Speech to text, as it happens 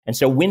And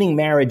so winning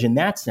marriage in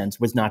that sense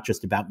was not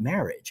just about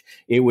marriage.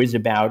 It was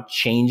about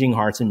changing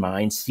hearts and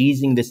minds,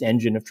 seizing this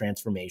engine of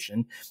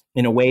transformation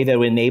in a way that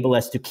would enable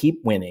us to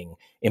keep winning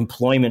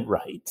employment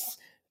rights,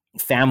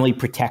 family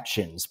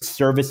protections,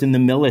 service in the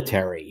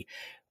military,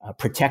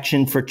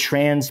 protection for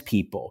trans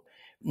people.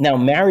 Now,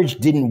 marriage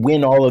didn't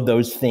win all of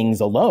those things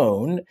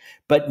alone,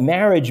 but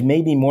marriage,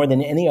 maybe more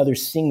than any other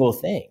single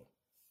thing,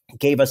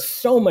 gave us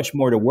so much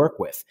more to work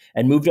with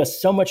and moved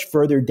us so much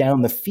further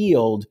down the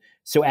field.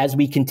 So as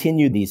we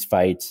continue these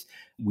fights,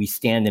 we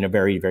stand in a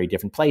very, very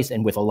different place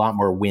and with a lot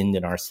more wind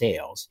in our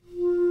sails.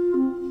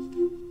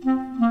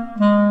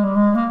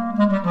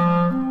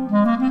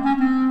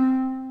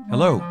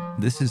 Hello,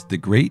 this is the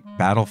Great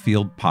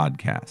Battlefield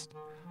Podcast.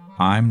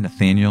 I'm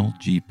Nathaniel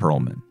G.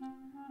 Perlman.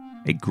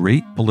 A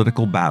great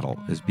political battle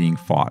is being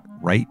fought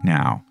right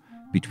now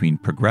between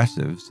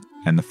progressives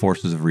and the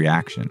forces of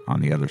reaction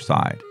on the other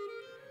side.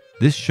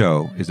 This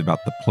show is about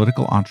the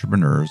political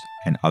entrepreneurs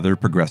and other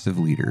progressive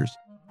leaders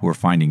who are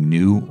finding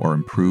new or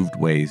improved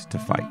ways to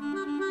fight.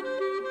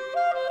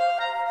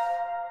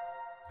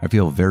 I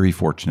feel very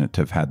fortunate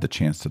to have had the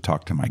chance to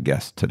talk to my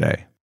guest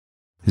today.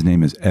 His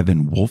name is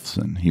Evan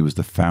Wolfson. He was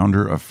the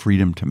founder of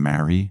Freedom to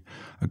Marry,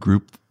 a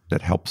group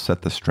that helped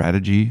set the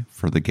strategy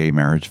for the gay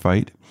marriage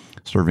fight,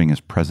 serving as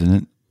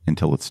president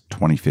until its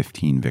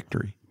 2015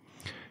 victory.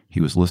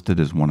 He was listed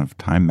as one of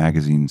Time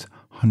magazine's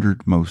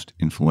 100 most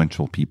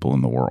influential people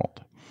in the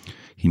world.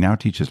 He now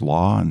teaches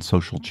law and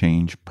social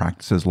change,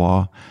 practices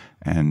law,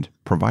 and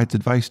provides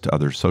advice to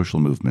other social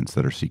movements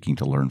that are seeking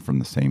to learn from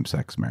the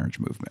same-sex marriage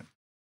movement.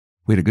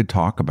 We had a good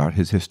talk about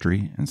his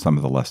history and some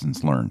of the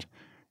lessons learned.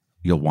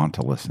 You'll want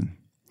to listen.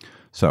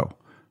 So,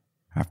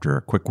 after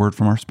a quick word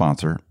from our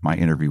sponsor, my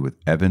interview with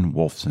Evan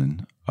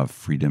Wolfson of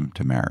Freedom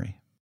to Marry.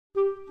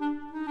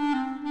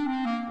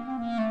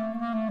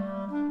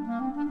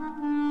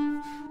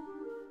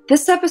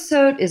 This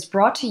episode is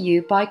brought to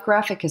you by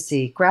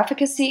Graphicacy.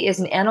 Graphicacy is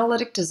an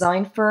analytic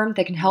design firm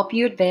that can help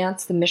you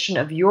advance the mission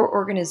of your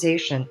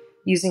organization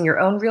using your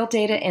own real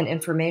data and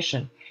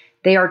information.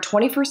 They are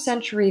 21st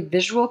century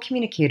visual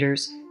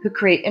communicators who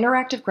create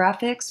interactive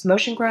graphics,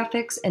 motion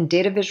graphics, and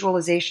data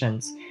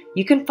visualizations.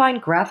 You can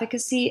find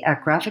Graphicacy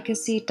at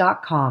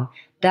graphicacy.com.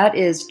 That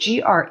is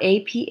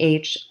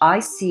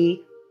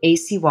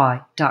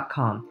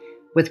GRAPHICACY.com.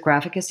 With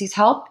Graphicacy's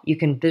help, you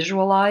can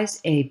visualize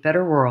a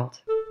better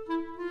world.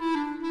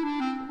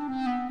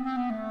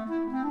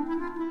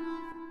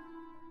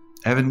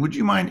 Evan, would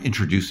you mind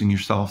introducing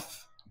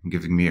yourself and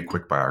giving me a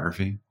quick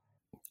biography?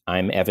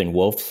 I'm Evan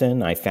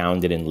Wolfson. I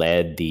founded and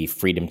led the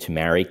Freedom to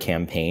Marry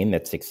campaign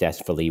that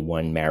successfully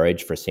won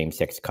marriage for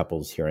same-sex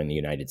couples here in the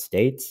United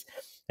States.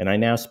 And I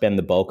now spend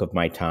the bulk of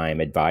my time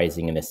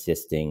advising and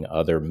assisting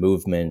other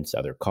movements,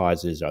 other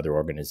causes, other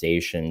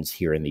organizations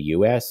here in the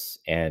U.S.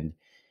 and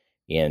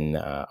in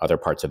other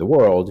parts of the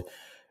world,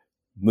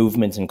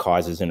 movements and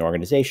causes and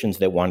organizations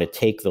that want to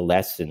take the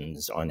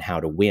lessons on how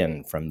to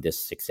win from this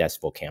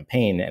successful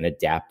campaign and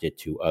adapt it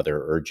to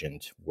other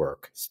urgent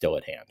work still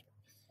at hand.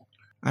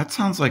 That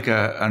sounds like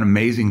an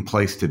amazing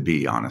place to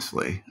be,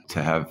 honestly,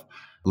 to have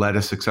led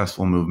a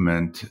successful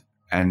movement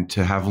and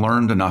to have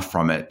learned enough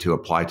from it to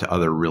apply to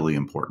other really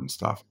important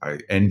stuff. I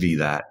envy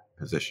that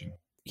position.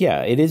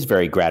 Yeah, it is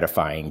very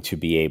gratifying to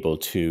be able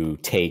to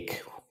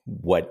take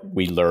what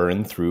we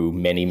learn through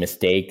many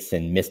mistakes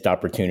and missed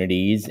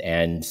opportunities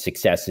and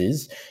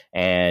successes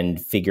and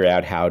figure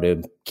out how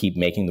to keep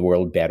making the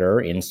world better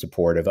in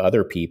support of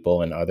other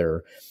people and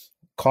other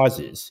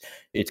causes.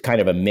 It's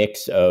kind of a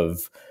mix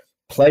of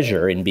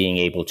pleasure in being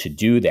able to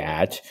do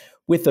that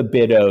with a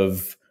bit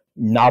of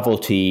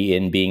novelty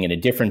in being in a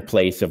different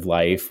place of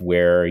life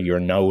where you're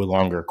no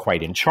longer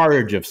quite in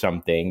charge of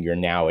something. You're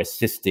now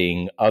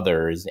assisting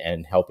others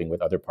and helping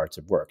with other parts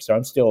of work. So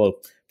I'm still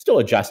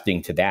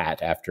adjusting to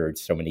that after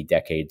so many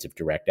decades of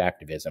direct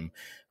activism,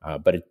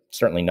 but it's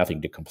certainly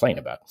nothing to complain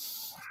about.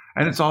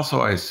 And it's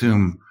also, I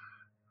assume,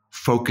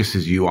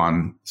 focuses you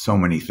on so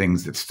many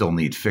things that still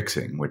need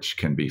fixing, which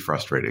can be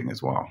frustrating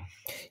as well.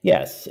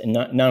 Yes. And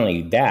not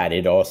only that,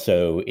 it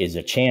also is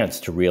a chance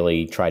to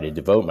really try to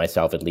devote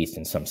myself, at least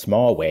in some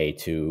small way,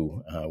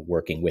 to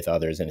working with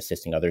others and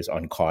assisting others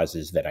on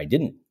causes that I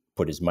didn't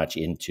put as much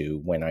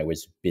into when I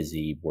was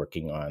busy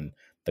working on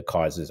the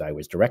causes I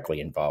was directly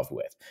involved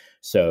with.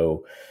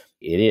 So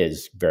it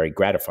is very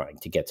gratifying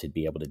to get to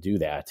be able to do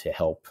that, to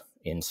help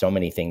in so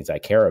many things I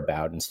care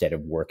about instead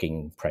of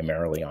working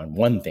primarily on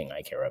one thing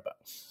I care about.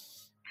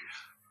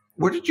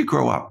 Where did you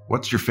grow up?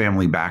 What's your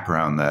family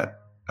background that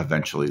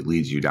eventually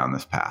leads you down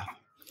this path?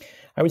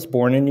 I was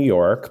born in New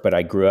York, but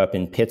I grew up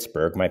in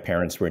Pittsburgh. My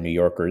parents were New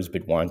Yorkers,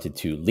 but wanted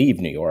to leave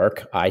New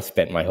York. I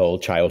spent my whole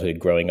childhood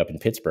growing up in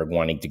Pittsburgh,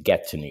 wanting to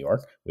get to New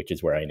York, which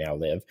is where I now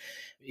live.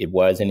 It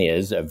was and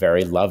is a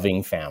very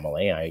loving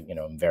family.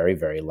 I'm very,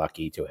 very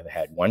lucky to have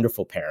had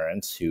wonderful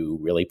parents who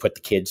really put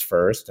the kids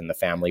first and the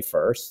family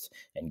first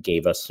and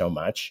gave us so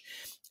much.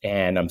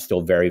 And I'm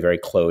still very, very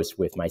close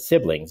with my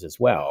siblings as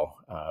well.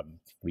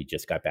 We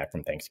just got back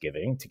from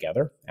Thanksgiving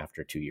together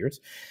after 2 years.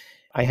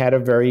 I had a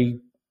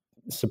very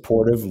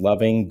supportive,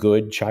 loving,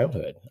 good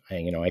childhood.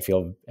 I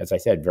feel, as I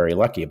said, very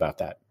lucky about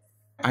that.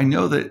 I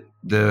know that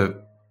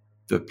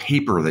the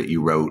paper that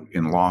you wrote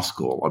in law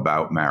school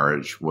about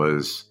marriage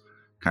was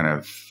kind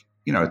of,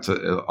 it's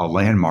a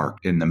landmark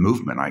in the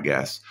movement, I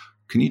guess.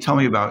 Can you tell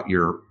me about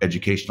your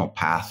educational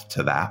path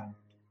to that?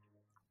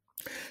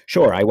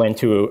 Sure. I went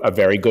to a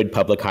very good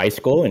public high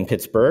school in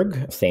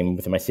Pittsburgh, same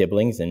with my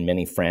siblings and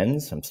many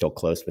friends. I'm still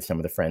close with some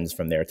of the friends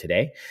from there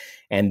today.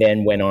 And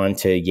then went on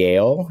to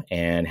Yale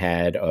and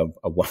had a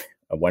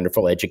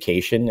wonderful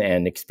education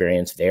and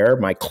experience there.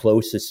 My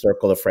closest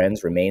circle of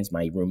friends remains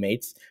my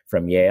roommates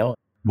from Yale.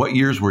 What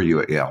years were you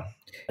at Yale?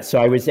 So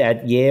I was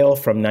at Yale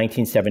from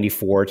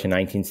 1974 to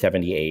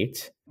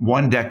 1978.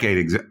 1 decade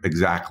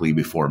exactly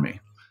before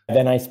me.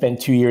 Then I spent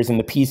 2 years in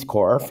the Peace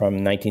Corps from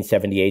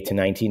 1978 to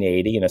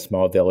 1980 in a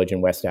small village in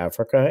West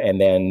Africa,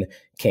 and then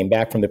came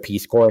back from the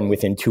Peace Corps and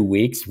within 2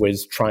 weeks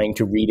was trying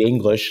to read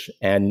English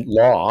and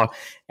law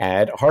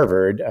at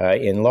Harvard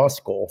in law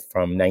school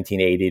from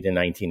 1980 to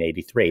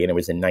 1983. And it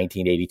was in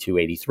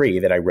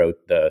 1982-83 that I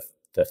wrote the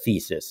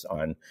thesis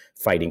on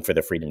fighting for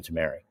the freedom to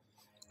marry.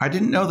 I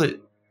didn't know that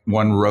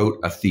one wrote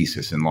a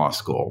thesis in law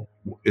school.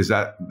 Is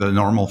that the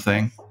normal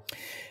thing?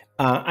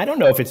 I don't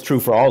know if it's true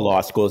for all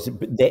law schools,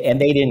 and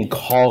they didn't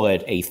call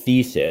it a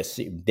thesis.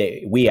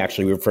 We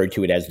actually referred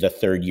to it as the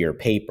third year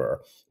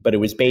paper, but it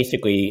was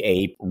basically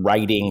a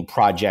writing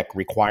project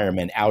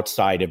requirement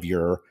outside of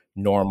your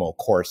normal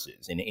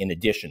courses, in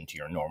addition to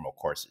your normal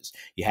courses.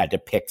 You had to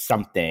pick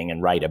something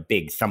and write a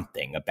big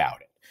something about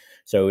it.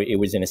 So it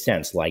was, in a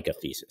sense, like a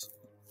thesis.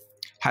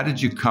 How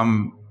did you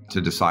come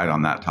to decide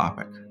on that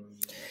topic?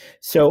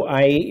 So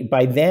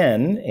by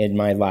then in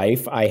my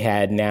life, I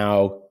had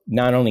now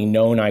not only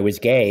known I was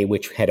gay,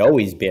 which had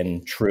always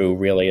been true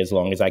really as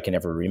long as I can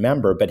ever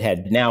remember, but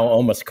had now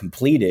almost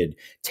completed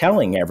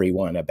telling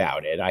everyone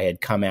about it. I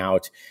had come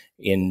out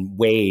in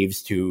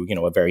waves to,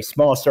 a very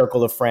small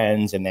circle of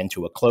friends, and then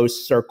to a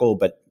close circle,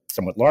 but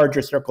somewhat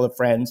larger circle of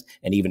friends,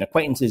 and even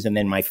acquaintances, and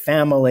then my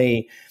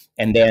family,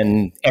 and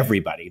then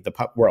everybody, the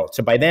world.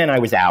 So by then I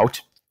was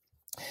out,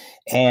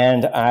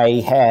 and I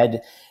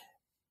had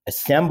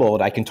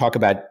assembled, I can talk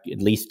about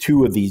at least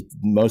two of these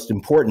most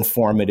important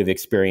formative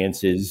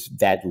experiences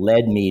that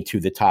led me to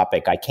the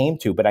topic I came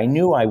to, but I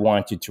knew I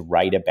wanted to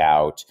write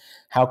about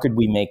how could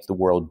we make the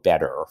world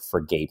better for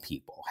gay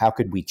people? How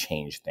could we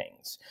change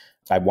things?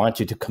 I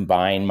wanted to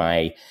combine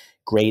my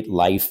great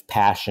life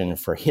passion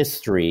for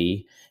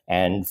history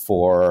and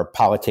for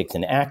politics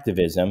and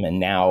activism, and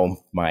now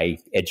my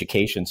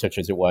education, such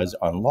as it was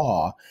on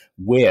law,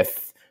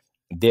 with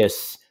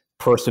this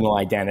personal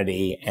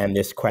identity and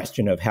this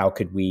question of how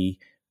could we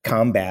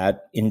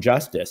combat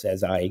injustice,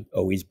 as I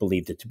always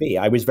believed it to be.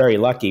 I was very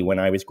lucky when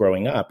I was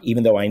growing up,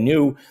 even though I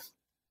knew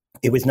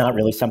it was not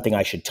really something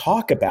I should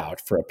talk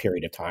about for a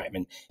period of time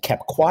and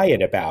kept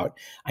quiet about.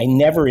 I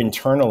never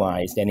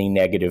internalized any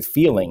negative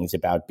feelings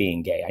about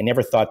being gay. I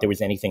never thought there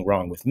was anything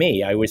wrong with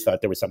me. I always thought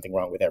there was something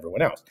wrong with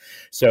everyone else.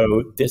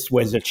 So this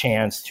was a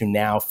chance to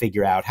now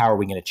figure out how are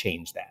we going to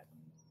change that.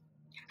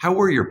 How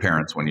were your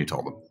parents when you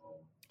told them?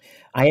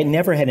 I had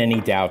never had any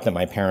doubt that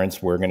my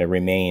parents were going to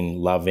remain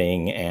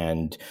loving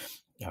and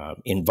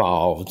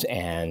involved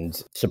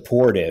and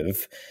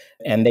supportive,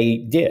 and they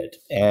did.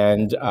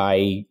 And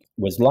I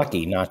was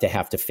lucky not to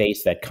have to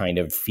face that kind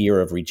of fear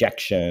of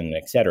rejection,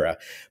 et cetera.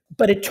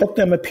 But it took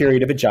them a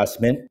period of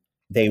adjustment.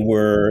 They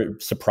were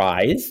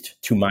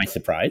surprised, to my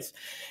surprise.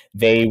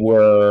 They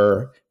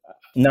were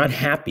not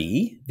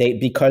happy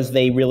because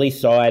they really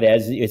saw it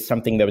as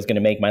something that was going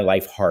to make my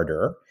life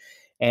harder.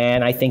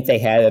 And I think they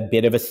had a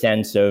bit of a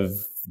sense of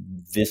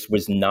this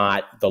was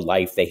not the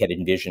life they had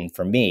envisioned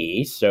for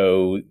me.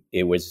 So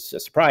it was a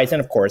surprise. And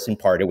of course, in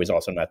part, it was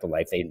also not the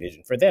life they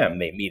envisioned for them.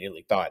 They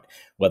immediately thought,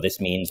 well, this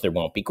means there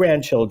won't be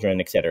grandchildren,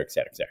 et cetera, et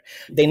cetera, et cetera.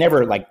 They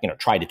never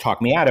tried to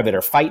talk me out of it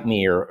or fight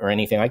me or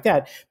anything like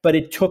that. But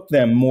it took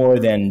them more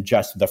than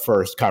just the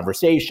first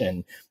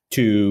conversation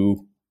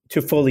to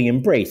fully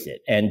embrace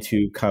it and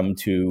to come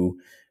to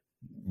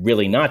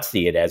really not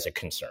see it as a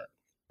concern.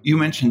 You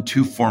mentioned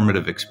two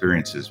formative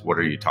experiences. What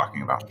are you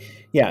talking about?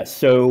 Yeah.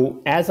 So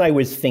as I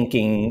was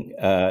thinking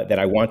that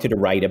I wanted to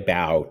write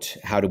about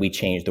how do we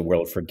change the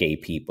world for gay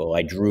people,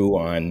 I drew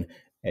on,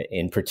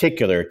 in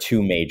particular,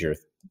 two major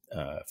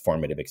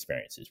formative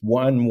experiences.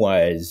 One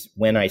was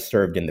when I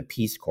served in the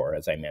Peace Corps,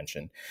 as I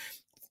mentioned.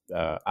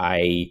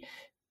 I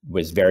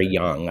was very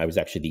young. I was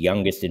actually the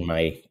youngest in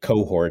my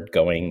cohort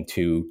going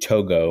to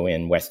Togo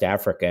in West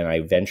Africa, and I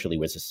eventually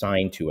was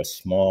assigned to a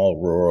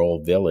small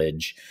rural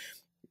village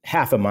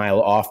half a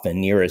mile off the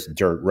nearest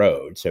dirt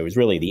road. So it was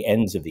really the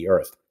ends of the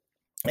earth.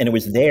 And it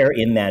was there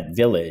in that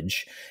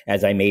village,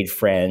 as I made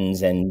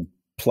friends and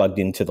plugged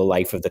into the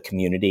life of the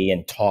community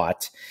and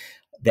taught,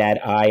 that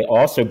I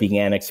also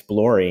began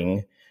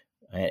exploring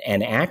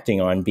and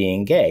acting on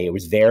being gay. It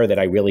was there that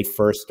I really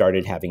first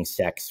started having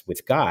sex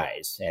with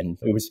guys. And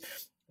it was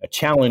a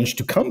challenge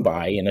to come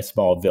by in a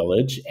small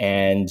village.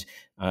 And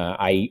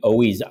I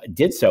always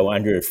did so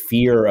under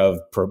fear of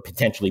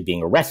potentially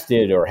being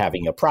arrested or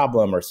having a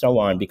problem or so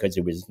on, because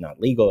it was not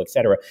legal, et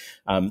cetera.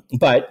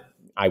 But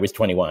I was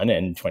 21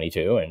 and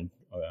 22 and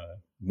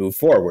move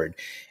forward.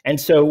 And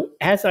so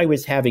as I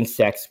was having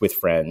sex with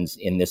friends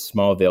in this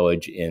small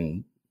village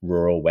in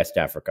rural West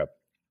Africa,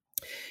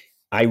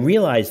 I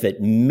realized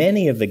that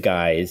many of the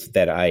guys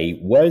that I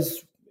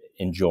was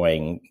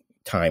enjoying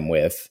time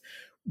with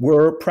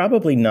were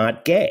probably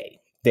not gay.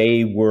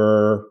 They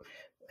were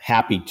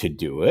happy to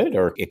do it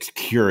or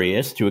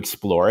curious to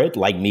explore it.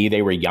 Like me,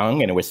 they were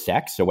young and it was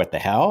sex, so what the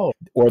hell?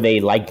 Or they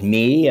liked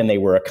me and they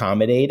were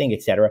accommodating,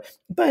 etc.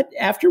 But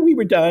after we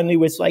were done, it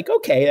was like,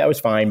 okay, that was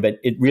fine, but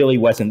it really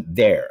wasn't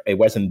there. It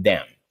wasn't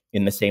them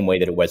in the same way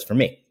that it was for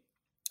me.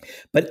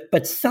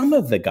 But some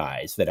of the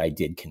guys that I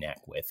did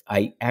connect with,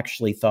 I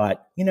actually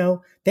thought,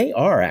 they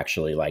are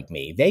actually like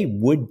me. They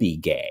would be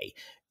gay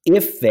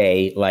if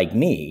they, like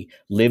me,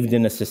 lived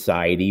in a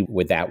society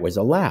where that was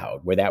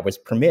allowed, where that was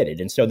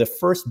permitted. And so the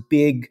first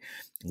big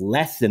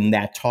lesson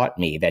that taught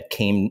me that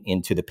came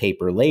into the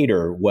paper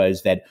later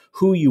was that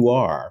who you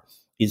are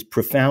is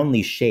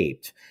profoundly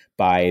shaped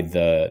by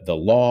the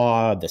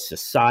law, the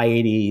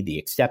society, the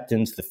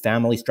acceptance, the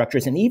family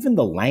structures, and even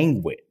the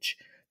language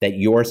that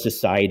your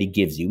society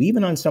gives you,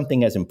 even on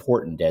something as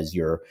important as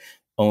your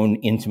own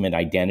intimate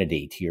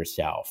identity to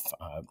yourself.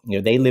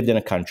 They lived in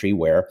a country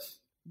where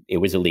it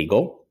was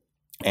illegal,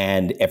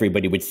 and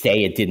everybody would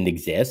say it didn't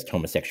exist,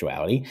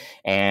 homosexuality,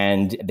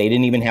 and they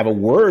didn't even have a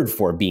word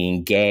for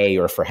being gay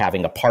or for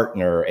having a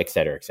partner, et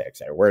cetera, et cetera, et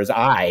cetera. Whereas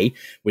I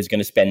was going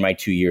to spend my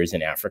 2 years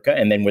in Africa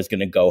and then was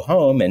going to go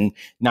home, and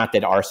not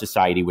that our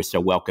society was so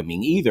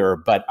welcoming either,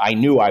 but I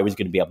knew I was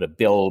going to be able to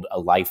build a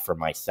life for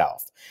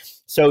myself.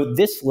 So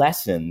this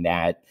lesson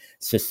that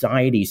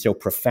society so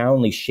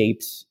profoundly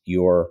shapes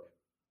your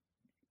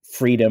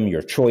freedom,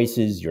 your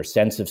choices, your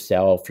sense of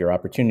self, your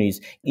opportunities,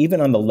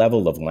 even on the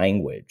level of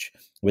language,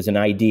 was an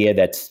idea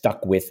that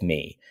stuck with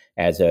me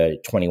as a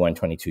 21,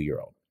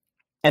 22-year-old.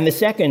 And the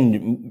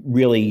second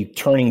really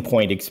turning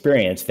point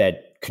experience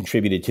that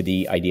contributed to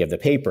the idea of the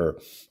paper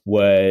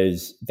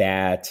was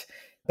that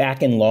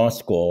back in law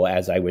school,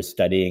 as I was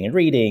studying and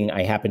reading,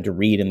 I happened to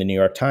read in the New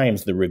York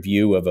Times the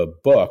review of a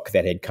book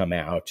that had come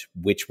out,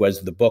 which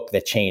was the book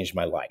that changed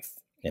my life.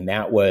 And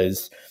that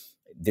was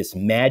this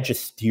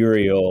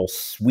magisterial,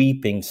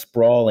 sweeping,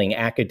 sprawling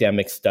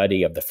academic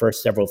study of the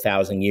first several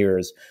thousand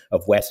years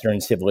of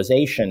Western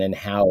civilization and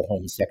how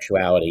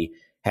homosexuality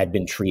had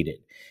been treated.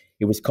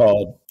 It was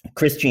called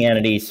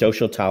Christianity,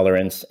 Social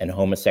Tolerance, and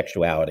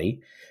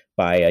Homosexuality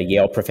by a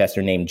Yale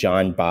professor named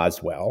John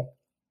Boswell.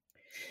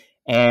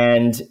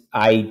 And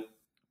I,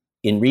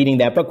 in reading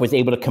that book, was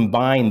able to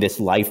combine this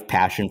life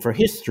passion for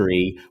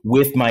history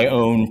with my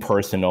own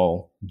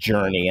personal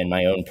journey and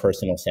my own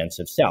personal sense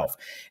of self.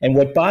 And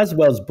what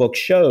Boswell's book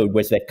showed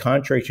was that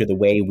contrary to the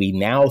way we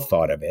now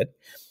thought of it,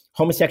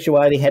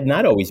 homosexuality had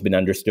not always been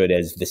understood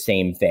as the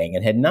same thing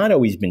and had not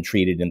always been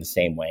treated in the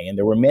same way. And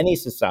there were many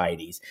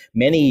societies,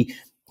 many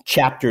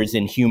chapters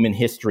in human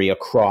history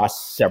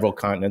across several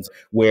continents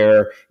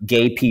where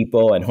gay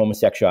people and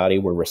homosexuality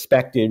were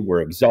respected,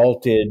 were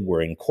exalted,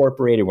 were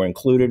incorporated, were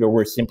included, or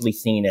were simply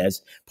seen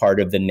as part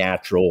of the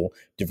natural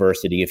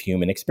diversity of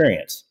human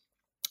experience.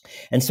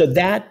 And so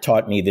that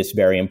taught me this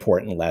very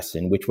important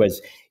lesson, which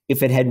was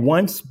if it had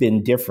once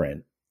been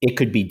different, it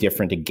could be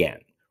different again.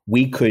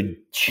 We could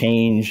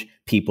change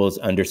people's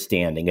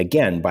understanding,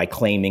 again, by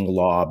claiming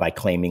law, by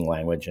claiming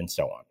language, and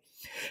so on.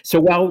 So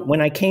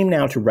when I came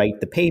now to write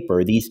the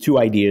paper, these two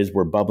ideas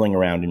were bubbling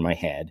around in my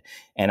head.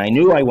 And I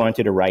knew I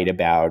wanted to write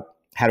about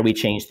how do we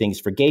change things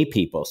for gay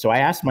people. So I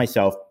asked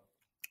myself,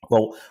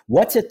 well,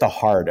 what's at the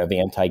heart of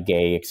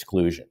anti-gay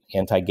exclusion,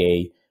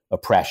 anti-gay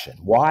oppression?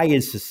 Why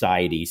is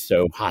society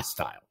so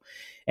hostile?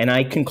 And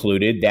I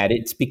concluded that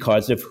it's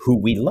because of who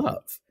we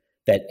love,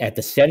 that at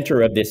the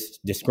center of this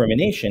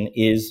discrimination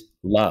is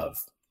love.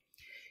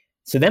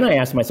 So then I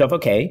asked myself,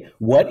 okay,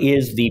 what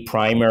is the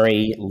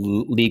primary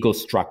legal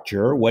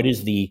structure? What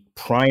is the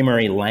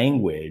primary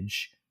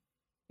language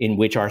in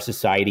which our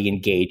society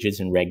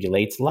engages and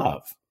regulates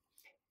love?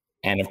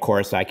 And of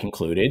course, I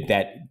concluded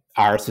that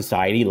our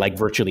society, like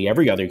virtually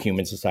every other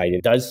human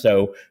society, does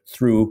so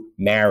through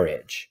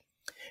marriage.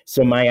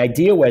 So my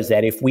idea was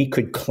that if we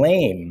could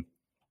claim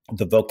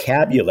the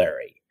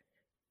vocabulary,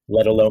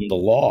 let alone the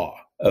law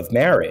of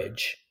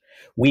marriage,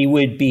 we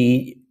would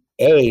be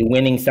A,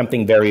 winning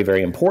something very,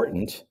 very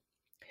important,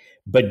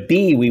 but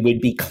B, we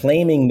would be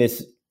claiming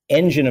this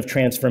engine of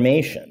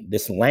transformation,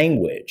 this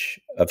language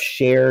of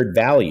shared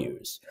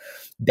values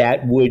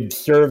that would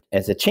serve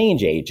as a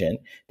change agent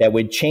that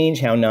would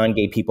change how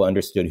non-gay people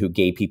understood who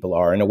gay people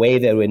are in a way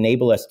that would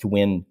enable us to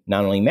win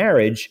not only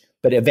marriage,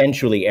 but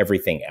eventually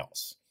everything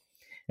else.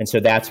 And so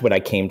that's what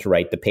I came to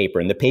write the paper.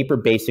 And the paper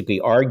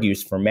basically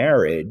argues for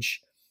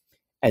marriage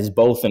as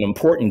both an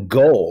important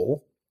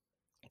goal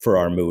for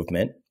our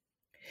movement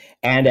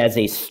and as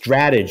a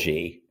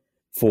strategy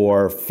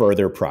for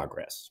further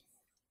progress.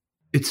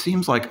 It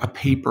seems like a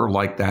paper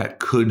like that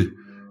could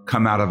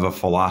come out of a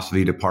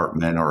philosophy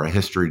department or a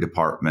history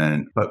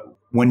department. But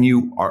when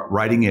you are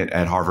writing it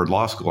at Harvard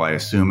Law School, I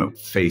assume it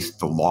faced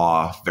the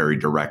law very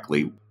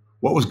directly.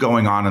 What was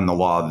going on in the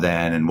law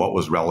then and what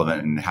was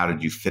relevant and how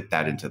did you fit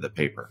that into the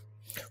paper?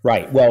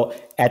 Right. Well,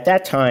 at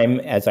that time,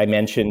 as I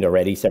mentioned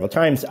already several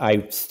times,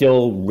 I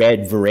still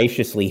read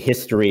voraciously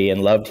history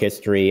and loved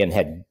history and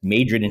had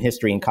majored in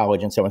history in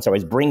college and so on. So I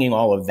was bringing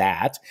all of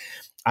that.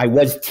 I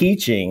was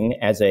teaching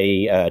as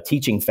a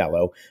teaching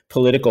fellow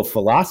political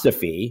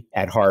philosophy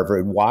at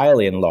Harvard while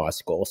in law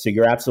school. So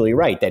you're absolutely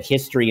right that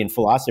history and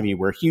philosophy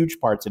were huge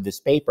parts of this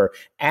paper,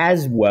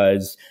 as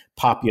was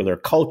popular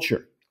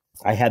culture.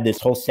 I had this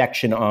whole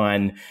section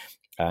on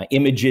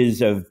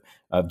images of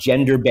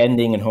gender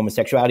bending and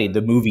homosexuality,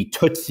 the movie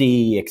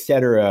Tootsie, et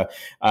cetera.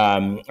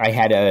 I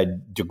had a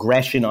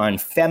digression on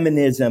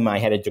feminism. I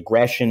had a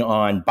digression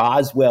on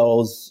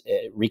Boswell's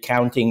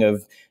recounting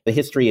of the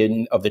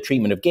history of the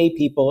treatment of gay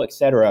people, et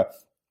cetera.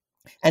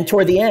 And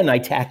toward the end, I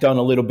tacked on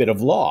a little bit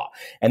of law.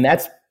 And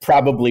that's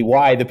probably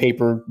why the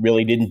paper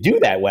really didn't do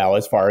that well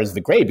as far as the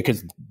grade,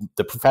 because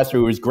the professor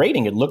who was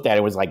grading it looked at it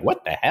and was like,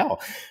 what the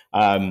hell?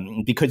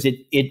 Because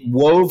it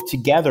wove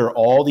together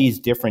all these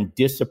different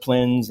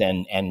disciplines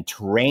and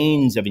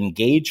terrains of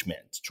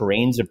engagement,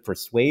 terrains of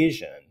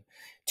persuasion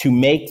to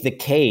make the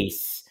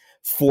case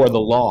for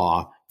the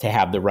law to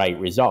have the right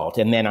result.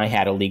 And then I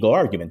had a legal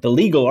argument. The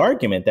legal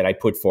argument that I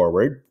put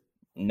forward,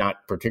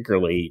 not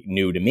particularly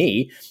new to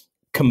me,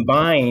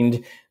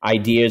 combined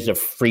ideas of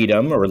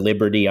freedom or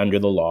liberty under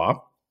the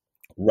law,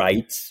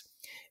 rights,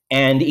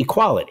 and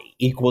equality,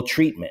 equal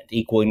treatment,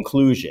 equal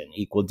inclusion,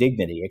 equal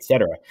dignity, et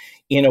cetera,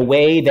 in a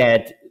way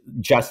that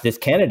Justice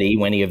Kennedy,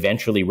 when he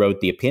eventually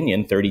wrote the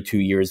opinion 32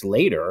 years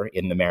later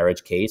in the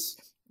marriage case,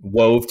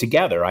 wove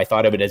together. I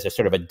thought of it as a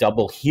sort of a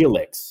double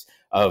helix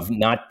of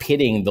not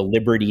pitting the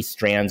liberty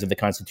strands of the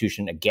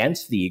Constitution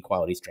against the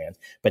equality strands,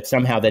 but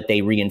somehow that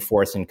they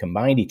reinforce and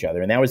combine each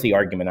other. And that was the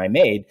argument I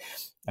made.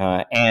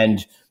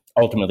 And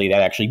ultimately,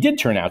 that actually did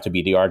turn out to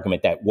be the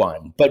argument that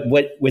won. But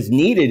what was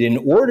needed in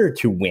order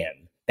to win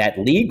that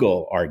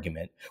legal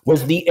argument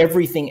was the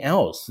everything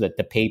else that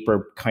the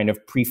paper kind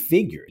of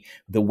prefigured,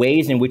 the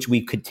ways in which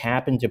we could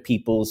tap into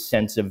people's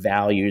sense of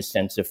values,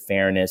 sense of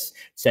fairness,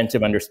 sense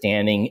of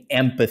understanding,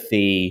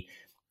 empathy,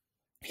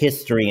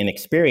 history, and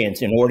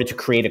experience in order to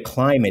create a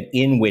climate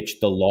in which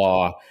the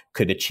law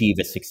could achieve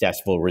a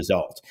successful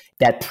result.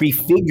 That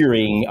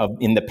prefiguring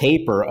in the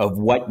paper of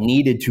what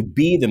needed to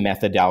be the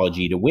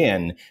methodology to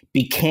win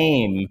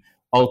became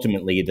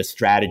ultimately the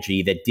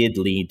strategy that did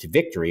lead to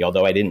victory,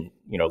 although I didn't,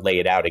 lay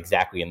it out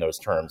exactly in those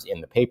terms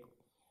in the paper.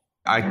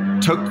 I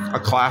took a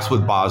class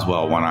with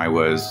Boswell when I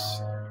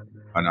was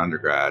an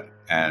undergrad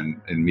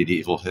and in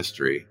medieval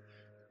history,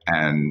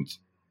 and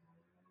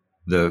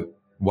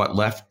what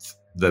left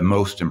the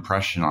most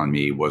impression on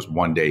me was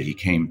one day he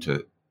came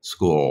to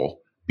school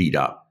beat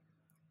up.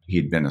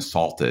 He'd been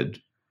assaulted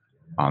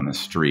on the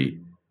street,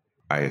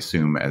 I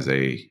assume as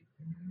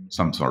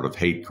some sort of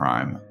hate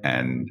crime,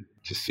 and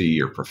to see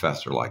your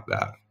professor like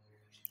that.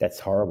 That's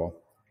horrible.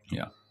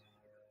 Yeah.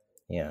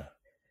 Yeah.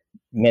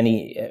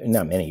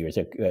 Not many years,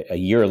 a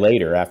year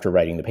later after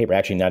writing the paper,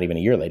 actually not even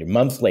a year later,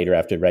 months later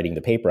after writing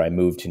the paper, I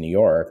moved to New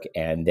York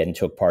and then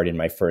took part in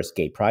my first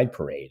gay pride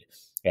parade.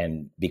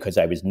 And because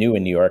I was new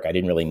in New York, I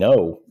didn't really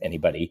know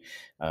anybody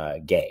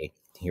gay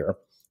here.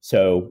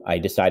 So I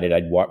decided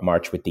I'd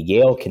march with the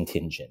Yale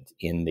contingent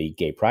in the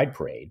gay pride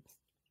parade.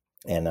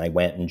 And I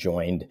went and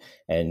joined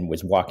and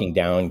was walking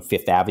down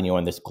Fifth Avenue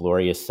on this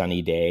glorious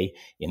sunny day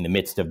in the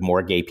midst of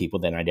more gay people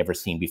than I'd ever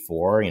seen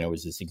before. It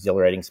was this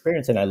exhilarating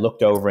experience. And I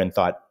looked over and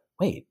thought,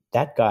 wait,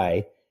 that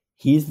guy,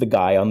 he's the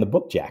guy on the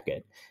book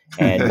jacket.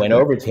 And went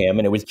over to him,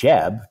 and it was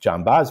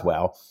John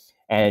Boswell.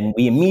 And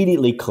we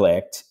immediately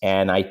clicked,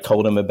 and I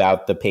told him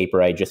about the paper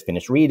I just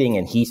finished reading,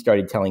 and he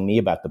started telling me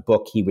about the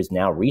book he was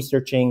now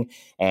researching,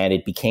 and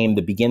it became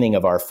the beginning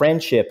of our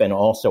friendship and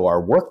also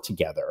our work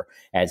together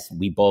as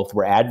we both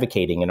were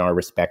advocating in our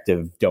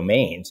respective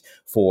domains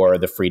for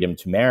the freedom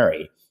to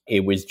marry.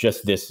 It was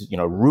just this,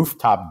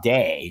 rooftop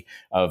day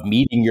of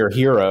meeting your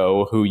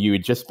hero who you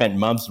had just spent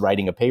months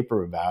writing a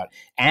paper about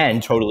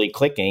and totally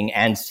clicking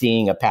and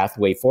seeing a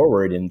pathway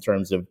forward in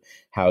terms of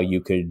how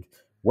you could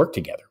work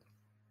together.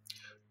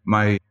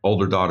 My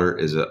older daughter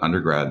is an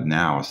undergrad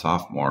now, a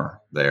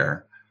sophomore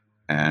there,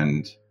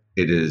 and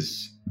it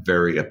is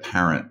very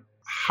apparent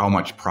how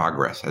much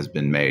progress has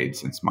been made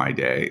since my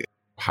day,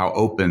 how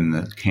open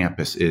the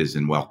campus is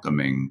and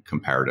welcoming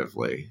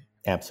comparatively.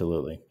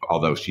 Absolutely.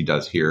 Although she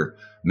does hear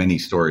many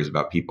stories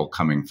about people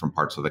coming from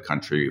parts of the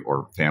country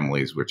or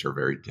families which are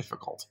very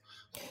difficult.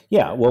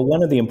 Yeah, well,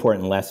 one of the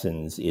important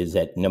lessons is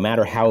that no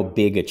matter how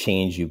big a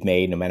change you've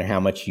made, no matter how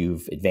much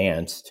you've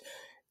advanced,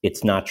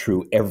 it's not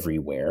true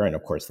everywhere. And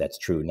of course, that's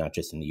true not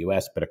just in the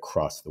US, but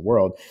across the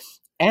world.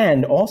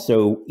 And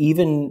also,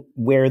 even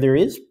where there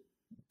is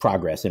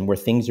progress and where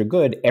things are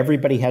good,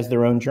 everybody has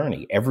their own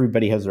journey.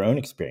 Everybody has their own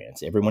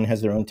experience. Everyone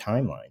has their own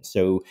timeline.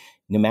 So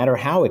no matter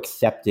how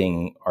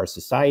accepting our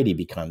society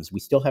becomes, we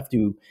still have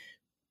to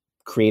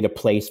create a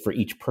place for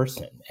each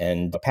person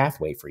and a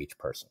pathway for each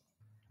person.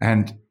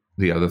 And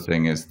the other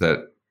thing is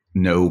that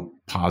no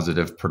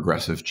positive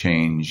progressive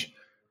change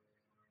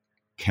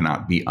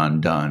cannot be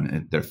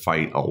undone. The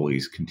fight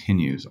always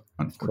continues,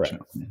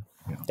 unfortunately.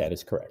 Yeah. That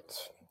is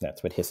correct.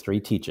 That's what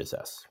history teaches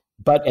us.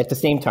 But at the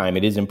same time,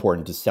 it is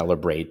important to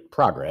celebrate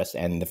progress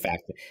and the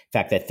fact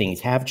that things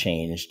have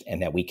changed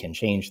and that we can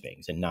change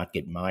things and not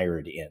get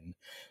mired in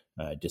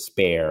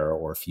despair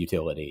or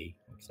futility.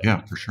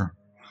 Yeah, for sure.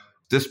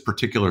 This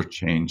particular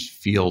change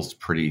feels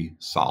pretty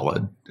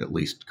solid, at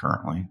least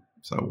currently.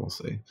 So we'll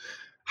see.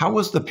 How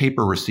was the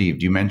paper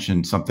received? You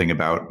mentioned something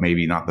about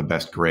maybe not the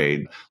best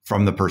grade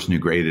from the person who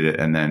graded it.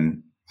 And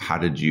then how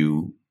did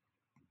you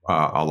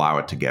allow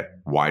it to get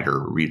wider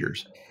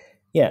readers?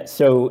 Yeah.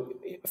 So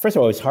first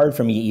of all, it was hard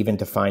for me even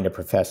to find a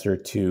professor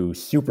to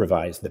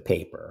supervise the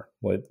paper.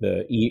 With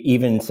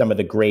even some of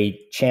the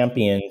great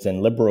champions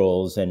and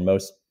liberals and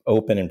most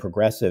open and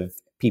progressive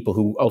people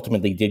who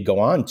ultimately did go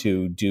on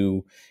to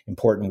do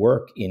important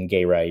work in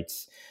gay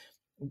rights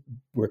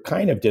were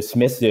kind of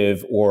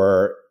dismissive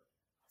or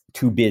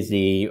too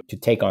busy to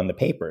take on the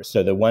paper.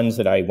 So the ones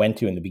that I went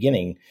to in the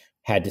beginning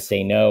had to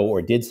say no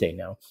or did say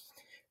no.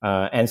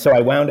 And so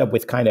I wound up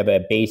with kind of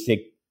a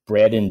basic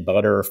bread and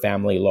butter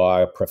family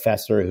law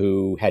professor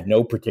who had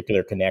no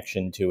particular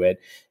connection to it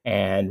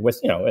and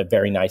was, a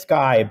very nice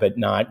guy, but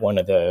not one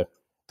of the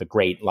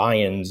great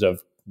lions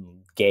of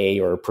gay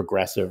or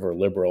progressive or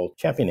liberal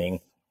championing,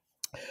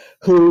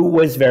 who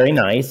was very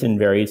nice and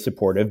very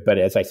supportive, but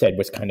as I said,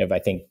 was kind of, I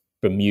think,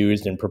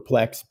 bemused and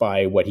perplexed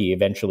by what he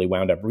eventually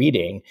wound up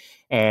reading.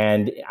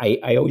 And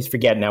I always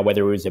forget now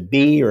whether it was a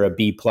B or a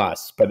B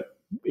plus, but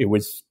it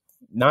was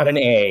not an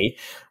A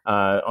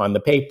on the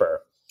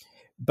paper.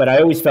 But I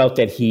always felt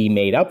that he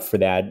made up for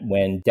that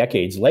when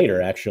decades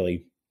later,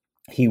 actually,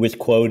 he was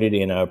quoted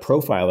in a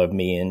profile of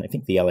me in, I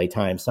think, the LA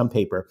Times, some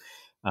paper.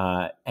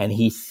 And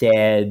he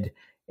said,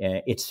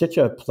 it's such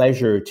a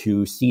pleasure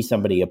to see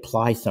somebody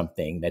apply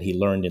something that he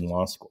learned in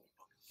law school.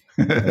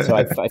 So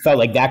I felt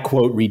like that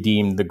quote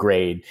redeemed the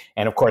grade.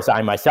 And of course,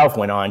 I myself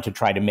went on to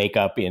try to make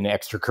up in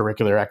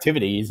extracurricular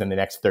activities in the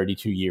next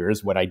 32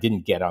 years what I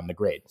didn't get on the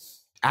grade.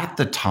 At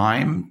the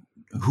time,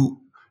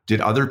 who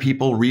did other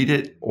people read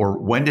it, or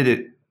when did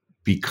it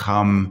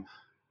become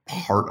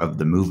part of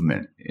the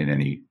movement in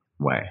any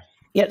way?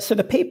 Yeah, so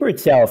the paper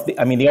itself, the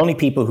only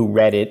people who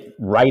read it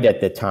right at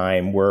the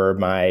time were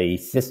my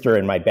sister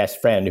and my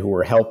best friend who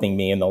were helping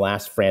me in the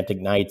last frantic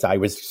nights. I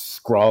was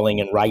scrawling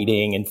and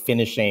writing and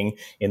finishing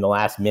in the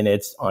last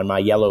minutes on my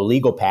yellow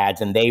legal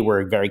pads, and they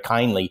were very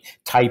kindly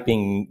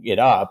typing it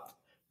up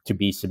to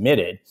be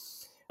submitted.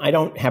 I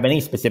don't have any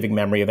specific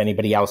memory of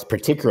anybody else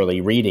particularly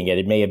reading it.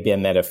 It may have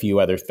been that a few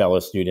other fellow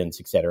students,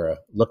 et cetera,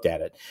 looked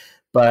at it.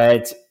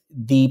 But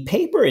the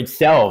paper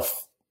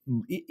itself,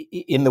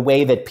 in the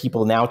way that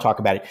people now talk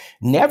about it,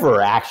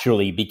 never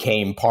actually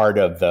became part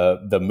of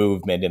the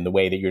movement in the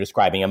way that you're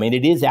describing.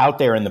 It is out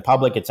there in the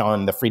public. It's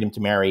on the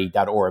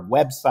freedomtomarry.org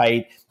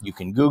website. You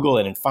can Google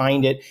it and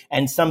find it.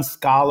 And some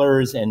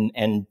scholars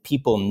and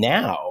people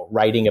now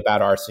writing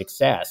about our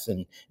success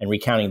and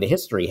recounting the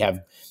history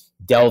have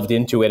delved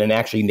into it. And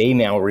actually, they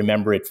now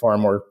remember it far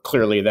more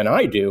clearly than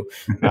I do.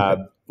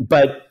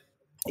 But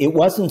it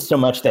wasn't so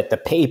much that the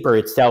paper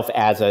itself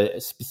as a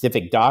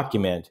specific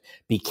document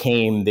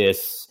became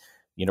this,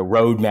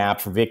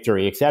 roadmap for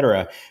victory, et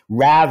cetera.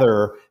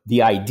 Rather,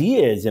 the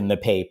ideas in the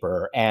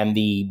paper and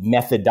the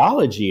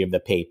methodology of the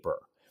paper,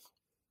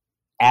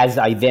 as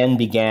I then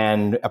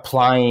began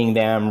applying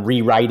them,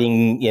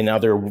 rewriting in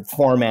other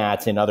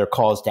formats, in other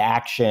calls to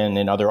action,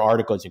 in other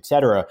articles, et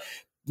cetera,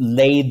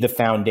 laid the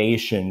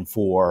foundation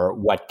for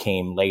what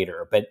came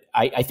later. But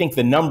I think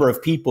the number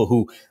of people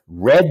who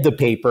read the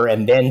paper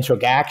and then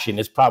took action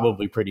is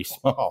probably pretty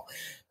small.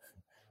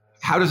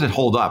 How does it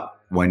hold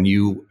up when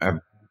you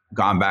have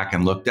gone back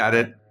and looked at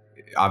it?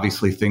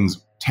 Obviously,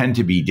 things tend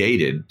to be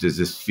dated. Does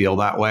this feel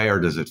that way, or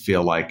does it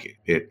feel like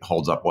it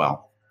holds up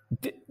well?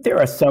 There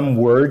are some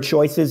word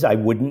choices I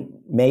wouldn't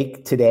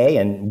make today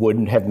and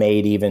wouldn't have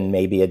made even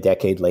maybe a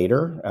decade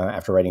later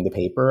after writing the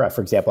paper.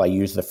 For example, I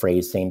use the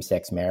phrase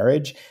same-sex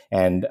marriage,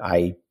 and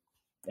I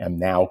am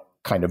now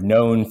kind of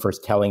known for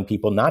telling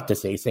people not to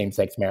say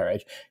same-sex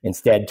marriage.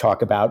 Instead,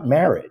 talk about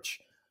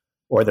marriage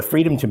or the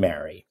freedom to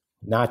marry,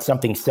 not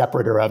something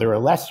separate or other or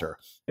lesser.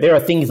 There are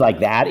things like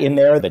that in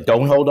there that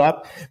don't hold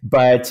up,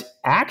 but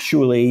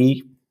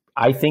actually,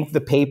 I think the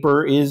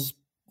paper is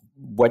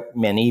what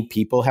many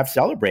people have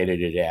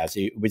celebrated it as.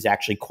 It was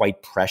actually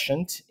quite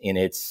prescient in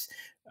its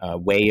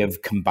way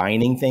of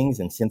combining things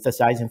and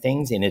synthesizing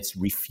things, in its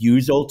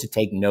refusal to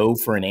take no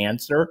for an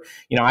answer.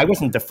 I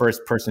wasn't the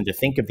first person to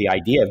think of the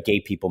idea of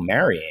gay people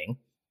marrying.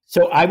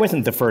 So I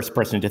wasn't the first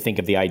person to think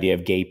of the idea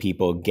of gay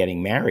people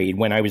getting married.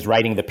 When I was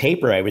writing the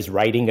paper, I was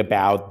writing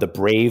about the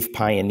brave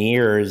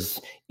pioneers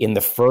in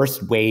the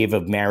first wave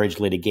of marriage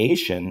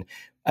litigation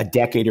a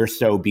decade or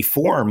so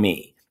before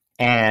me,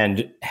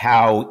 and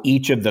how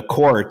each of the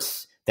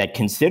courts that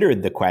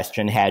considered the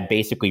question had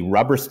basically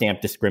rubber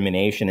stamped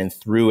discrimination and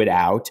threw it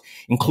out,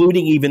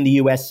 including even the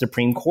U.S.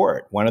 Supreme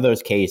Court. One of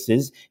those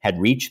cases had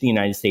reached the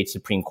United States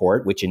Supreme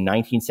Court, which in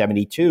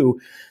 1972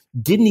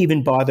 didn't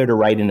even bother to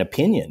write an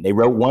opinion. They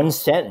wrote one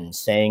sentence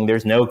saying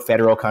there's no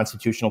federal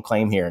constitutional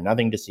claim here,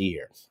 nothing to see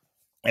here.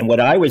 And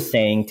what I was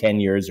saying 10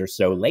 years or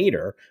so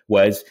later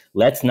was,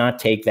 let's not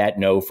take that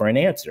no for an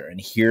answer. And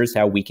here's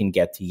how we can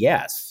get to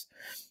yes.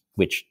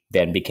 which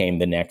then became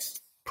the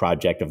next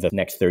project of the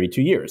next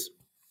 32 years.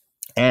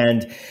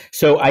 And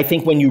so I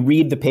think when you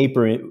read the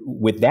paper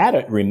with that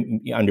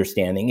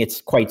understanding, it's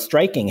quite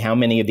striking how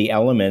many of the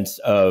elements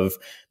of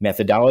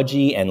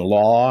methodology and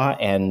law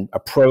and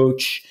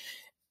approach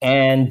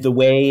and the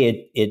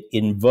way it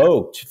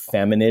invoked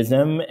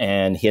feminism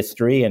and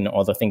history and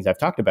all the things I've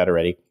talked about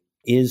already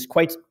is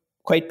quite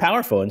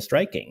powerful and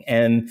striking.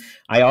 And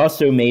I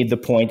also made the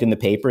point in the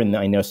paper, and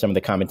I know some of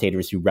the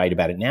commentators who write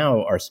about it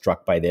now are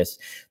struck by this,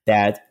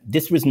 that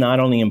this was not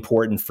only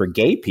important for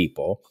gay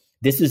people,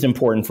 this is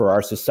important for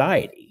our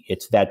society.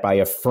 It's that by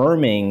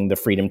affirming the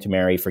freedom to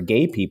marry for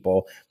gay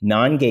people,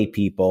 non-gay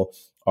people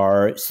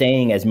are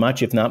saying as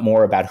much, if not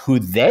more, about who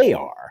they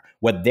are,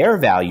 what their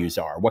values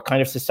are, what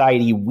kind of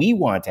society we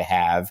want to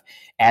have,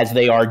 as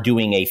they are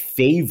doing a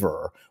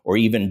favor or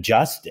even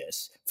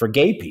justice for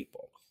gay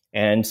people.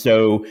 And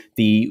so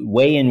the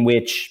way in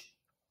which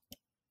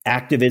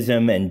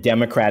activism and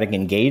democratic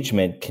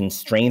engagement can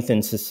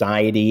strengthen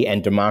society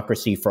and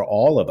democracy for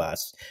all of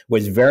us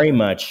was very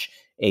much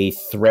a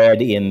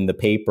thread in the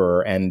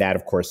paper. And that,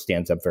 of course,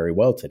 stands up very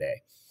well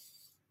today.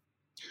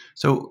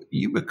 So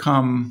you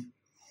become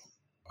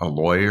a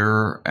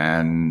lawyer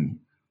and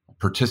a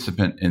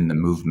participant in the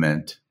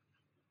movement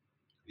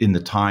in the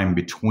time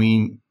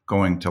between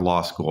going to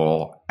law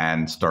school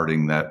and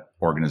starting that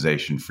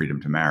organization, Freedom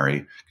to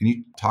Marry. Can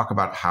you talk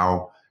about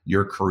how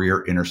your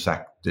career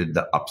intersected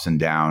the ups and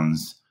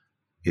downs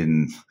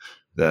in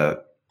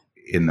the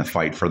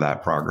fight for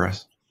that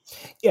progress?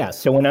 Yeah.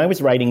 So when I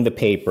was writing the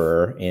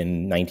paper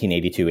in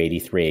 1982,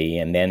 83,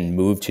 and then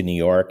moved to New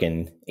York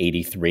in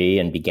 83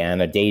 and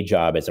began a day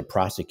job as a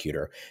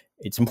prosecutor,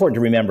 it's important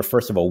to remember,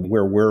 first of all,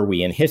 where were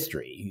we in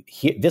history?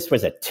 This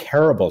was a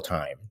terrible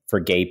time for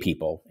gay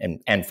people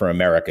and for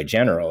America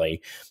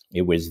generally.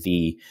 It was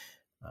the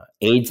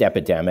AIDS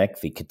epidemic,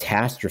 the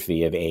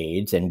catastrophe of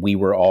AIDS, and we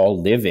were all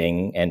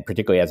living, and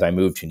particularly as I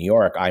moved to New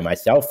York, I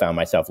myself found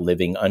myself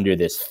living under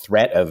this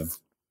threat of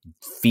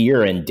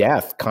fear and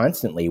death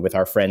constantly, with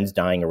our friends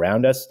dying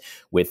around us,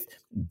 with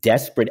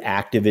desperate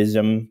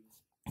activism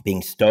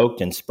being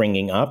stoked and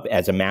springing up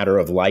as a matter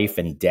of life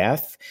and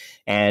death.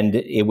 And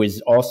it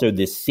was also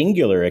this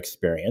singular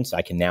experience,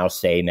 I can now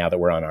say, now that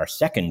we're on our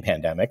second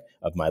pandemic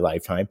of my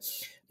lifetime,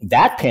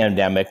 that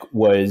pandemic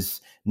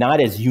was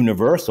not as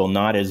universal,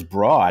 not as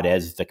broad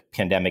as the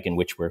pandemic in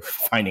which we're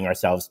finding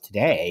ourselves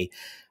today.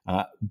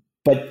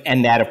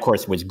 And that, of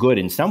course, was good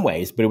in some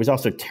ways, but it was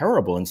also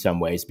terrible in some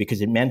ways,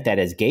 because it meant that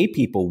as gay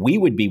people, we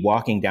would be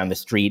walking down the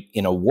street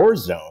in a war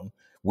zone.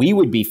 We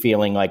would be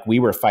feeling like we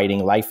were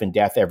fighting life and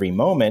death every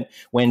moment,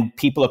 when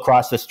people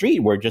across the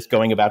street were just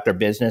going about their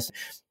business,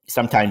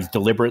 sometimes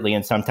deliberately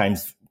and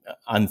sometimes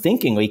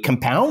unthinkingly,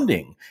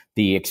 compounding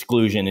the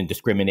exclusion and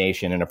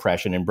discrimination and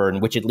oppression and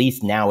burden, which at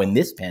least now in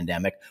this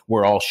pandemic,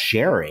 we're all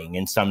sharing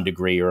in some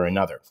degree or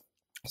another.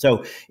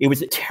 So it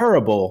was a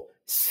terrible,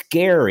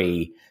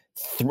 scary,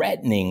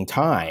 threatening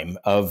time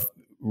of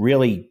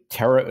really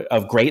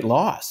of great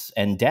loss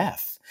and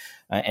death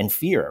and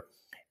fear.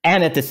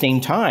 And at the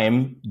same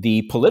time,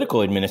 the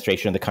political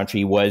administration of the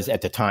country was,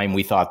 at the time,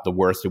 we thought the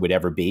worst it would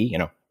ever be. You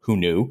know, who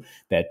knew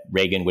that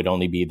Reagan would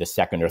only be the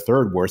second or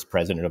third worst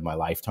president of my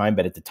lifetime?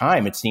 But at the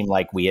time, it seemed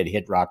like we had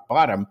hit rock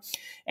bottom.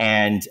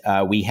 And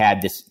we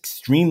had this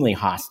extremely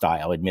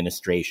hostile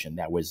administration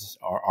that was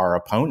our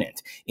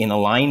opponent, in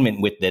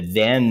alignment with the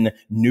then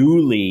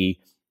newly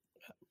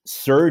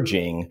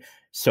surging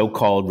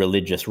so-called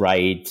religious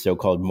right,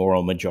 so-called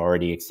moral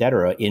majority, et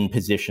cetera, in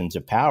positions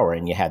of power.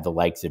 And you had the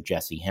likes of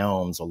Jesse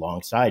Helms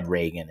alongside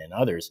Reagan and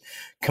others,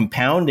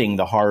 compounding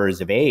the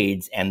horrors of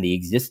AIDS and the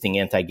existing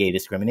anti-gay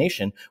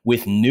discrimination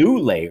with new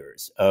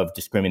layers of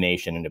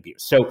discrimination and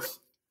abuse. So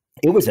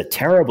it was a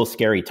terrible,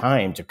 scary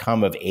time to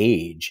come of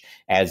age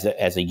as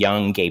a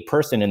young gay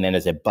person, and then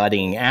as a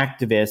budding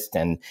activist,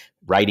 and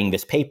writing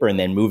this paper and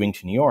then moving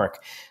to New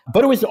York.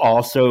 But it was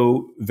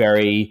also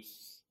very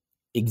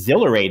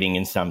exhilarating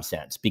in some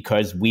sense,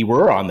 because we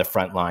were on the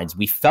front lines.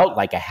 We felt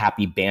like a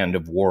happy band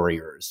of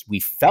warriors.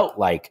 We felt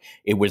like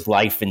it was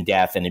life and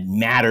death, and it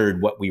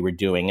mattered what we were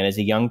doing. And as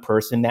a young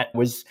person, that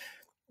was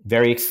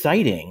very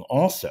exciting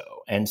also.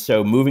 And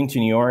so moving to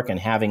New York and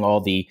having all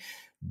the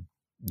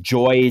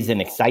joys and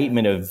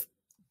excitement of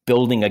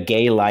building a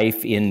gay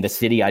life in the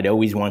city I'd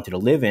always wanted to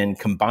live in,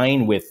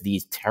 combined with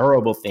these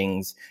terrible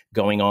things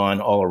going on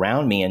all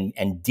around me,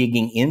 and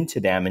digging into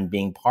them and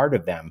being part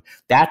of them,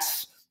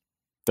 that's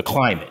the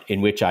climate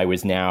in which I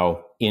was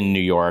now in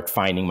New York,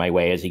 finding my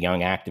way as a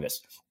young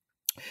activist.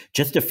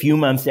 Just a few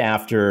months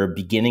after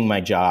beginning my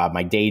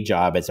day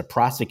job as a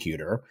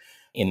prosecutor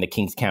in the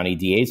Kings County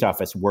DA's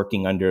office,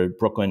 working under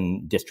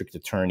Brooklyn District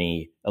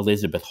Attorney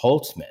Elizabeth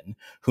Holtzman,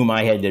 whom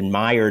I had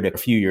admired a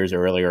few years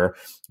earlier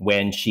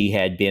when she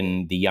had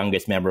been the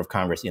youngest member of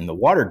Congress in the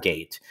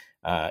Watergate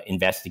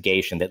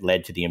investigation that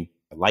led to the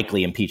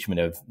likely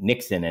impeachment of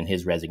Nixon and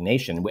his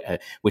resignation,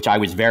 which I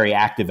was very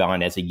active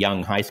on as a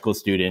young high school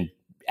student,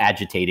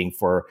 agitating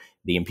for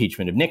the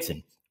impeachment of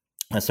Nixon.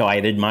 So I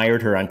had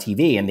admired her on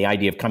TV, and the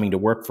idea of coming to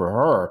work for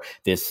her,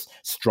 this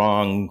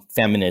strong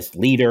feminist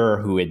leader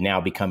who had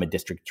now become a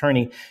district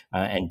attorney,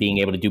 and being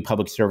able to do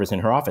public service in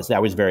her office,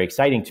 that was very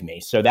exciting to me.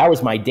 So that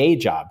was my day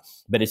job.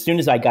 But as soon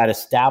as I got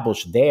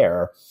established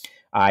there,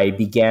 I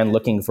began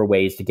looking for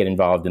ways to get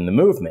involved in the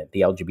movement,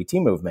 the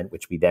LGBT movement,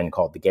 which we then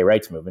called the gay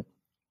rights movement.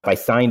 I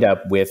signed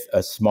up with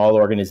a small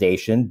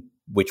organization,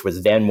 which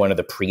was then one of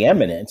the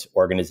preeminent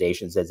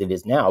organizations as it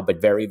is now,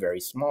 but very,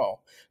 very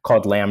small,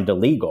 called Lambda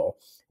Legal,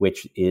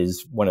 which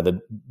is one of the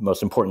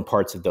most important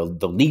parts of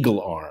the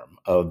legal arm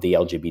of the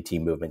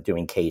LGBT movement,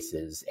 doing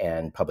cases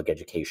and public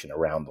education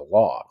around the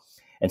law.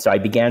 And so I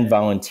began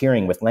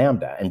volunteering with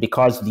Lambda. And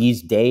because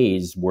these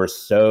days were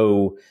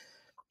so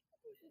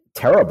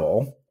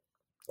terrible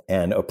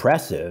and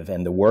oppressive,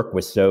 and the work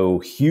was so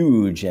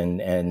huge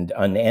and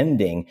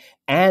unending,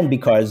 and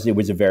because it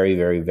was a very,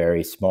 very,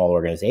 very small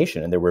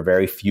organization, and there were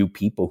very few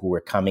people who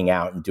were coming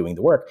out and doing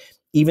the work,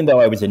 even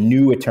though I was a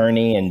new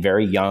attorney and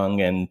very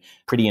young and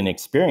pretty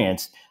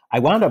inexperienced, I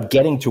wound up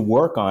getting to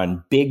work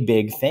on big,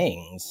 big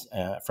things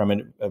from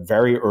a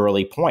very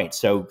early point.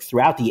 So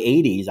throughout the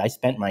 80s, I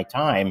spent my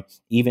time,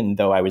 even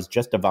though I was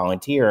just a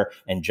volunteer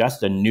and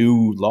just a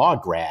new law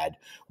grad,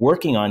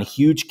 working on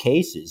huge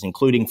cases,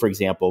 including, for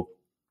example,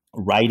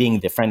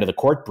 writing the friend of the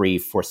court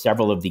brief for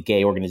several of the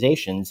gay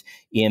organizations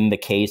in the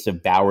case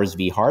of Bowers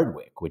v.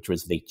 Hardwick, which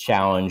was the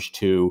challenge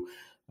to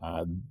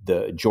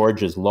the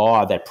Georgia's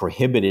law that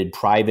prohibited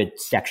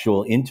private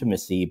sexual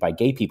intimacy by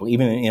gay people,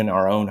 even in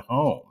our own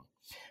home,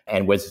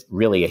 and was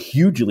really a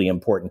hugely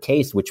important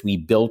case, which we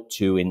built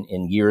to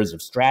in years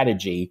of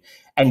strategy,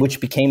 and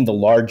which became the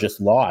largest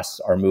loss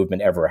our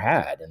movement ever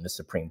had in the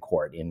Supreme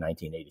Court in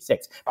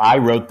 1986. I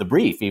wrote the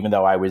brief, even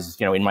though I was,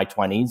 in my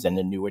 20s and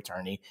a new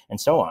attorney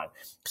and so on.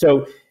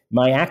 So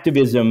my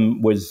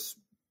activism was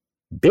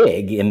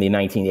big in the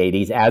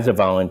 1980s as a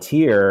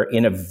volunteer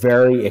in a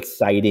very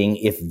exciting,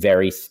 if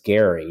very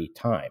scary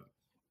time.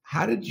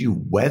 How did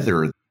you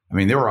weather? I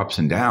mean, there were ups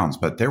and downs,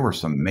 but there were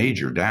some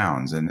major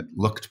downs, and it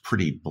looked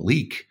pretty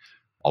bleak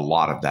a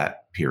lot of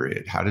that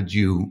period. How did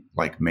you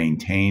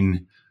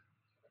maintain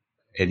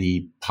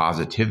any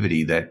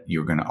positivity that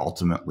you're going to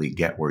ultimately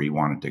get where you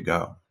wanted to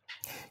go?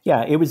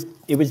 Yeah, it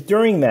was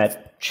during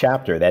that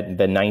chapter, that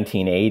the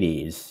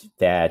 1980s,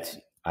 that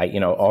I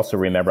also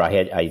remember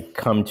I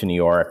come to New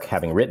York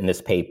having written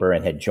this paper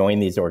and had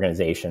joined these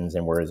organizations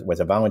and was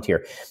a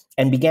volunteer,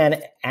 and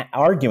began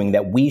arguing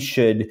that we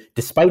should,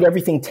 despite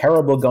everything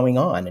terrible going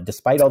on and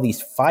despite all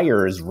these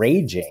fires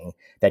raging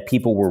that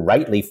people were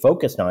rightly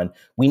focused on,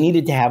 we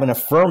needed to have an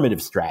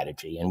affirmative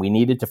strategy, and we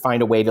needed to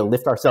find a way to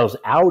lift ourselves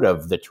out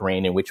of the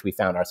terrain in which we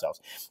found ourselves.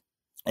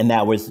 And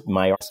that was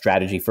my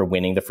strategy for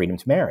winning the freedom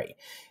to marry.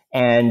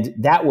 And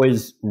that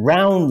was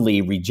roundly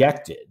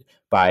rejected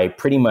by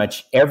pretty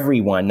much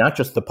everyone, not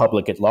just the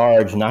public at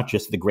large, not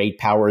just the great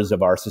powers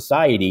of our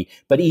society,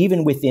 but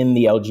even within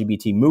the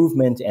LGBT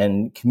movement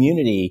and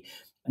community.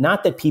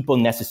 Not that people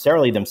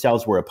necessarily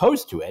themselves were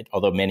opposed to it,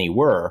 although many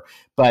were,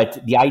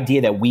 but the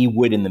idea that we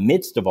would, in the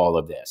midst of all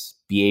of this,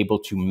 be able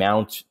to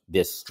mount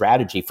this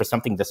strategy for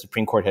something the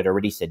Supreme Court had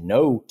already said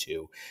no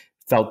to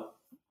felt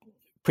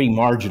pretty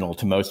marginal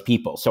to most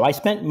people. So I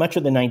spent much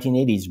of the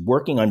 1980s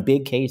working on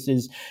big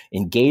cases,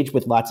 engaged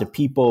with lots of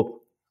people,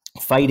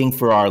 fighting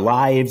for our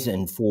lives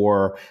and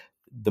for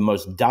the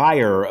most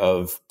dire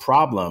of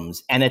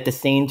problems, and at the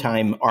same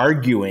time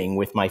arguing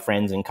with my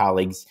friends and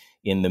colleagues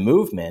in the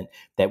movement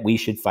that we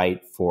should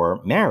fight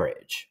for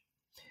marriage.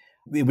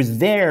 It was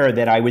there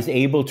that I was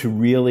able to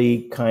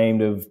really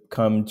kind of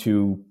come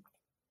to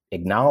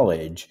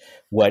acknowledge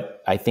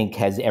what I think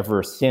has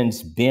ever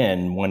since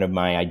been one of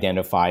my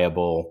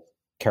identifiable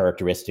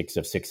characteristics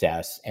of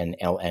success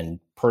and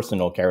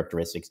personal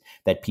characteristics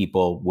that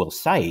people will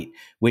cite,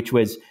 which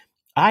was,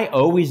 I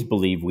always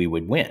believed we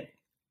would win.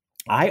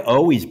 I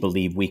always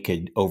believed we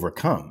could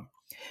overcome.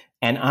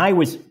 And I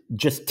was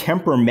just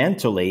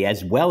temperamentally,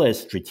 as well as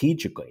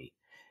strategically,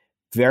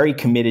 very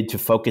committed to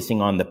focusing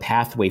on the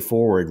pathway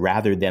forward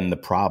rather than the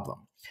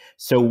problem.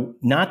 So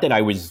not that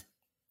I was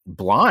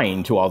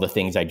blind to all the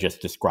things I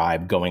just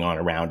described going on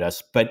around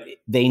us, but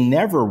they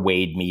never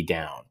weighed me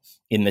down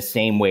in the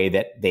same way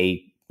that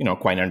they,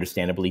 quite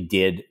understandably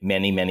did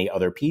many, many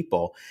other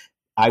people.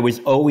 I was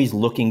always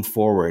looking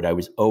forward. I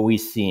was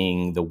always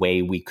seeing the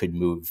way we could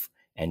move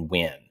and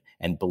win,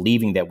 and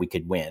believing that we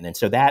could win. And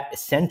so that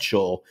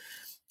essential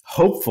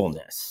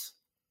hopefulness,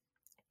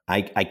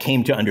 I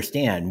came to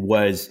understand,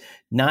 was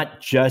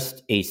not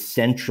just a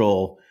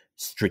central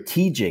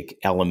strategic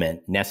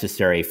element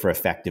necessary for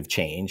effective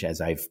change,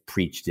 as I've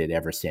preached it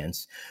ever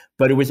since,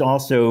 but it was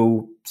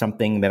also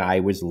something that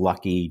I was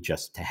lucky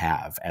just to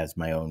have as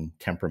my own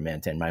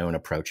temperament and my own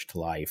approach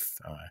to life.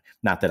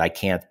 Not that I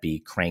can't be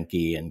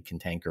cranky and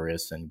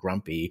cantankerous and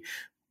grumpy,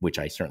 which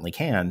I certainly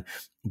can,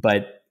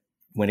 but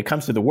when it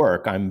comes to the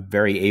work, I'm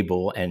very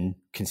able and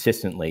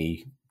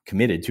consistently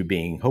committed to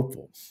being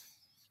hopeful.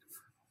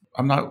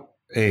 I'm not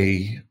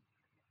a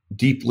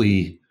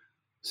deeply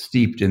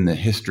steeped in the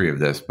history of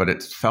this, but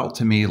it felt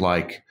to me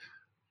like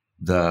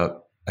the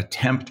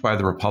attempt by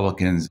the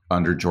Republicans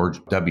under George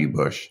W.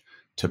 Bush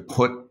to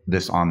put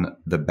this on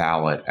the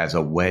ballot as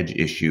a wedge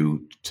issue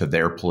to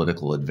their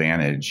political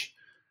advantage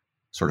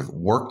sort of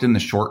worked in the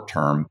short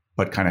term,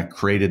 but kind of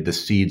created the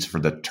seeds for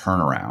the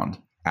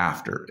turnaround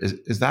after.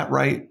 Is that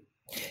right?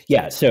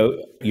 Yeah. So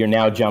you're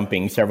now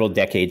jumping several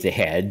decades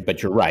ahead,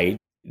 but you're right.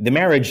 The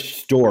marriage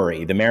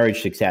story, the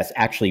marriage success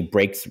actually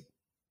breaks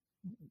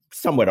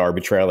somewhat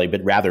arbitrarily,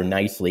 but rather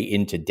nicely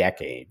into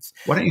decades.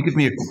 Why don't you give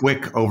me a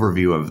quick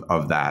overview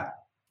of that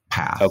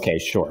path? Okay,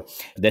 sure.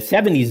 The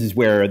 70s is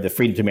where the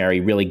freedom to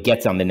marry really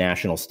gets on the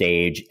national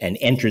stage and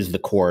enters the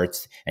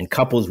courts, and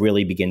couples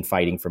really begin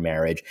fighting for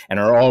marriage and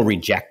are all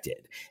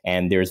rejected.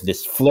 And there's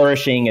this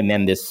flourishing and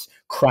then this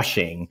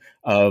crushing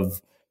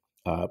of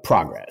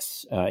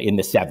progress in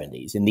the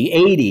 70s. In the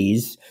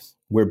 80s,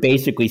 we're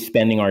basically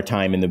spending our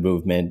time in the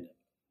movement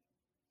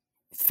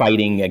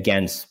fighting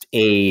against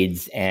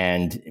AIDS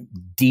and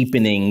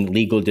deepening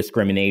legal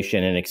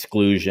discrimination and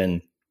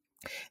exclusion.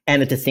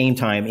 And at the same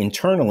time,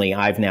 internally,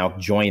 I've now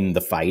joined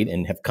the fight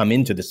and have come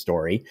into the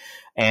story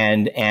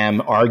and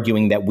am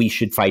arguing that we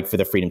should fight for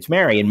the freedom to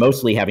marry, and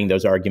mostly having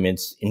those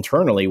arguments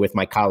internally with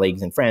my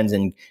colleagues and friends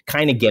and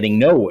kind of getting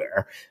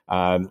nowhere,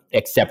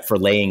 except for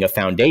laying a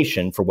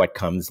foundation for what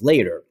comes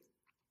later.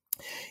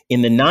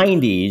 In the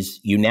 90s,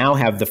 you now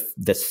have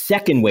the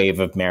second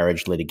wave of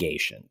marriage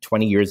litigation,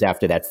 20 years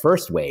after that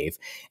first wave.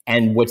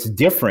 And what's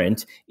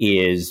different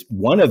is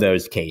one of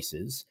those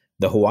cases,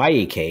 the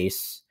Hawaii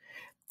case,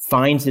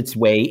 finds its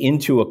way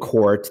into a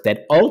court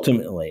that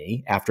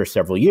ultimately, after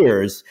several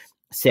years,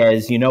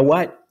 says, you know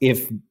what,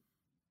 if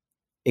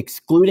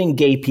excluding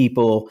gay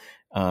people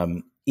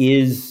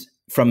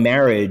from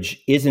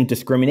marriage isn't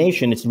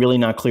discrimination, it's really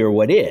not clear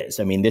what is.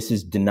 I mean, this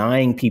is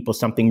denying people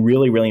something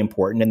really, really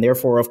important. And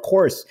therefore, of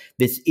course,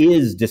 this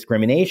is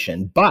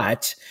discrimination.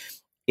 But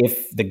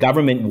if the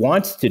government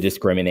wants to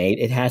discriminate,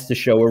 it has to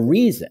show a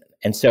reason.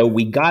 And so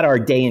we got our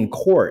day in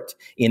court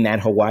in that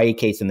Hawaii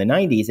case in the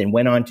 90s and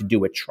went on to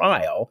do a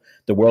trial,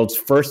 the world's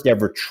first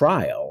ever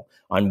trial,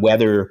 on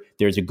whether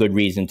there's a good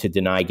reason to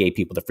deny gay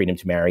people the freedom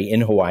to marry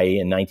in Hawaii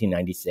in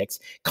 1996,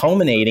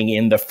 culminating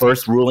in the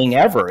first ruling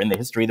ever in the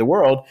history of the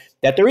world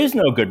that there is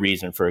no good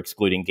reason for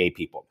excluding gay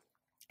people.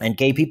 And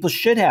gay people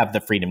should have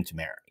the freedom to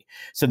marry.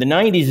 So the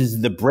 90s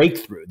is the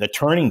breakthrough, the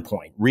turning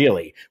point,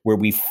 really, where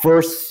we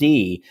first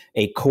see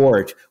a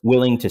court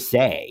willing to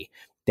say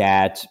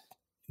that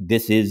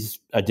this is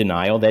a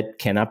denial that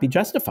cannot be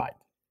justified.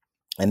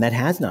 And that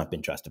has not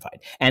been justified.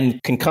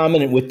 And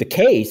concomitant with the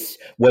case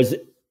was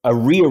a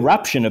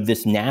re-eruption of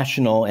this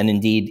national and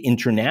indeed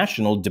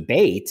international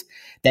debate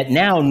that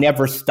now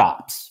never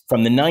stops.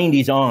 From the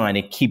 90s on,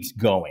 it keeps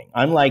going.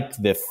 Unlike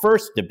the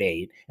first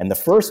debate and the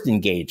first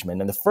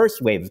engagement and the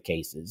first wave of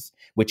cases,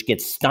 which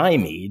gets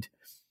stymied,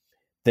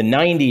 the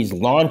 90s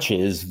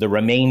launches the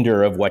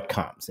remainder of what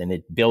comes, and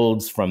it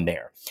builds from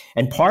there.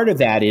 And part of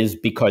that is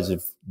because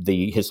of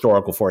the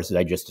historical forces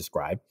I just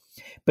described.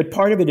 But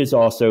part of it is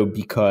also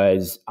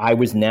because I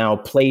was now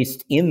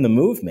placed in the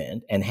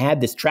movement and had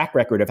this track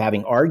record of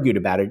having argued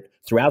about it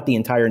throughout the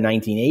entire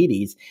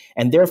 1980s,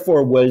 and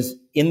therefore was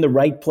in the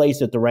right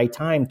place at the right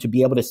time to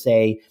be able to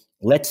say,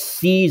 let's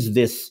seize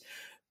this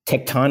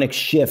tectonic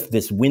shift,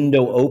 this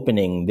window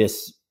opening,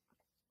 this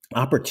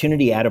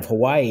opportunity out of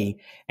Hawaii,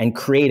 and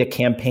create a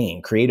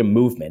campaign, create a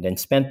movement, and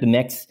spent the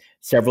next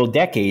several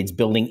decades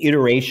building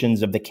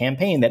iterations of the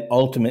campaign that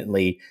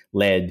ultimately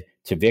led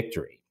to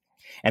victory.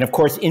 And of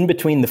course, in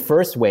between the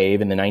first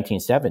wave in the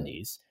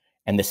 1970s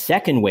and the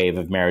second wave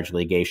of marriage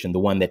litigation, the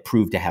one that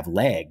proved to have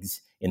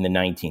legs in the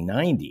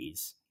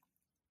 1990s,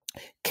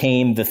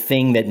 came the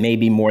thing that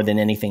maybe more than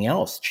anything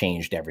else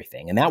changed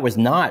everything. And that was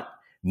not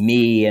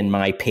me and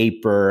my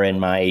paper and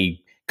my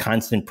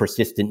constant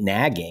persistent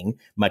nagging,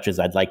 much as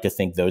I'd like to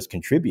think those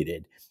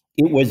contributed.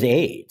 It was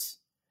AIDS.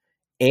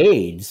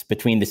 AIDS,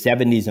 between the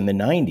 70s and the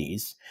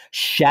 90s,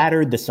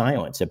 shattered the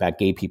silence about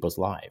gay people's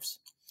lives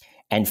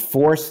and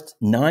forced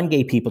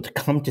non-gay people to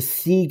come to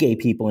see gay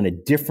people in a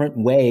different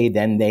way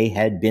than they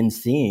had been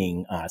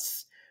seeing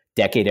us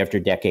decade after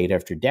decade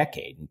after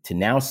decade, and to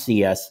now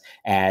see us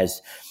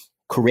as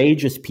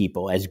courageous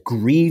people, as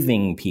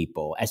grieving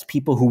people, as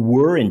people who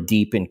were in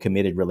deep and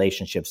committed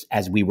relationships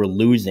as we were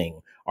losing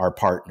our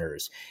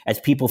partners, as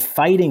people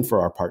fighting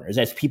for our partners,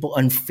 as people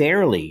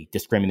unfairly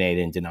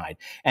discriminated and denied.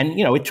 And,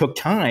 you know, it took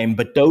time,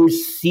 but those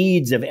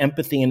seeds of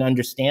empathy and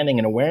understanding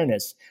and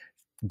awareness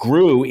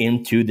grew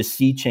into the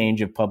sea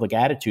change of public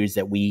attitudes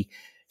that we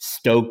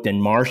stoked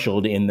and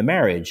marshaled in the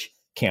marriage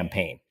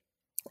campaign.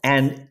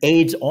 And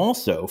AIDS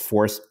also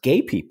forced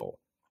gay people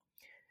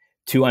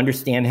to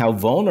understand how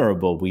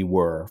vulnerable we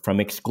were from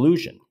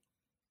exclusion,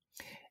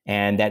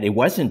 and that it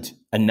wasn't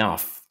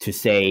enough to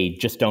say,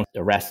 just don't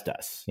arrest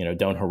us, you know,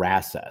 don't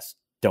harass us,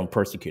 don't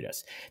persecute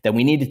us, that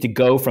we needed to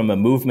go from a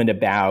movement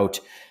about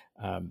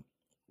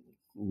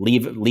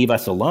leave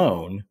us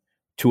alone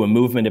to a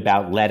movement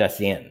about let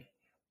us in.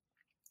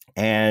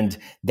 And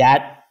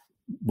that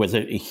was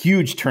a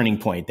huge turning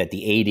point that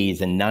the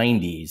 80s and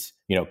 90s,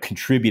 you know,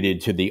 contributed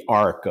to the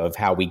arc of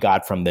how we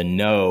got from the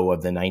no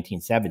of the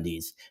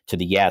 1970s to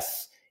the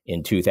yes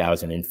in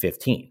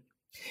 2015.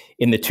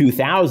 In the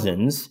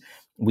 2000s,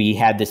 we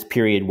had this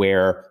period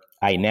where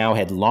I now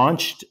had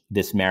launched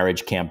this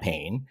marriage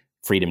campaign,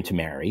 Freedom to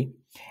Marry,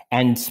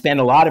 and spent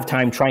a lot of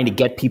time trying to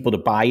get people to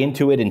buy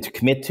into it and to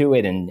commit to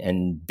it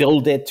and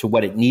build it to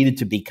what it needed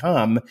to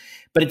become.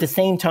 But at the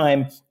same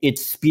time, it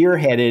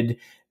spearheaded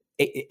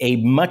a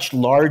much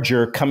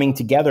larger coming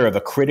together of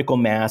a critical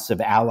mass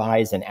of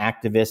allies and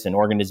activists and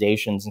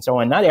organizations and so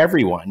on. Not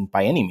everyone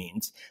by any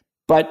means,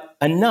 but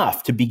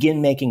enough to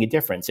begin making a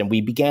difference. And we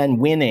began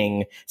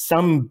winning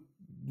some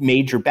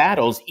major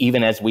battles,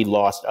 even as we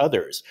lost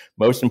others.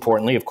 Most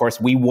importantly, of course,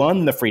 we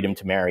won the Freedom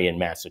to Marry in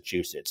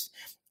Massachusetts.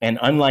 And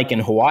unlike in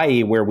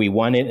Hawaii, where we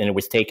won it and it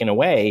was taken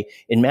away,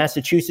 in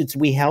Massachusetts,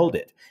 we held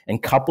it.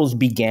 And couples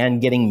began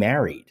getting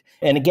married.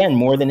 And again,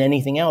 more than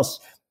anything else,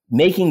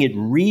 making it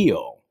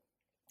real,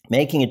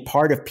 making it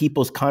part of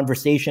people's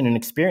conversation and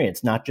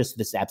experience, not just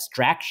this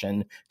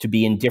abstraction to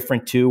be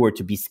indifferent to or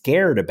to be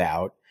scared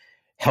about,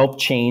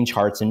 helped change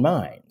hearts and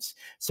minds.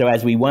 So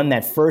as we won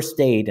that first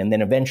state, and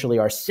then eventually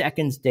our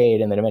second state,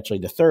 and then eventually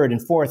the third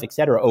and fourth, et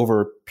cetera,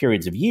 over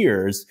periods of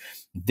years,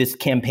 this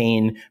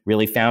campaign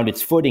really found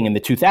its footing in the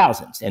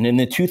 2000s. And in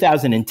the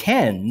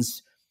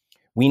 2010s,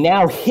 we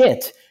now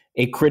hit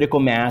a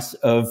critical mass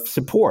of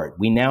support.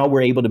 We now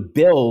were able to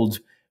build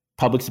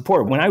public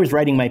support. When I was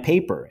writing my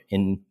paper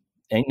in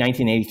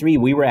 1983,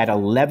 we were at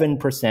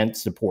 11%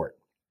 support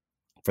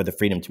for the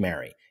Freedom to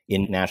Marry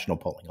in national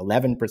polling,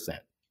 11%.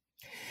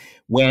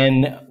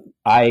 When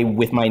I,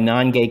 with my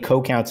non-gay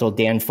co-counsel,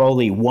 Dan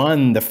Foley,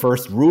 won the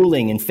first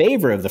ruling in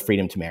favor of the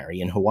Freedom to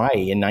Marry in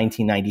Hawaii in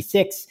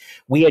 1996,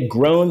 we had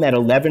grown that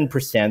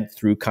 11%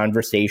 through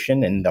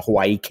conversation and the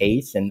Hawaii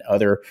case and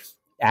other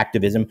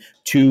activism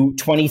to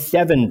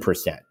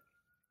 27%.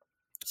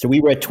 So we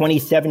were at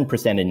 27% in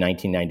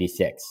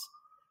 1996.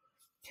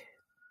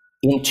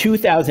 In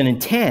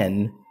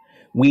 2010,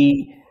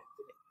 we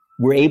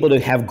were able to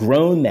have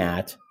grown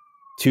that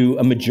to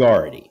a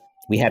majority.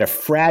 We had a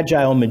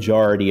fragile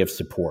majority of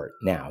support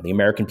now. The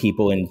American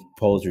people in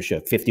polls were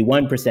showing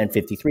 51%,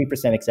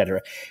 53%, et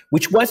cetera,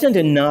 which wasn't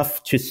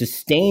enough to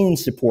sustain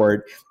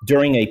support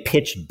during a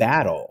pitched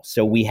battle.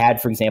 So we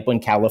had, for example, in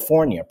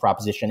California,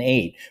 Proposition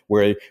 8,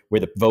 where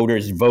the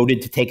voters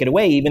voted to take it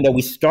away, even though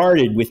we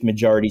started with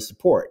majority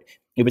support.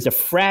 It was a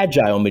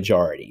fragile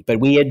majority, but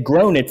we had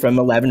grown it from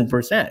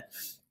 11%.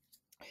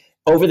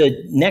 Over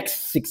the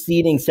next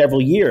succeeding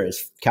several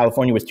years,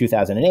 California was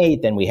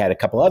 2008, then we had a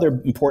couple other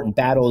important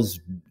battles,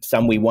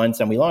 some we won,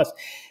 some we lost.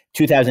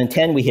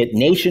 2010, we hit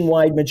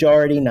nationwide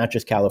majority, not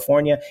just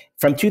California.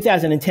 From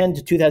 2010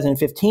 to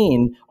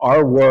 2015,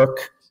 our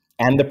work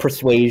and the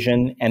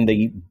persuasion and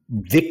the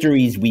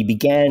victories we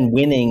began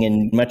winning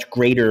in much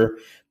greater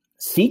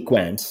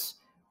sequence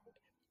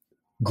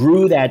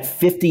grew that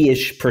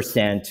 50-ish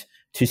percent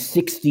to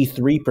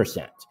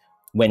 63%.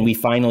 When we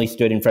finally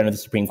stood in front of the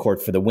Supreme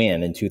Court for the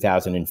win in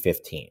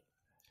 2015.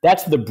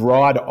 That's the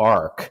broad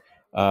arc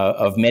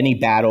of many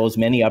battles,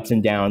 many ups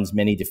and downs,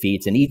 many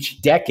defeats, and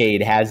each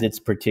decade has its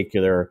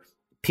particular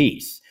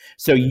piece.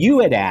 So you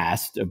had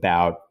asked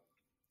about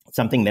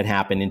something that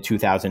happened in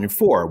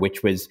 2004,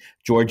 which was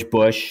George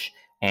Bush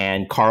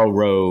and Karl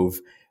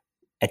Rove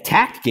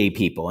attacked gay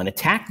people and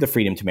attacked the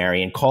Freedom to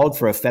Marry and called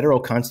for a federal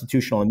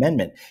constitutional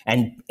amendment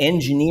and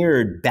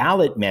engineered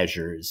ballot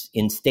measures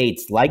in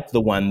states like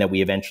the one that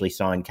we eventually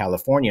saw in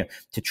California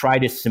to try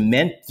to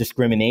cement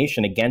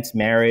discrimination against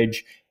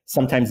marriage,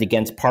 sometimes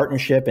against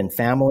partnership and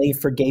family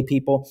for gay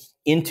people,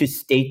 into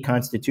state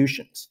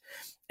constitutions.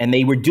 And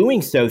they were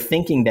doing so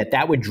thinking that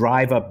that would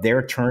drive up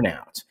their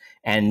turnout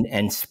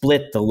and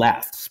split the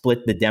left,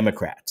 split the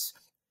Democrats.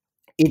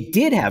 It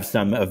did have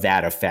some of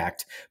that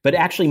effect, but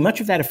actually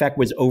much of that effect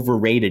was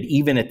overrated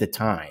even at the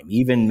time.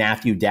 Even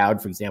Matthew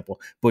Dowd, for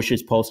example,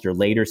 Bush's pollster,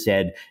 later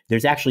said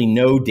there's actually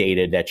no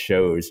data that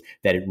shows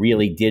that it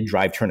really did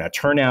drive turnout.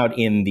 Turnout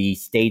in the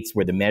states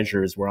where the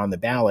measures were on the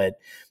ballot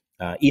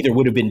either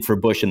would have been for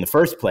Bush in the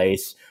first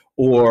place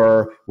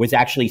or was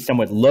actually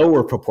somewhat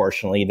lower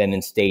proportionally than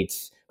in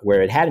states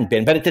where it hadn't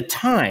been. But at the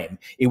time,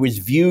 it was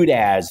viewed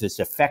as this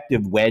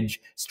effective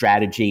wedge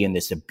strategy and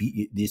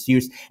this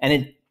use. And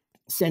it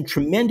sent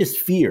tremendous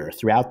fear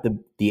throughout the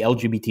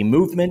LGBT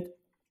movement,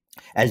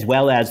 as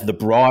well as the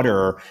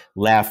broader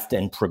left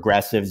and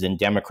progressives and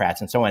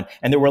Democrats and so on.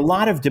 And there were a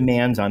lot of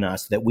demands on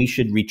us that we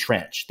should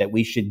retrench, that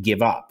we should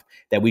give up,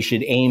 that we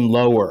should aim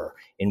lower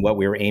in what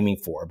we were aiming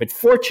for. But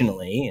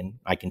fortunately, and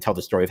I can tell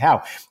the story of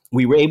how,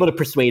 we were able to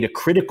persuade a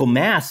critical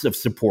mass of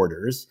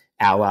supporters,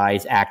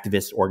 allies,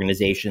 activists,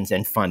 organizations,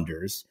 and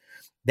funders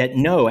that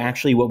no,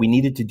 actually what we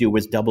needed to do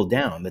was double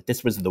down, that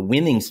this was the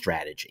winning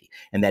strategy,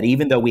 and that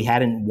even though we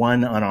hadn't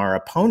won on our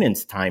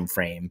opponent's time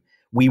frame,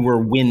 we were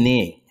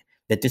winning,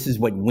 that this is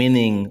what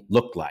winning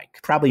looked like.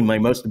 Probably my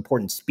most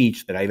important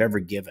speech that I've ever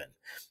given,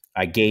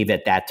 I gave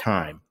at that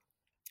time.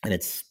 And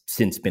it's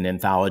since been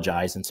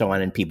anthologized and so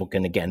on, and people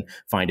can, again,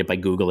 find it by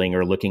Googling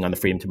or looking on the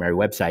Freedom to Marry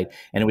website.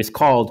 And it was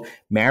called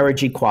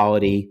Marriage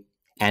Equality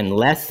and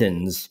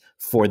Lessons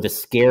for the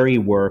Scary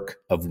Work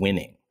of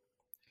Winning.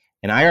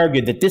 And I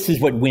argued that this is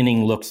what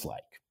winning looks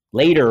like.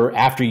 Later,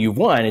 after you've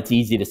won, it's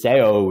easy to say,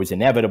 oh, it was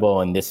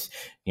inevitable, and this,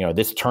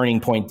 this turning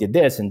point did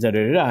this, and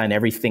and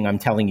everything I'm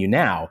telling you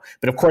now.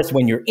 But of course,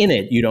 when you're in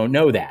it, you don't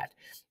know that.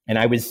 And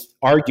I was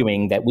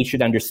arguing that we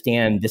should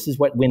understand this is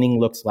what winning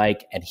looks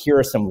like, and here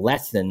are some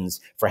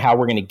lessons for how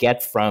we're going to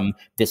get from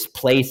this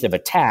place of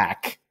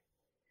attack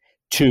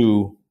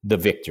to the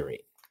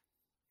victory.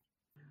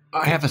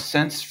 I have a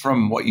sense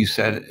from what you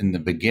said in the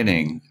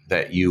beginning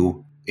that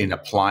you, in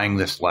applying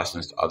this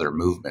lessons to other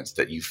movements,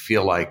 that you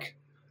feel like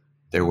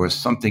there was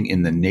something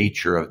in the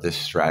nature of this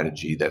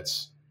strategy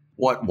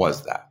what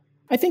was that?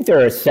 I think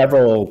there are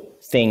several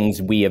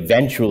things we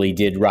eventually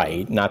did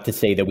right, not to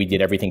say that we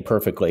did everything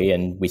perfectly,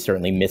 and we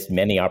certainly missed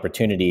many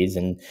opportunities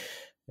and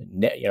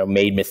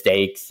made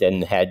mistakes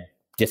and had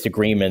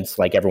disagreements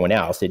like everyone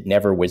else. It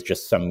never was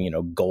just some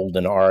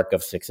golden arc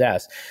of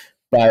success.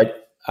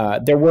 But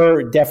there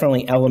were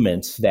definitely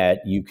elements that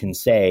you can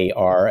say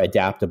are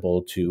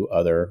adaptable to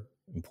other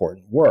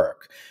important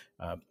work.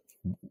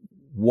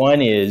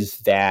 One is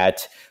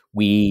that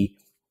we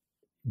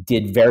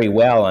did very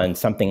well on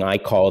something I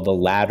call the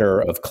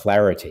ladder of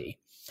clarity,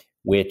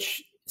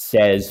 which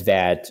says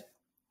that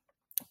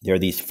there are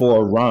these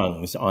 4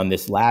 rungs on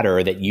this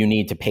ladder that you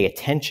need to pay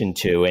attention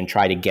to and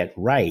try to get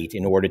right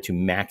in order to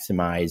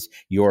maximize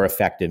your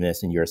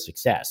effectiveness and your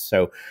success.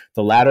 So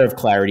the ladder of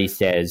clarity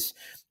says,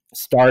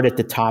 start at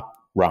the top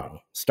rung.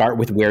 Start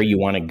with where you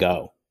want to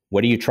go.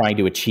 What are you trying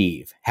to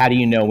achieve? How do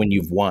you know when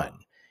you've won?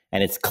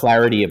 And it's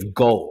clarity of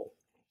goal.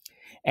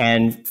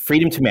 And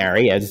Freedom to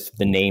Marry, as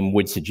the name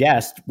would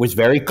suggest, was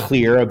very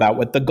clear about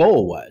what the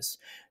goal was.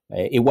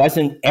 It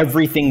wasn't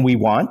everything we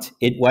want.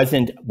 It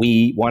wasn't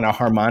we want a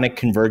harmonic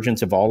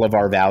convergence of all of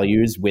our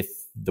values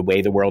with the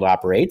way the world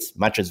operates,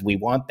 much as we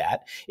want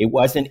that. It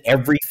wasn't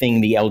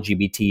everything the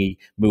LGBT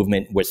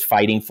movement was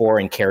fighting for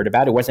and cared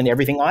about. It wasn't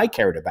everything I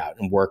cared about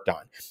and worked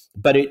on.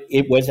 But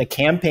it was a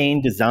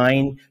campaign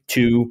designed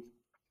to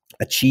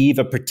achieve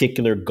a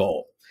particular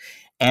goal.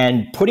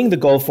 And putting the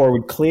goal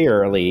forward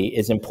clearly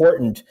is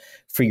important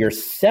for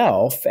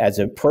yourself as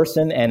a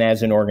person and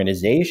as an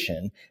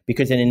organization,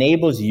 because it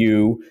enables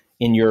you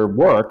in your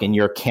work, in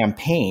your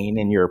campaign,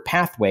 in your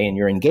pathway, in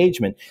your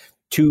engagement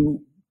to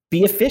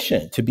be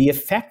efficient, to be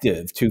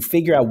effective, to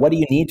figure out what do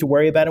you need to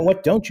worry about and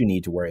what don't you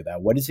need to worry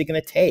about? What is it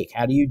going to take?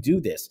 How do you do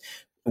this?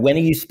 When are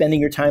you spending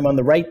your time on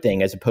the right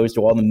thing as opposed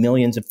to all the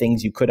millions of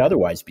things you could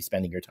otherwise be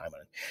spending your time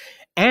on?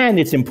 And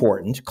it's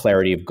important,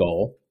 clarity of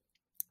goal,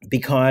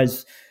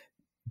 because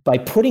by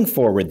putting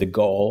forward the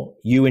goal,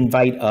 you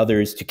invite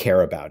others to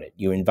care about it.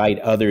 You invite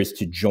others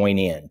to join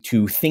in,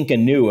 to think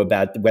anew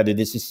about whether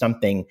this is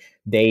something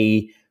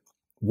they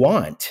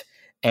want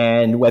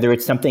and whether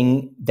it's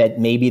something that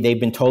maybe they've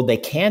been told they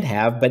can't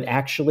have, but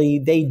actually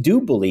they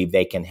do believe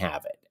they can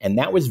have it. And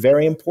that was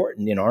very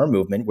important in our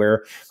movement,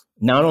 where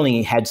not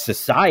only had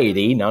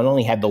society, not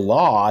only had the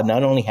law,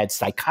 not only had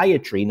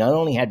psychiatry, not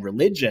only had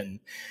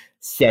religion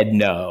said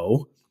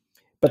no,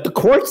 but the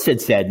courts had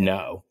said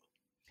no.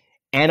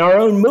 And our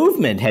own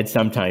movement had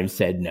sometimes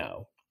said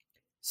no.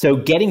 So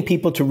getting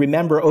people to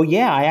remember, oh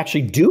yeah, I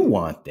actually do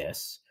want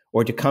this,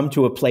 or to come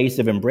to a place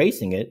of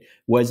embracing it,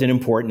 was an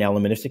important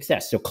element of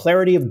success. So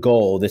clarity of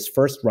goal, this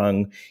first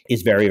rung,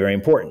 is very, very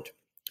important.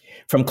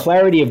 From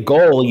clarity of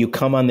goal, you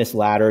come on this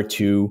ladder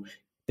to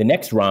the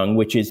next rung,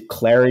 which is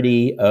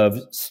clarity of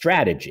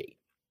strategy.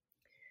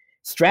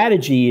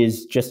 Strategy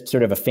is just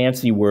sort of a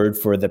fancy word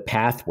for the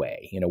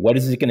pathway. What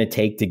is it going to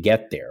take to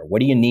get there?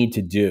 What do you need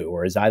to do?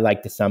 Or as I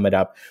like to sum it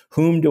up,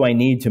 whom do I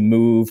need to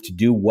move to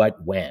do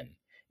what when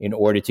in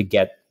order to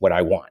get what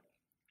I want?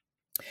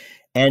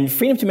 And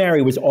Freedom to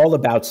Marry was all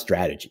about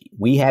strategy.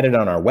 We had it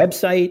on our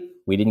website.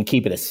 We didn't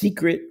keep it a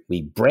secret.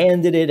 We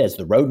branded it as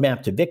the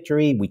roadmap to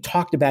victory. We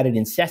talked about it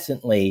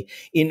incessantly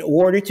in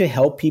order to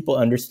help people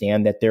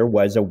understand that there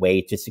was a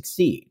way to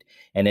succeed.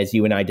 And as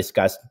you and I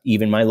discussed,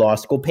 even my law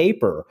school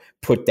paper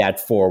put that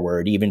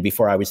forward even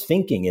before I was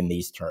thinking in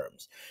these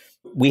terms.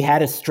 We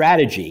had a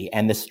strategy,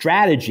 and the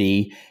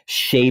strategy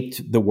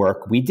shaped the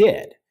work we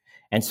did.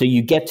 And so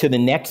you get to the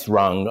next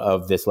rung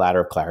of this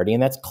ladder of clarity,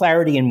 and that's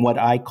clarity in what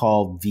I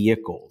call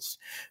vehicles.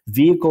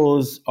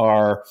 Vehicles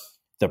are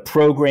the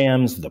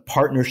programs, the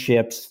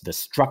partnerships, the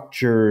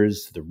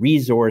structures, the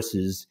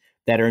resources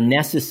that are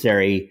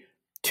necessary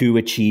to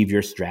achieve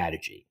your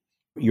strategy.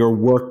 Your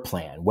work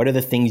plan. What are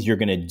the things you're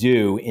going to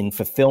do in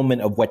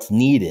fulfillment of what's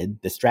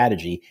needed, the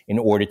strategy, in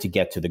order to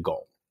get to the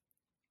goal?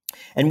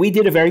 And we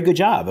did a very good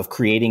job of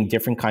creating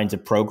different kinds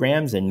of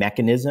programs and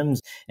mechanisms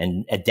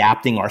and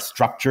adapting our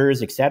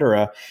structures, et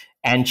cetera,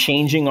 and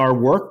changing our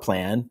work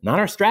plan, not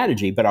our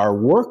strategy, but our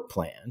work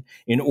plan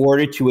in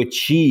order to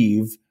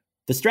achieve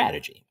the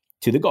strategy,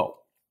 to the goal.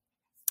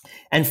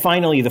 And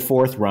finally, the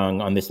fourth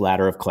rung on this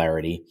ladder of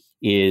clarity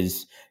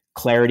is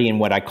clarity in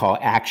what I call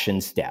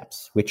action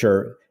steps, which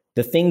are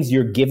the things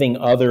you're giving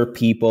other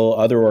people,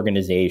 other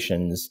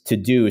organizations to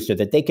do so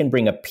that they can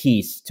bring a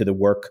piece to the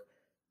work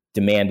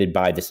demanded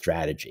by the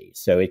strategy.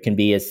 So it can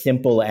be as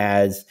simple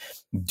as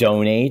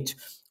donate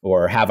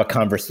or have a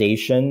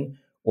conversation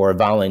or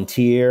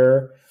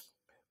volunteer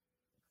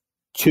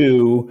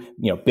to,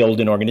 build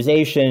an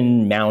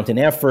organization, mount an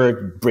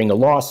effort, bring a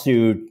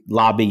lawsuit,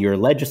 lobby your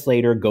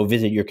legislator, go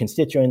visit your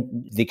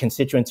the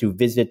constituents who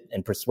visit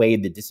and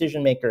persuade the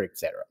decision maker, et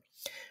cetera.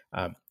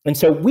 And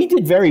so we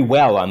did very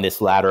well on this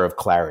ladder of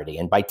clarity.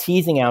 And by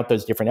teasing out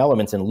those different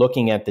elements and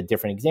looking at the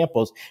different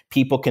examples,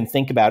 people can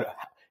think about,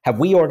 have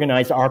we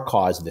organized our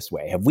cause this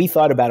way? Have we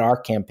thought about our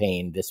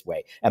campaign this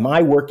way? Am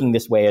I working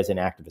this way as an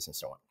activist, and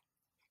so on?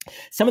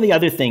 Some of the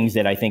other things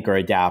that I think are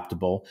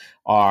adaptable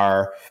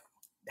are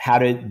how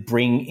to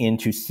bring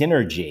into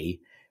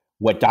synergy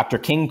what Dr.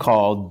 King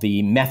called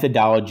the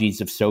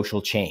methodologies of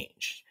social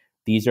change.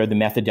 These are the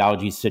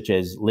methodologies such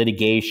as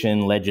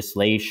litigation,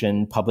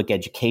 legislation, public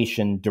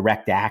education,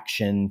 direct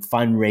action,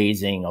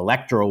 fundraising,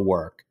 electoral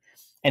work.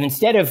 And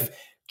instead of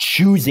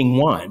choosing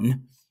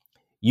one,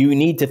 you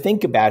need to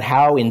think about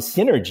how in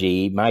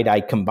synergy might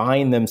I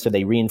combine them so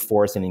they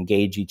reinforce and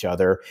engage each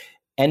other.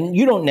 And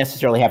you don't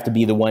necessarily have to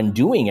be the one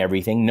doing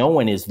everything. No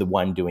one is the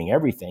one doing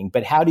everything.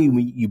 But how do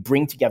you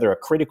bring together a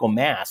critical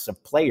mass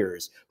of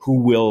players who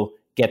will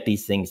get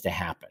these things to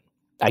happen?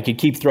 I could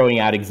keep throwing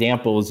out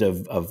examples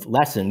of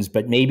lessons,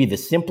 but maybe the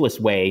simplest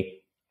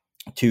way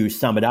to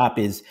sum it up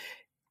is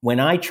when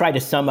I try to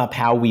sum up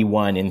how we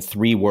won in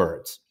 3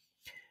 words.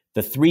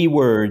 The 3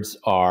 words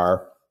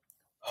are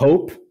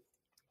hope,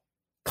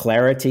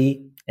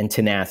 clarity, and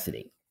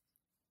tenacity.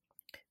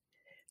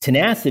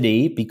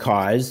 Tenacity,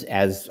 because,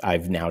 as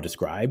I've now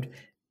described,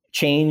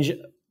 change,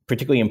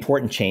 particularly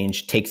important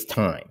change, takes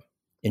time.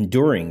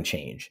 Enduring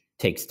change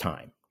takes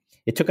time.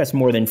 It took us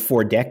more than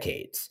 4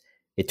 decades.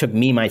 It took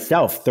me,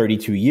 myself,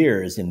 32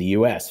 years in the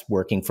US,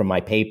 working from my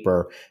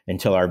paper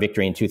until our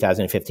victory in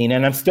 2015.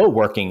 And I'm still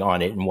working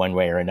on it in one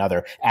way or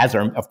another, as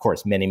are, of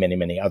course, many, many,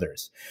 many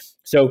others.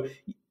 So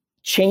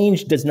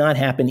change does not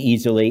happen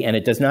easily, and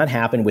it does not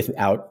happen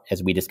without,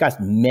 as we discussed,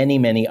 many,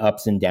 many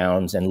ups and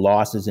downs and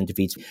losses and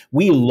defeats.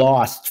 We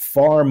lost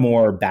far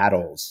more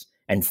battles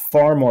and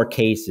far more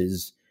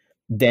cases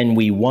than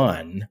we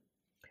won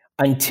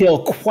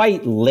until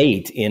quite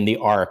late in the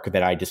arc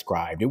that I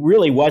described. It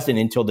really wasn't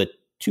until the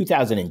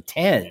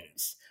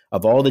 2010s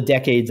of all the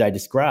decades I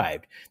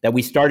described that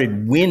we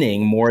started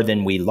winning more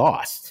than we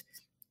lost.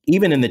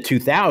 Even in the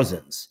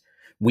 2000s,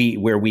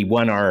 where we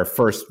won our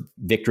first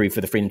victory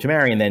for the freedom to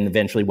marry and then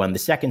eventually won the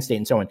second state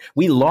and so on,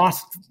 we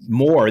lost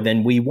more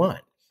than we won.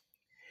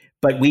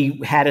 But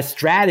we had a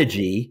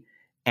strategy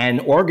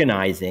and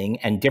organizing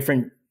and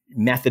different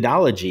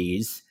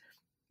methodologies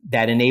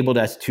that enabled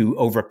us to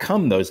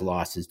overcome those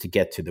losses to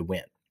get to the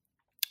win.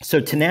 So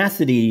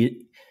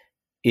tenacity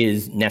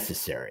is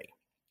necessary.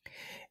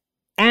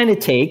 And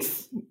it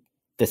takes,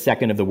 the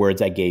second of the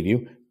words I gave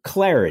you,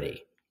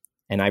 clarity.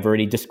 And I've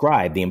already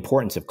described the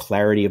importance of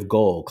clarity of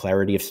goal,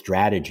 clarity of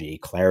strategy,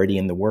 clarity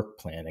in the work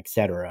plan, et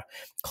cetera,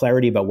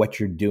 clarity about what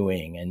you're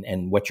doing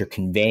and what you're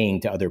conveying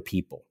to other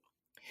people.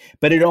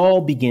 But it all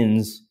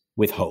begins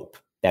with hope,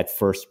 that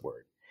first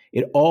word.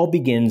 It all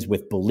begins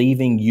with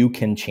believing you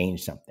can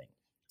change something,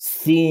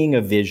 seeing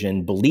a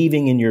vision,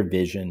 believing in your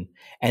vision,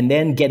 and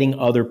then getting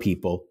other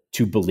people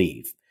to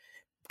believe,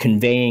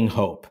 conveying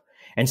hope.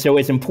 And so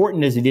as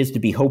important as it is to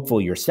be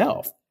hopeful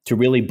yourself, to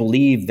really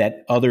believe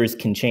that others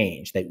can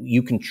change, that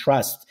you can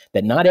trust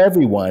that not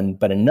everyone,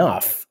 but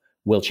enough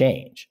will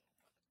change.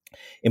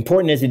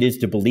 Important as it is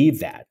to believe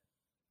that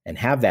and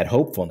have that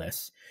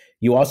hopefulness,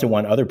 you also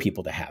want other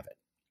people to have it.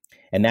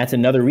 And that's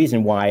another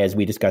reason why, as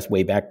we discussed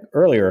way back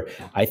earlier,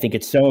 I think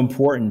it's so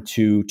important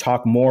to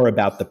talk more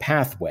about the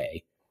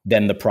pathway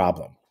than the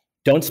problem.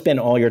 Don't spend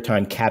all your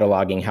time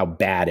cataloging how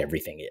bad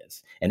everything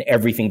is and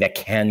everything that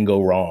can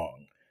go wrong.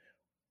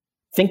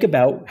 Think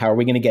about, how are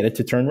we going to get it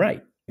to turn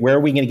right? Where are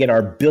we going to get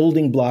our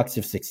building blocks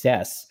of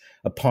success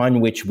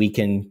upon which we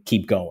can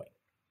keep going?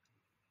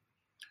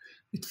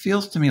 It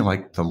feels to me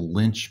like the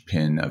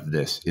linchpin of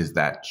this is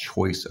that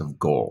choice of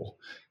goal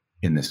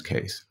in this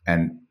case.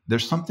 And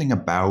there's something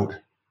about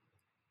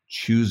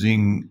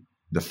choosing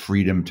the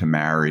freedom to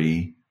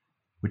marry,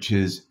 which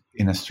is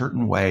in a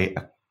certain way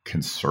a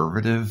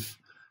conservative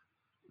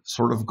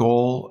sort of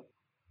goal.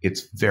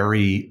 It's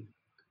very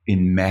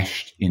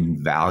enmeshed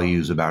in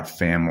values about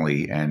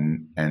family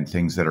and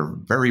things that are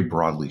very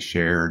broadly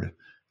shared.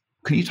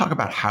 Can you talk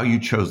about how you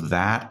chose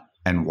that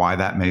and why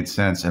that made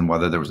sense and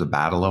whether there was a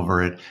battle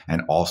over it,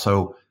 and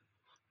also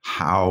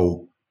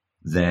how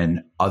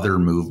then other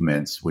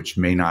movements, which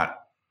may not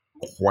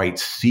quite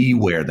see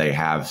where they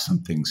have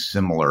something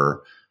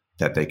similar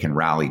that they can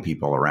rally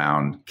people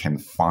around, can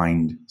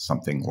find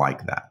something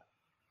like that?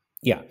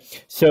 Yeah.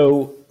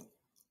 So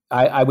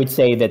I would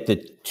say that the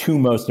 2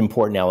 most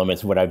important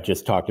elements of what I've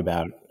just talked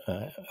about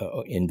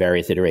in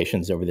various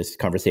iterations over this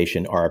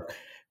conversation are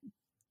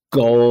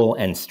goal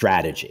and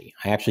strategy.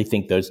 I actually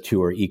think those 2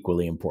 are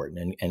equally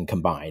important and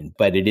combined,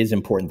 but it is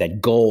important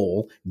that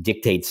goal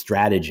dictates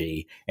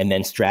strategy, and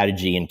then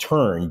strategy in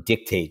turn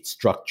dictates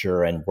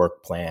structure and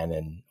work plan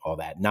and all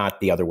that,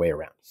 not the other way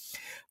around.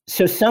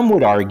 So some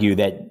would argue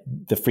that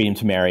the freedom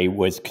to marry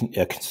was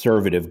a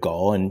conservative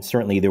goal, and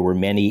certainly there were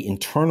many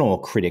internal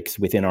critics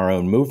within our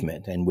own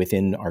movement and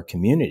within our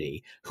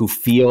community who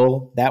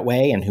feel that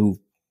way and who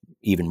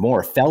even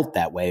more, felt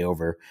that way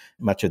over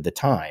much of the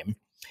time.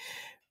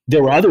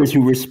 There were others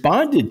who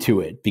responded to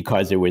it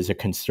because it was a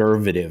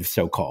conservative,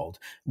 so-called,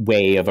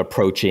 way of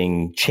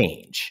approaching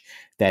change,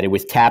 that it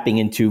was tapping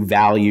into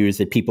values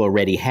that people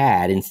already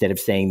had instead of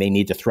saying they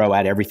need to throw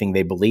out everything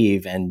they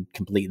believe and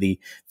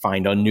completely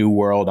find a new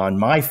world on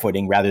my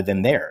footing rather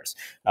than theirs.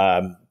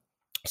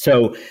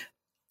 So,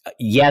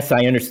 yes,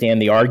 I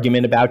understand the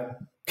argument about the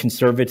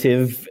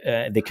conservative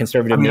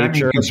nature. I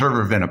mean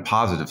conservative in a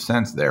positive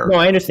sense there. No,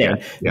 I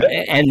understand.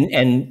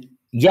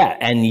 Yeah.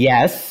 And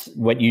yes,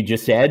 what you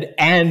just said.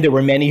 And there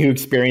were many who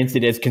experienced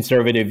it as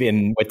conservative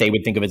in what they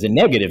would think of as a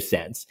negative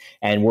sense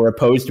and were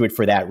opposed to it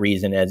for that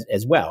reason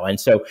as well. And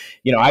so,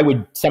 I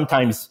would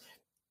sometimes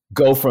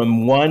go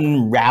from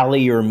one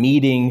rally or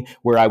meeting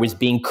where I was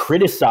being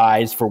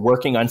criticized for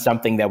working on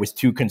something that was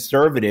too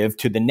conservative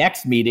to the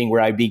next meeting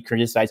where I'd be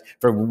criticized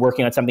for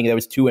working on something that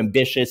was too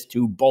ambitious,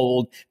 too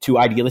bold, too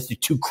idealistic,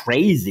 too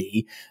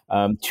crazy,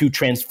 too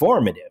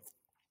transformative.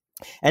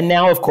 And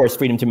now, of course,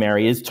 freedom to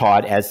marry is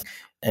taught as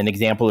an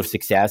example of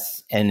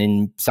success. And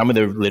in some of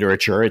the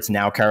literature, it's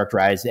now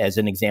characterized as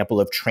an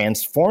example of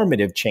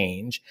transformative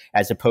change,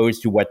 as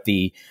opposed to what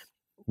the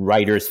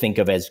writers think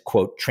of as,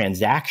 quote,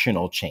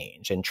 transactional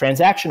change. And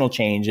transactional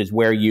change is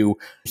where you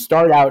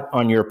start out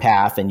on your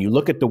path and you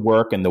look at the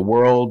work and the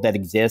world that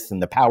exists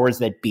and the powers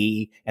that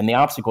be and the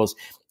obstacles,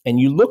 and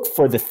you look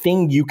for the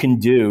thing you can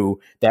do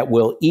that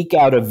will eke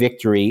out a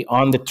victory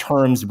on the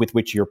terms with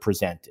which you're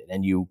presented.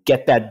 And you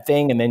get that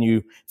thing, and then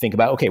you think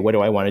about, okay, what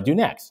do I want to do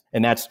next?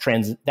 And that's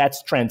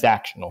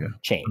transactional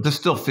change. This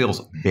still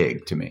feels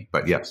big to me,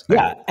 but yes.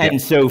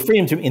 And so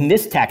in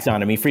this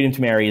taxonomy, freedom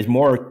to marry is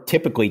more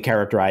typically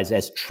characterized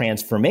as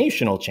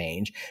transformational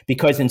change,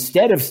 because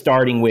instead of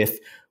starting with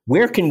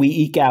where can we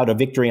eke out a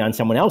victory on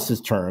someone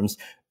else's terms,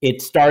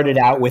 it started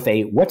out with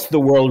what's the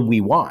world we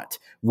want?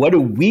 What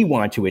do we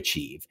want to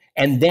achieve?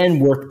 And then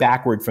worked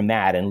backward from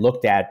that and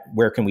looked at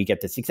where can we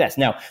get the success.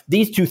 Now,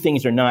 these two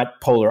things are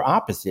not polar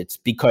opposites,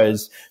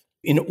 because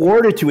in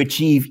order to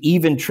achieve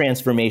even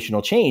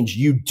transformational change,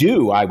 you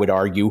do, I would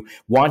argue,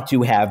 want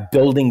to have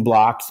building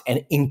blocks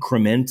and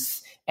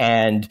increments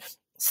and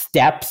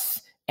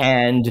steps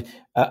and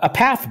a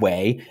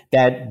pathway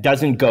that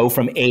doesn't go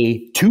from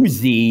A to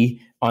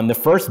Z on the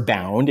first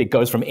bound. It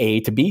goes from A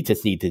to B to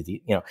C to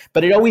Z,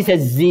 but it always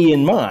has Z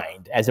in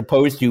mind, as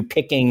opposed to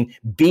picking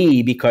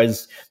B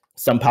because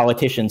some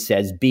politician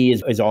says B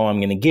is all I'm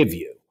going to give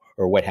you,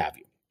 or what have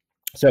you.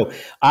 So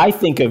I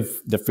think of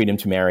the freedom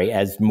to marry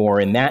as more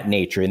in that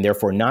nature, and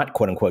therefore not,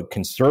 quote unquote,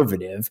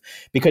 conservative,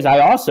 because I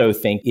also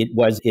think it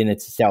was in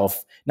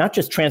itself not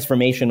just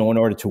transformational in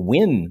order to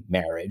win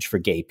marriage for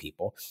gay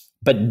people,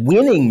 but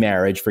winning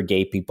marriage for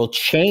gay people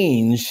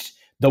changed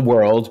the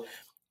world,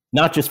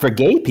 not just for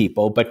gay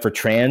people, but for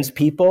trans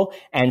people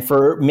and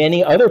for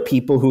many other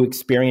people who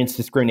experience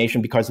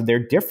discrimination because of their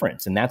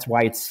difference. And that's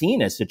why it's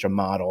seen as such a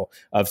model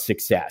of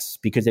success,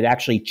 because it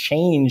actually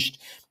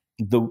changed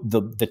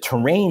the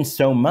terrain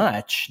so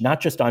much, not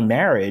just on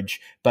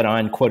marriage, but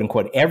on, quote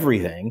unquote,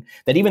 everything,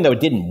 that even though it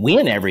didn't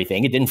win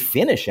everything, it didn't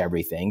finish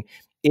everything,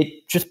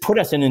 it just put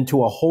us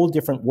into a whole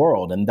different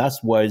world, and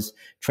thus was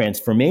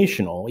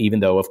transformational,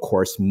 even though, of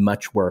course,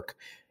 much work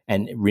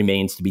and it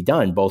remains to be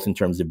done, both in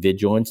terms of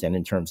vigilance and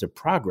in terms of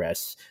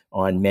progress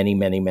on many,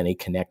 many, many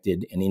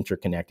connected and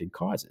interconnected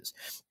causes.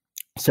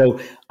 So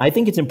I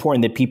think it's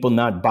important that people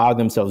not bog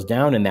themselves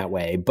down in that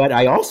way. But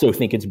I also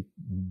think it's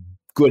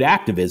good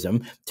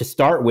activism to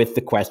start with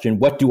the question,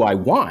 what do I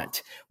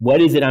want?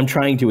 What is it I'm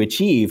trying to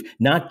achieve?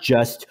 Not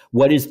just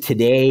what is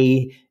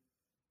today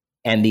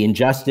and the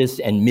injustice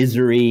and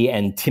misery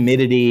and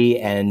timidity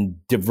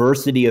and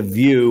diversity of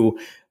view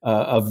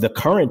of the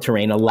current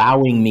terrain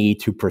allowing me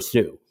to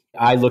pursue.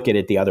 I look at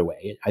it the other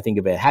way. I think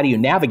of it, how do you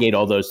navigate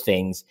all those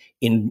things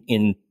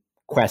in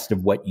quest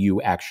of what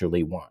you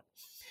actually want?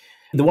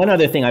 The one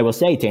other thing I will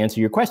say to answer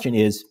your question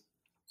is,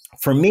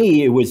 for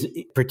me, it was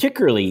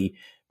particularly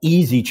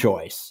easy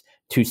choice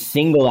to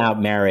single out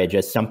marriage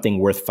as something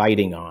worth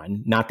fighting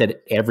on. Not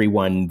that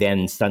everyone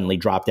then suddenly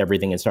dropped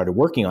everything and started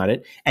working on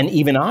it. And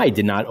even I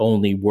did not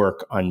only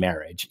work on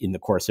marriage in the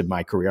course of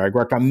my career. I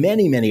worked on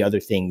many, many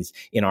other things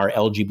in our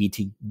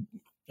LGBT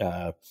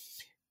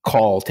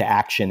call to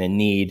action and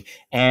need,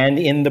 and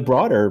in the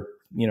broader,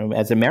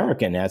 as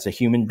American, as a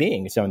human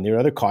being. So there are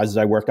other causes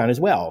I worked on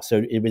as well.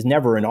 So it was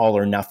never an all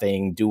or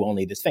nothing, do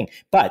only this thing.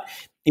 But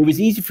it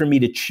was easy for me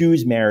to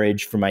choose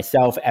marriage for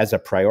myself as a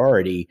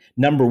priority.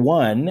 Number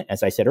one,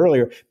 as I said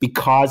earlier,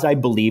 because I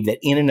believed that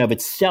in and of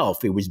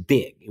itself, it was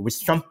big. It was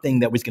something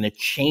that was going to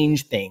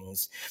change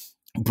things,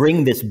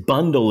 bring this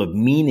bundle of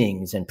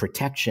meanings and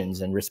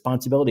protections and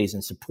responsibilities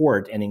and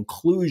support and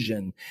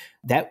inclusion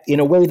that in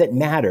a way that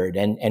mattered,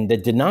 and the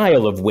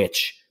denial of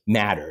which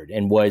mattered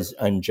and was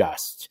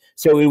unjust.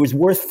 So it was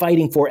worth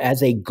fighting for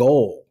as a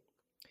goal.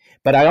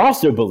 But I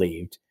also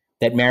believed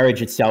that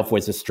marriage itself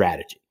was a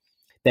strategy,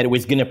 that it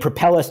was going to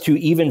propel us to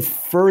even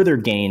further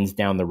gains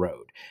down the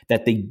road,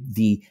 that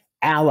the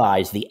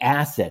allies, the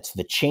assets,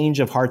 the change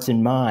of hearts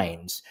and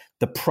minds,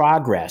 the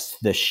progress,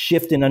 the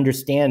shift in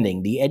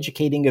understanding, the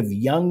educating of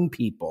young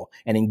people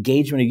and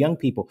engagement of young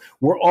people,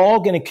 we're all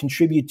going to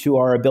contribute to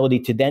our ability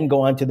to then go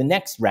on to the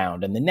next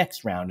round and the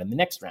next round and the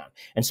next round.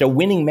 And so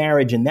winning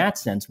marriage in that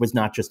sense was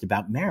not just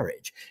about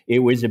marriage. It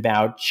was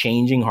about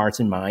changing hearts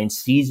and minds,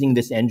 seizing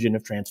this engine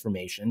of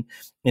transformation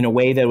in a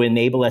way that would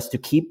enable us to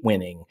keep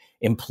winning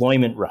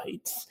employment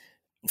rights,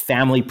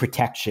 family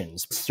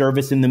protections,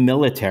 service in the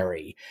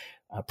military,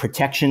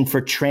 protection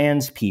for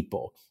trans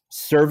people,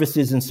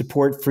 services and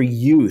support for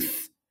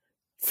youth,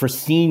 for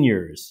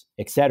seniors,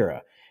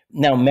 etc.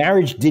 Now,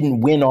 marriage didn't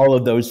win all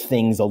of those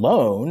things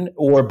alone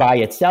or by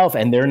itself,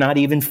 and they're not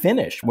even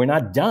finished. We're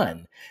not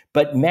done.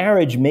 But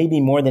marriage, maybe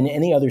more than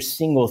any other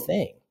single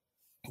thing,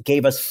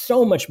 gave us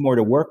so much more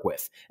to work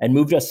with and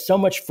moved us so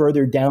much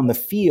further down the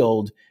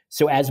field.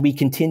 So as we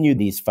continue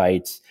these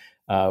fights,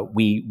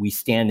 we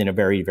stand in a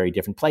very, very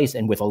different place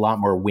and with a lot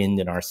more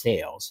wind in our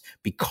sails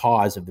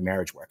because of the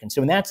marriage work. And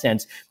so in that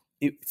sense,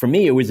 for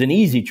me, it was an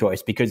easy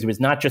choice because it was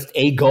not just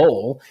a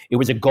goal. It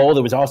was a goal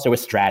that was also a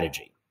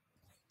strategy.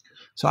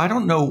 So I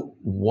don't know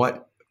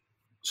what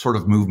sort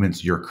of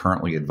movements you're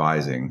currently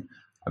advising.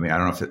 I mean, I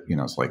don't know if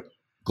it's like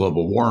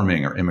global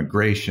warming or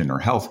immigration or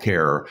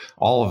healthcare,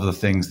 all of the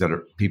things that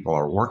people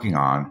are working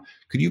on.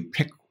 Could you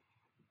pick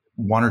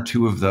one or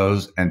two of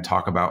those and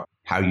talk about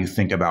how you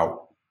think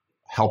about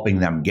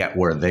helping them get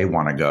where they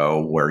want to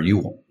go, where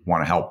you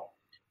want to help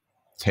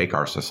take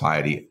our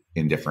society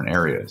in different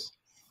areas?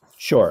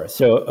 Sure.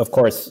 So, of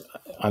course,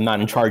 I'm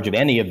not in charge of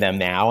any of them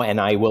now,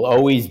 and I will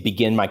always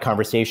begin my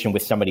conversation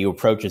with somebody who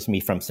approaches me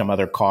from some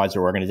other cause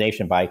or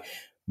organization by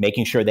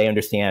making sure they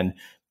understand,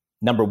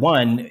 number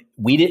one,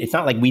 it's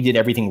not like we did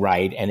everything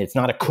right, and it's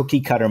not a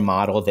cookie cutter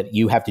model that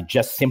you have to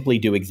just simply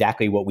do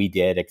exactly what we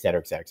did, et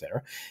cetera, et cetera, et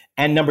cetera.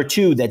 And number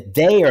two, that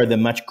they are the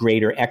much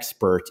greater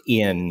expert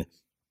in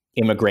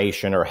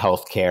immigration or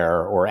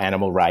healthcare or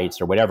animal rights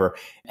or whatever.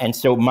 And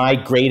so my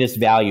greatest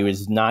value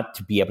is not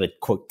to be able to,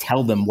 quote,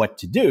 tell them what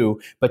to do,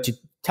 but to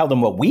tell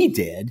them what we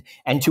did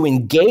and to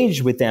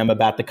engage with them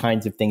about the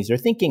kinds of things they're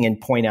thinking and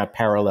point out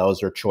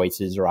parallels or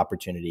choices or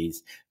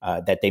opportunities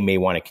that they may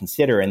want to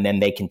consider. And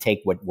then they can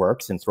take what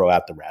works and throw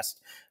out the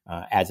rest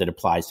as it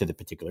applies to the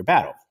particular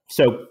battle.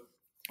 So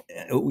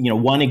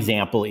one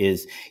example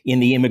is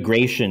in the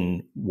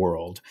immigration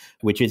world,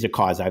 which is a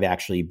cause I've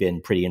actually been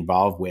pretty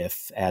involved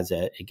with as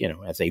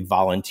a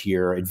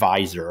volunteer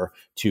advisor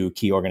to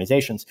key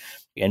organizations.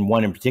 And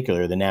one in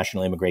particular, the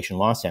National Immigration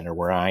Law Center,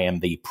 where I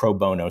am the pro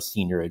bono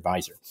senior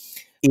advisor,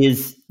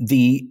 is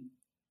the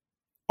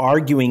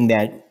arguing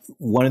that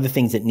one of the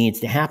things that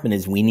needs to happen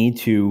is we need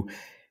to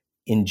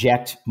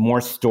inject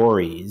more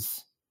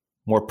stories,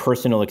 more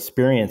personal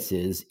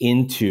experiences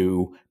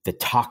into the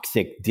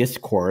toxic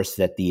discourse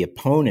that the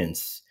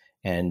opponents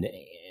and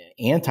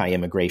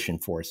anti-immigration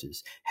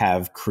forces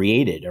have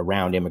created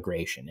around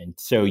immigration. And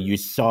so you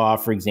saw,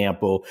 for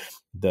example,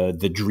 the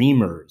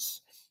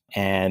Dreamers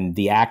and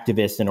the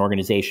activists and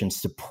organizations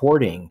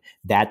supporting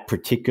that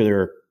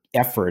particular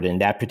effort and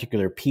that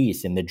particular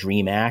piece in the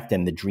DREAM Act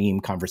and the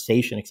DREAM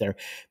conversation, et cetera,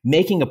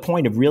 making a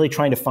point of really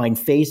trying to find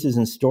faces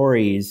and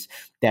stories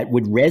that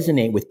would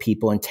resonate with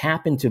people and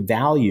tap into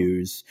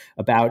values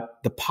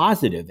about the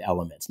positive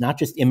elements, not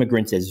just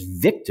immigrants as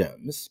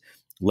victims,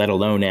 let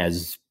alone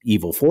as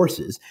evil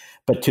forces,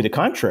 but to the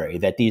contrary,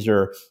 that these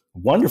are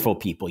wonderful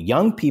people,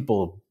 young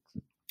people,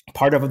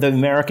 part of the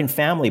American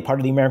family, part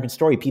of the American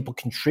story, people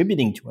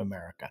contributing to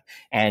America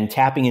and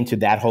tapping into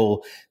that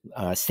whole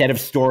set of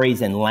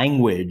stories and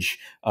language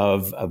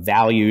of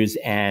values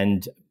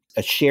and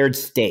a shared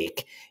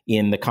stake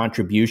in the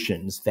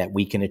contributions that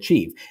we can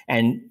achieve.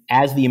 And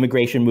as the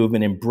immigration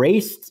movement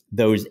embraced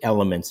those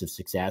elements of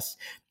success,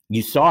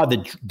 you saw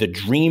the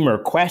dreamer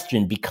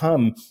question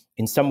become,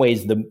 in some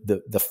ways,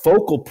 the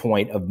focal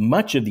point of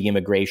much of the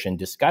immigration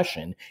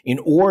discussion in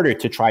order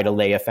to try to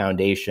lay a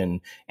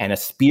foundation and a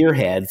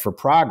spearhead for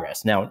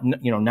progress. Now,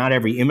 not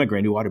every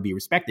immigrant who ought to be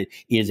respected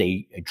is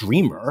a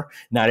dreamer.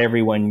 Not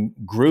everyone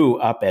grew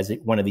up as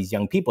one of these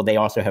young people. They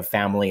also have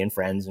family and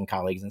friends and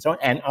colleagues and so on,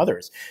 and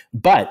others.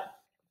 But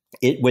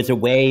it was a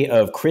way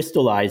of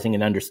crystallizing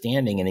an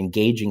understanding and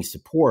engaging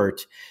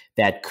support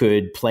that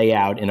could play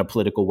out in a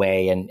political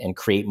way and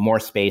create more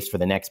space for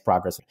the next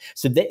progress.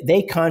 So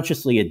they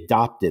consciously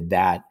adopted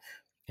that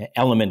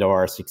element of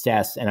our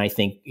success. And I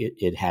think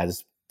it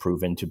has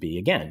proven to be,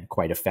 again,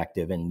 quite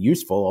effective and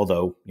useful,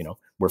 although,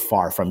 we're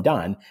far from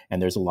done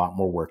and there's a lot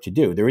more work to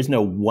do. There is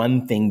no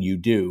one thing you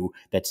do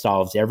that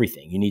solves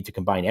everything. You need to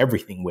combine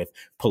everything with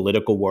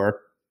political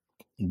work,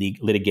 the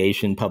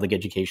litigation, public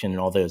education, and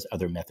all those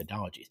other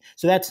methodologies.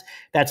 So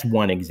that's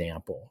one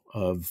example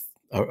of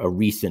a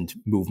recent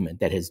movement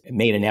that has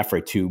made an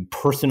effort to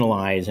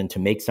personalize and to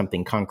make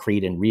something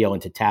concrete and real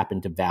and to tap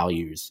into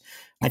values.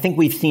 I think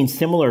we've seen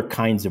similar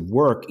kinds of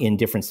work in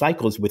different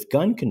cycles with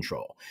gun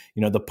control.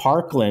 The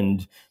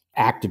Parkland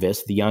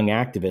activists, the young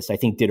activists, I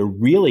think did a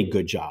really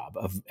good job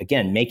of,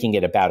 again, making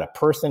it about a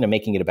person and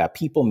making it about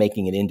people,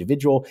 making it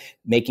individual,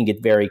 making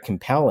it very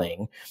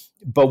compelling.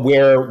 But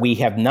where we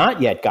have not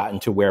yet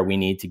gotten to where we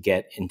need to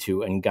get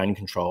into in gun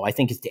control, I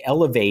think, is to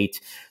elevate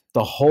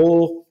the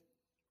whole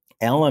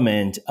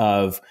element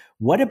of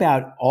what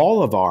about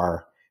all of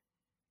our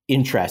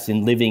interest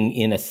in living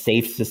in a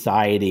safe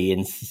society,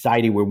 in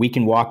society where we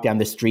can walk down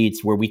the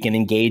streets, where we can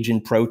engage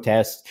in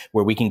protests,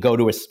 where we can go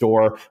to a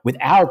store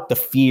without the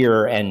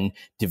fear and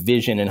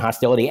division and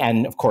hostility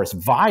and, of course,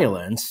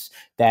 violence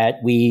that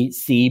we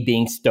see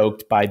being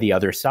stoked by the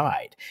other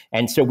side.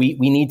 And so we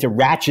need to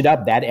ratchet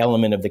up that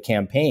element of the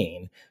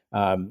campaign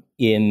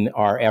in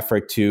our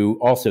effort to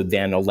also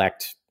then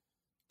elect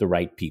the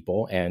right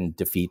people and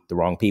defeat the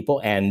wrong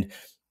people and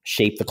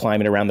shape the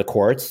climate around the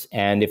courts,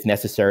 and if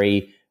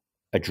necessary,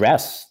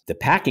 address the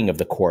packing of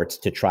the courts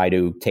to try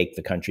to take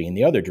the country in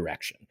the other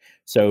direction.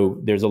 So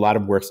there's a lot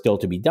of work still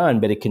to be done,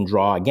 but it can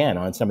draw again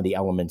on some of the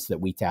elements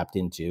that we tapped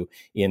into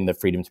in the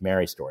Freedom to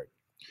Marry story.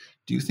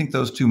 Do you think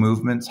those two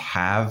movements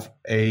have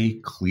a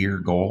clear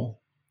goal?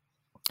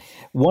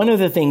 One of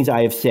the things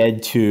I have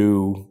said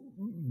to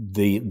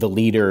the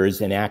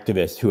leaders and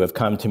activists who have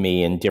come to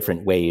me in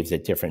different waves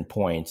at different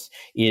points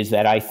is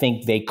that I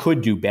think they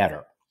could do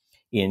better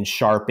in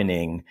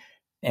sharpening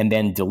and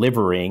then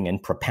delivering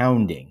and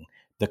propounding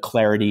the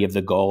clarity of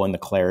the goal and the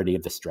clarity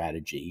of the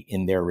strategy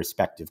in their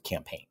respective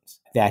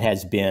campaigns. That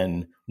has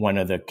been one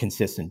of the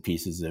consistent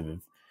pieces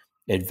of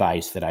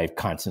advice that I've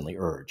constantly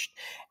urged.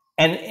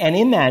 And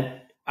in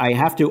that, I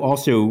have to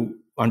also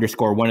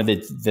underscore one of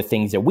the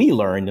things that we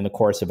learned in the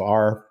course of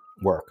our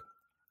work,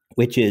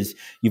 which is,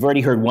 you've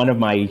already heard one of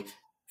my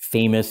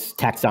famous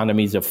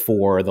taxonomies of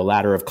four, the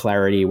ladder of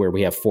clarity, where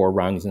we have four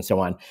rungs and so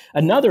on.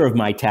 Another of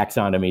my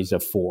taxonomies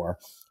of four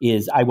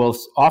is, I will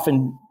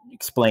often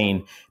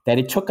explain that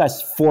it took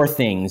us four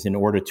things in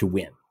order to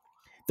win.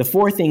 The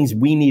four things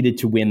we needed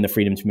to win the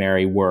Freedom to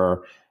Marry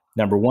were,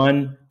 number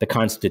one, the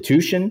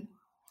Constitution;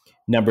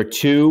 number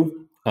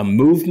two, a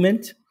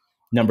movement;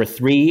 number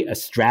three, a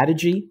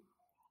strategy;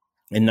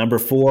 and number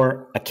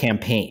four, a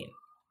campaign.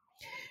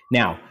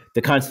 Now,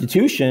 the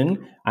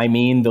Constitution, I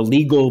mean the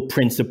legal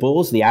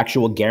principles, the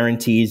actual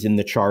guarantees in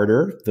the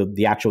charter,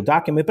 the actual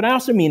document, but I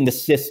also mean the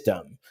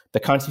system, the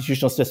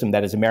constitutional system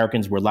that as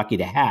Americans we're lucky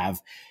to have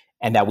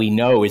and that we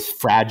know is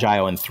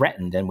fragile and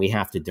threatened and we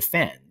have to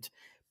defend.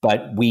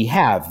 But we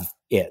have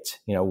it,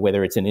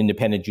 whether it's an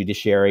independent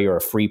judiciary or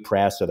a free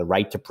press or the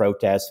right to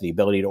protest, the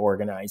ability to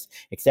organize,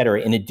 et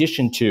cetera, in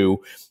addition to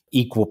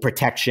equal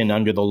protection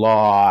under the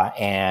law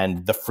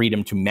and the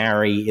freedom to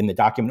marry in the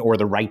document or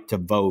the right to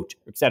vote,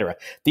 et cetera.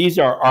 These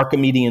are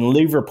Archimedean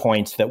lever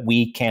points that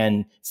we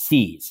can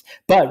seize.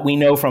 But we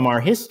know from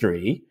our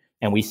history,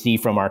 and we see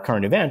from our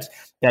current events,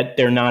 that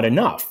they're not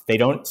enough. They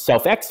don't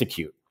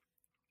self-execute.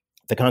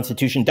 The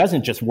Constitution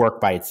doesn't just work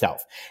by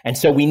itself. And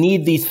so we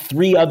need these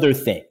three other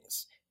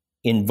things: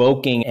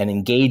 invoking and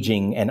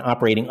engaging and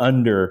operating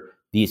under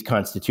these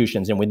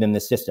constitutions and within the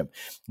system.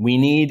 We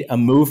need a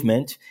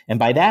movement. And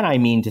by that, I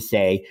mean to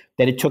say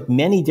that it took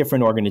many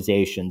different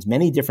organizations,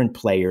 many different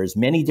players,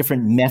 many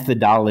different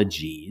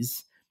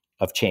methodologies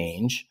of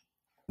change,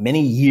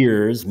 many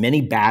years,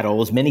 many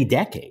battles, many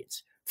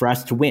decades for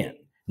us to win.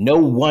 No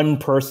one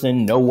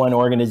person, no one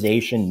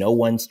organization, no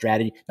one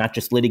strategy, not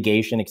just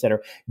litigation, et cetera,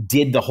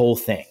 did the whole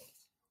thing.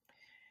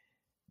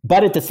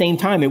 But at the same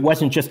time, it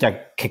wasn't just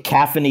a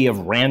cacophony of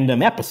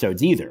random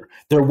episodes either.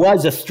 There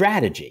was a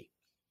strategy.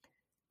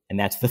 And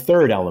that's the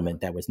third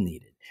element that was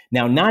needed.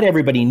 Now, not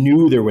everybody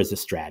knew there was a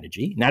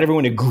strategy. Not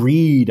everyone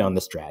agreed on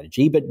the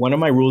strategy. But one of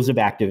my rules of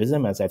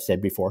activism, as I've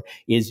said before,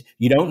 is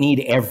you don't need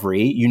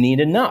you need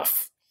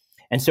enough.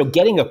 And so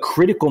getting a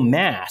critical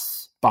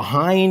mass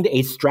behind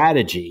a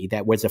strategy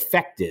that was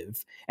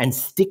effective and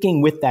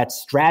sticking with that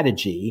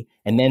strategy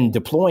and then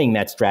deploying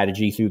that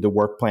strategy through the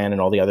work plan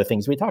and all the other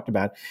things we talked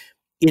about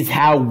is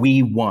how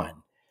we won.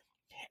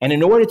 And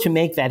in order to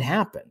make that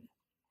happen,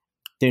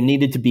 there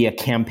needed to be a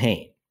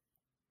campaign.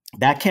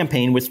 That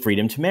campaign was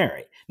Freedom to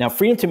Marry. Now,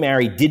 Freedom to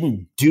Marry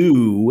didn't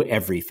do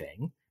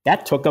everything.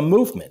 That took a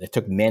movement. It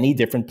took many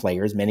different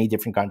players, many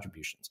different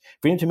contributions.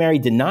 Freedom to Marry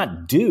did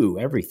not do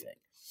everything.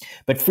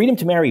 But Freedom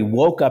to Marry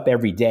woke up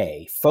every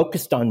day,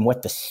 focused on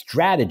what the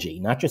strategy,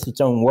 not just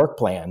its own work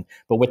plan,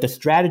 but what the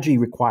strategy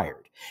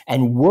required,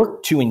 and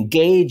worked to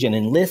engage and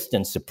enlist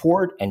and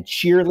support and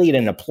cheerlead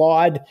and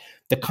applaud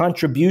the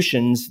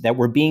contributions that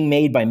were being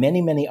made by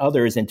many, many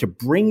others, and to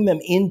bring them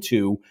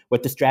into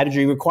what the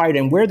strategy required.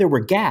 And where there were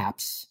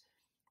gaps,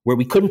 where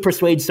we couldn't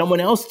persuade someone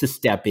else to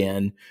step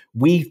in,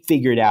 we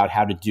figured out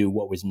how to do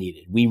what was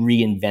needed. We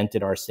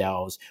reinvented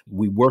ourselves.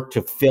 We worked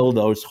to fill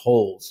those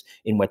holes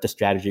in what the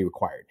strategy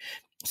required.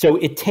 So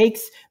it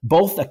takes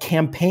both a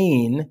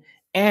campaign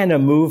and a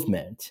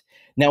movement.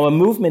 Now, a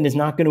movement is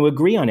not going to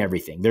agree on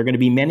everything. There are going to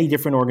be many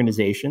different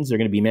organizations. There are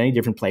going to be many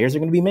different players. There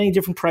are going to be many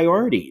different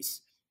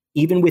priorities,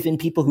 even within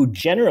people who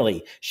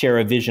generally share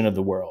a vision of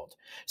the world.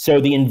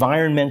 So the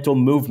environmental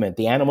movement,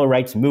 the animal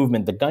rights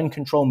movement, the gun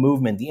control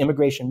movement, the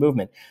immigration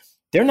movement,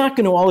 they're not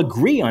going to all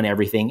agree on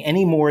everything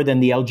any more than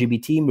the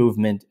LGBT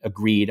movement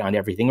agreed on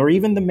everything, or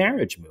even the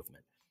marriage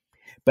movement.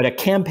 But a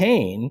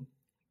campaign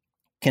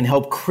can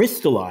help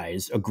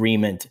crystallize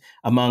agreement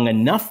among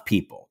enough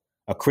people,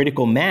 a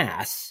critical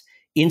mass,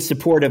 in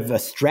support of a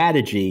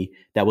strategy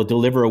that will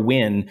deliver a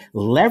win,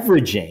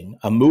 leveraging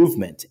a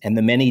movement and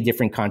the many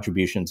different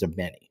contributions of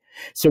many.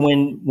 So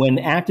when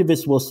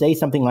activists will say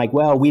something like,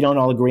 well, we don't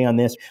all agree on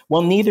this,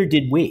 well, neither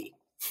did we.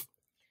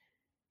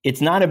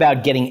 It's not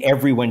about getting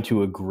everyone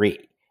to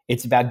agree.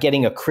 It's about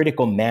getting a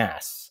critical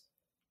mass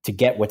to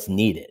get what's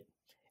needed.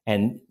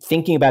 And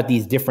thinking about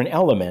these different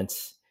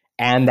elements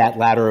and that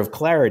ladder of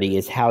clarity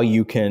is how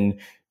you can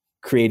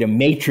create a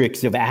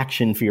matrix of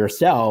action for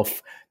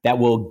yourself that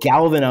will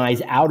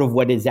galvanize out of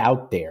what is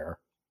out there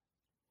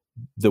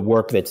the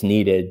work that's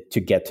needed to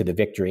get to the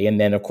victory. And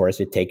then, of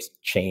course, it takes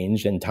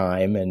change and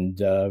time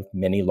and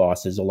many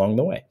losses along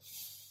the way.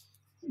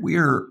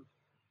 We're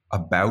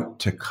about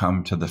to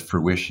come to the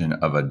fruition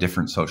of a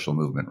different social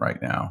movement right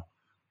now.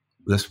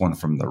 This one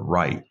from the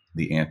right,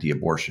 the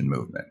anti-abortion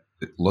movement.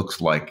 It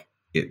looks like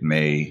it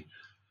may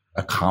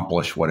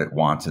accomplish what it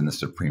wants in the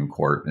Supreme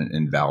Court and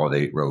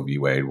invalidate Roe v.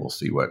 Wade. We'll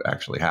see what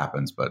actually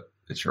happens, but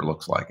it sure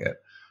looks like it.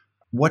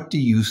 What do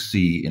you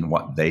see in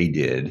what they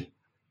did?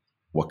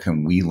 What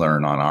can we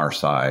learn on our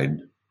side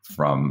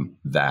from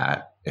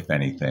that, if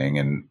anything?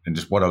 And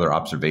just what other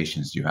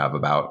observations do you have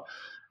about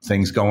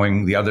things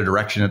going the other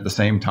direction at the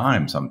same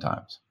time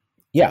sometimes?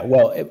 Yeah,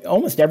 well,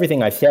 almost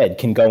everything I've said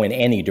can go in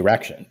any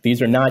direction.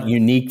 These are not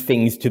unique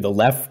things to the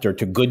left or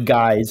to good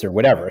guys or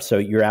whatever. So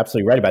you're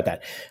absolutely right about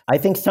that. I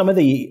think some of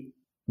the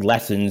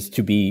lessons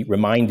to be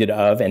reminded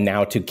of and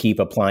now to keep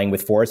applying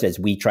with force as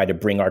we try to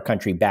bring our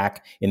country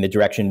back in the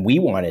direction we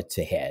want it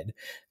to head,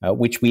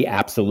 which we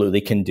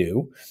absolutely can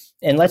do.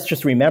 And let's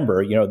just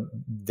remember,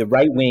 the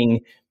right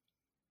wing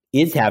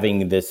is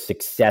having this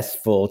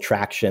successful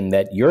traction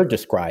that you're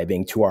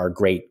describing to our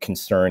great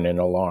concern and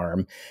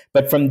alarm.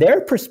 But from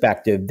their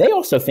perspective, they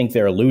also think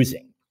they're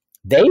losing.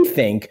 They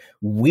think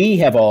we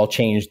have all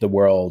changed the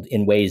world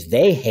in ways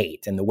they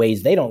hate and the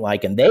ways they don't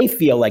like, and they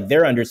feel like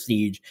they're under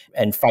siege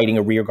and fighting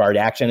a rearguard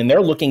action. And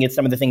they're looking at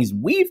some of the things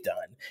we've done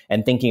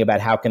and thinking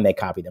about how can they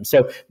copy them.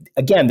 So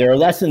again, there are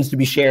lessons to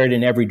be shared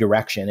in every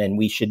direction, and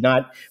we should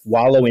not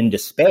wallow in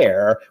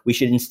despair. We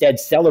should instead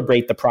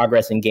celebrate the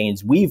progress and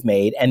gains we've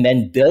made and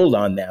then build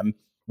on them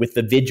with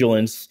the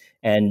vigilance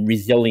and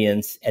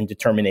resilience and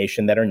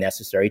determination that are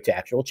necessary to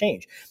actual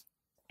change.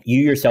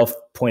 You yourself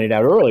pointed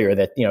out earlier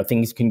that,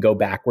 things can go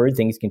backward,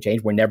 things can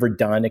change. We're never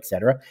done, et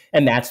cetera.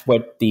 And that's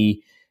what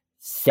the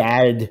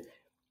sad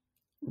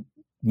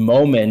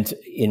moment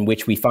in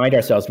which we find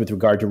ourselves with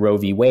regard to Roe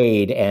v.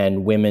 Wade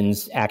and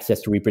women's access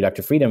to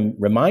reproductive freedom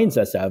reminds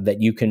us of,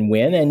 that you can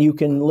win and you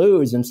can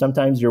lose. And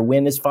sometimes your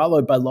win is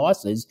followed by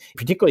losses,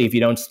 particularly if you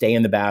don't stay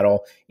in the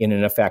battle in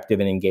an effective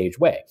and engaged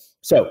way.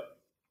 So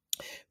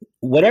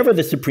whatever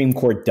the Supreme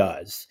Court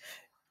does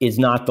is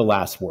not the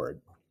last word.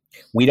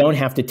 We don't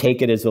have to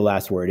take it as the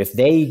last word.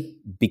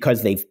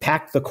 Because they've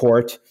packed the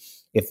court,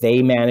 if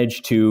they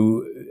manage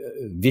to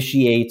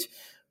vitiate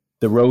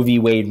the Roe v.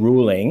 Wade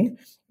ruling,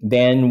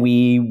 then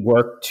we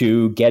work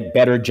to get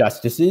better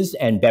justices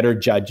and better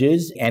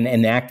judges and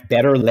enact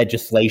better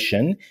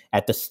legislation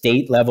at the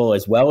state level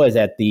as well as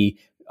at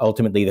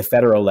ultimately the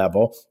federal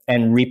level,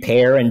 and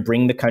repair and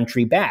bring the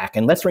country back.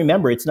 And let's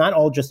remember, it's not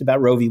all just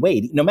about Roe v.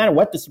 Wade. No matter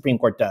what the Supreme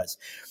Court does,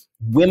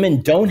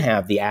 women don't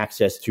have the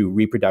access to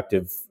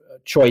reproductive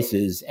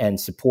choices and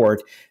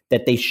support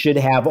that they should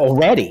have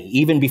already,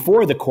 even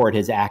before the court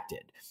has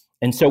acted.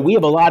 And so we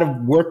have a lot of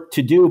work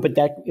to do, but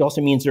that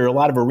also means there are a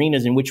lot of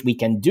arenas in which we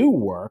can do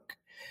work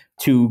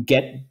to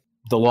get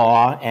the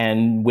law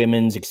and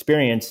women's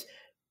experience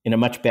in a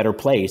much better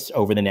place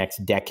over the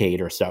next decade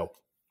or so.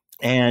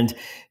 And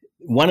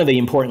one of the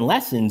important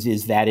lessons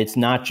is that it's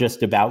not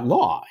just about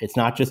law. It's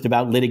not just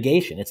about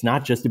litigation. It's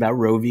not just about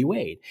Roe v.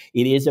 Wade.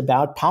 It is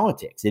about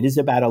politics. It is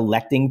about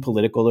electing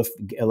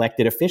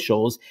elected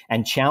officials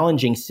and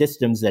challenging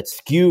systems that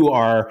skew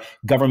our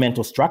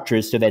governmental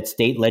structures so that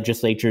state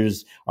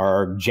legislatures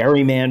are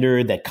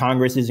gerrymandered, that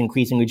Congress is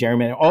increasingly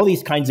gerrymandered, all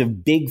these kinds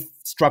of big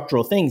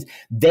structural things.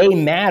 They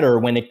matter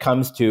when it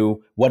comes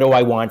to what do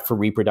I want for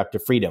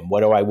reproductive freedom?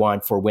 What do I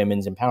want for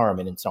women's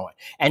empowerment and so on?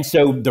 And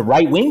so the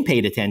right wing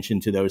paid attention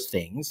to those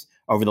things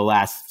over the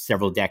last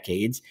several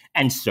decades,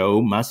 and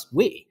so must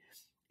we.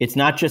 It's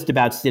not just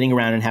about sitting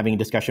around and having a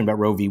discussion about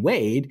Roe v.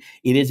 Wade.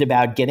 It is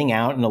about getting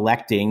out and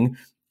electing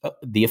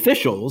the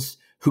officials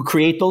who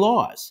create the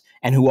laws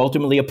and who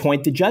ultimately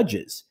appoint the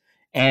judges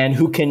and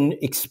who can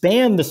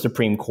expand the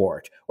Supreme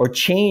Court or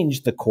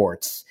change the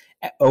courts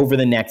over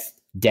the next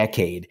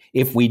decade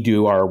if we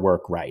do our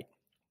work right.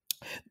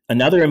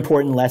 Another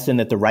important lesson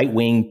that the right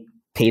wing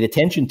paid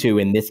attention to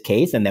in this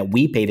case, and that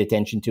we paid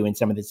attention to in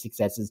some of the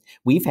successes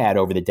we've had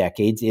over the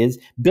decades, is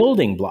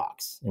building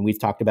blocks. And we've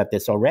talked about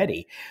this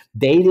already.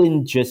 They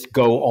didn't just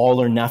go all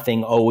or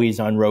nothing always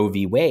on Roe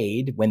v.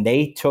 Wade. When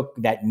they took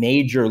that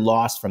major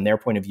loss from their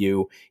point of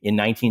view in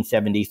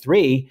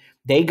 1973,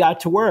 they got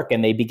to work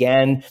and they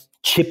began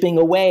chipping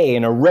away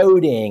and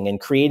eroding and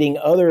creating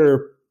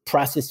other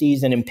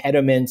processes and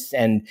impediments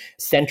and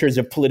centers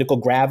of political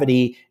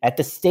gravity at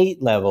the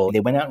state level. They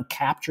went out and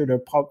captured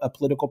a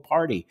political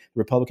party, the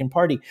Republican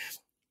Party.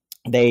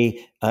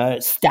 They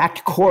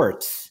stacked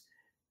courts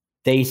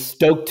They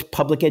stoked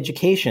public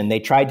education. They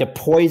tried to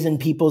poison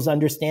people's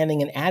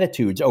understanding and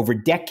attitudes over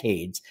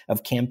decades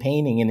of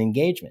campaigning and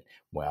engagement.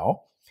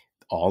 Well,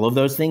 all of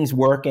those things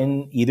work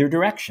in either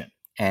direction.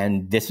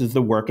 And this is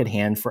the work at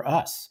hand for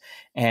us.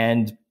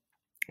 And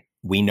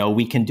we know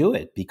we can do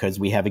it because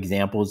we have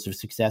examples of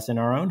success in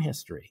our own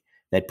history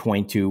that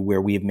point to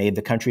where we have made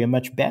the country a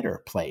much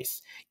better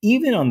place.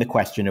 Even on the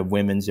question of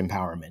women's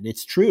empowerment,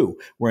 it's true.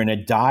 We're in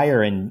a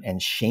dire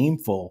and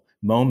shameful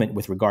moment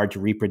with regard to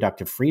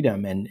reproductive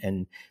freedom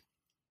and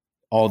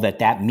all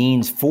that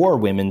means for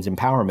women's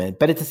empowerment.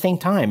 But at the same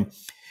time,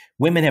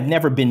 women have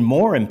never been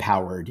more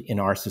empowered in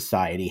our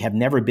society, have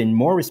never been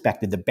more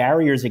respected. The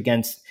barriers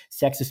against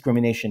sex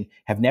discrimination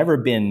have never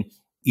been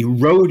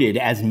eroded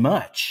as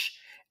much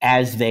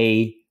as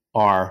they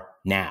are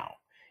now.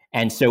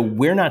 And so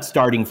we're not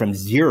starting from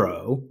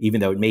zero, even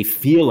though it may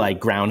feel like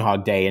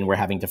Groundhog Day and we're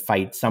having to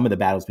fight some of the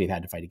battles we've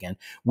had to fight again.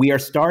 We are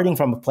starting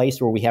from a place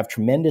where we have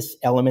tremendous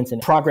elements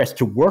and progress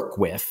to work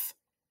with.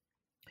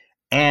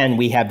 And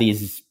we have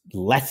these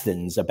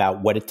lessons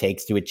about what it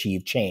takes to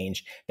achieve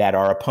change that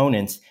our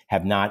opponents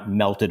have not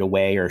melted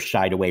away or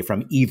shied away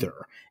from either.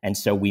 And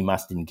so we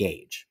must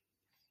engage.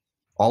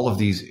 All of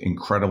these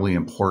incredibly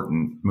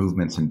important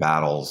movements and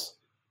battles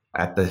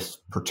at this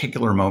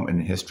particular moment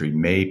in history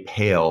may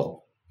pale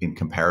in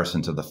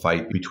comparison to the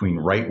fight between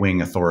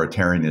right-wing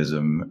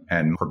authoritarianism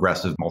and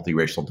progressive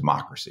multiracial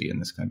democracy in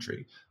this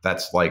country.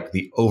 That's like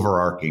the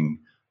overarching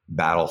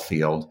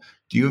battlefield.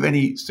 Do you have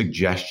any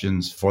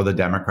suggestions for the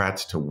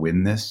Democrats to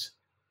win this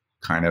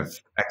kind of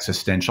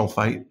existential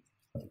fight?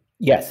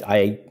 Yes,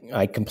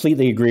 I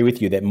completely agree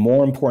with you that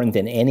more important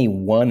than any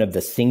one of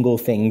the single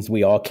things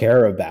we all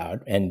care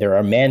about, and there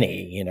are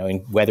many,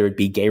 whether it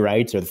be gay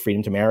rights or the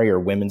freedom to marry or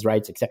women's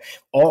rights, etc.,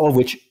 all of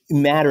which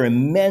matter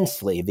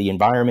immensely, the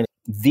environment.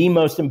 The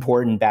most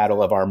important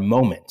battle of our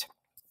moment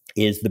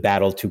is the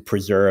battle to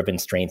preserve and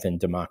strengthen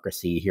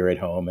democracy here at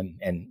home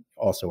and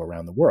also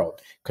around the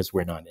world, because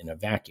we're not in a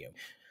vacuum.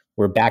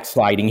 We're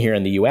backsliding here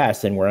in the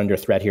U.S. and we're under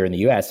threat here in the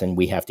U.S. and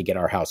we have to get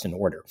our house in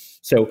order.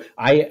 So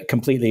I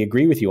completely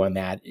agree with you on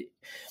that.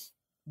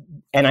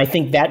 And I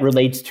think that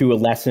relates to a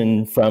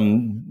lesson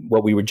from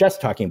what we were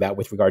just talking about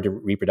with regard to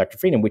reproductive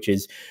freedom, which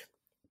is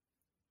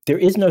there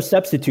is no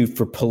substitute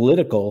for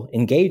political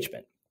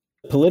engagement.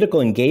 Political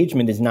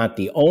engagement is not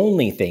the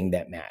only thing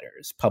that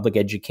matters. Public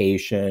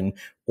education,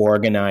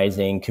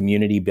 organizing,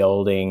 community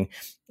building,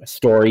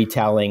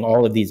 storytelling,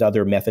 all of these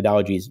other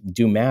methodologies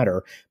do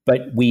matter,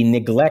 but we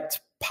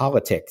neglect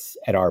politics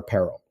at our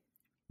peril.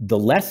 The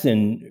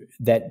lesson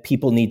that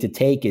people need to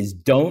take is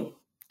don't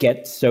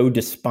get so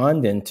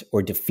despondent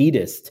or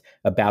defeatist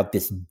about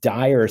this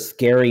dire,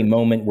 scary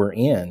moment we're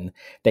in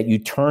that you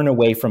turn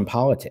away from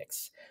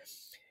politics.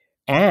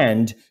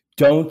 And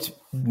don't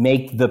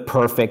make the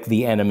perfect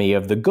the enemy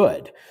of the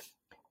good.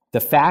 The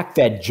fact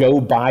that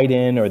Joe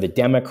Biden or the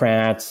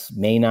Democrats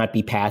may not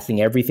be passing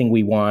everything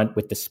we want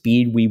with the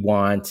speed we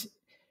want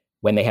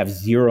when they have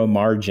zero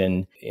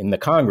margin in the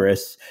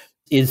Congress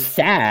is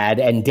sad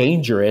and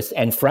dangerous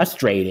and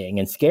frustrating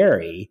and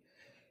scary.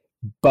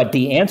 But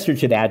the answer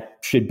to that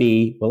should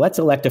be, well, let's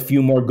elect a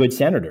few more good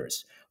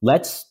senators.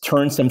 Let's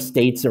turn some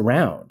states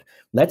around.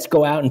 Let's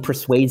go out and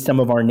persuade some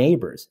of our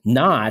neighbors,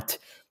 not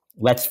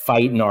let's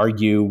fight and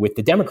argue with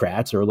the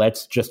Democrats, or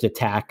let's just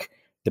attack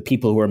the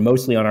people who are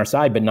mostly on our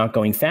side, but not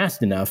going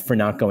fast enough for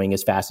not going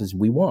as fast as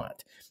we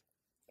want.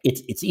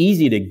 It's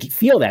easy to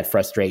feel that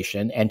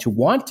frustration and to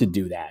want to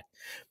do that.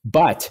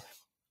 But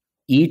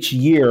each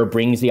year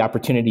brings the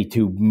opportunity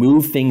to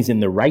move things in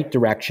the right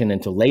direction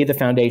and to lay the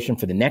foundation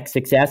for the next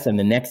success and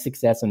the next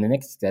success and the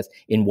next success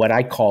in what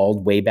I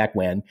called way back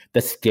when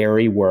the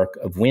scary work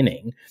of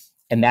winning.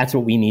 And that's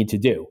what we need to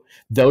do.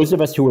 Those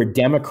of us who are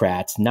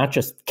Democrats, not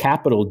just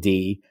capital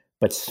D,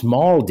 but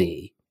small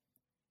d,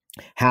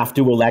 have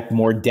to elect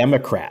more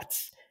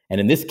Democrats. And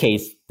in this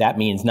case, that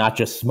means not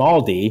just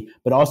small d,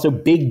 but also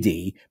big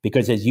D,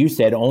 because as you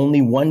said,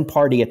 only one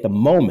party at the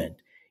moment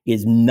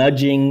is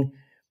nudging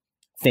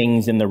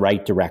things in the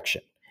right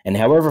direction. And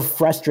however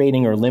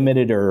frustrating or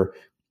limited or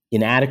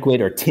inadequate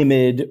or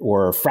timid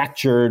or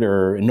fractured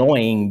or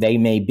annoying they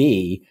may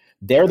be,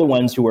 they're the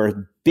ones who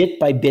are bit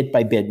by bit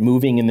by bit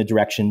moving in the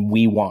direction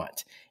we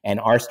want. And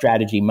our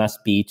strategy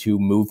must be to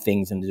move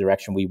things in the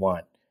direction we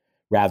want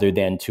rather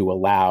than to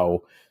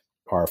allow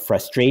our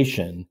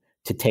frustration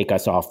to take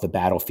us off the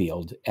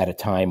battlefield at a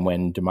time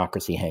when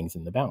democracy hangs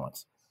in the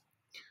balance.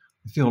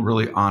 I feel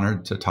really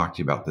honored to talk to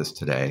you about this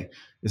today.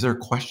 Is there a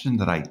question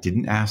that I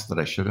didn't ask that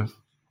I should have?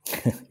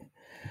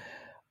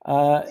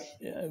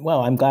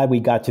 Well, I'm glad we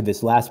got to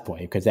this last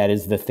point because that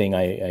is the thing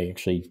I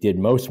actually did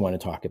most want to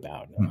talk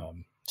about.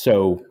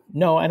 So,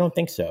 no, I don't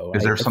think so.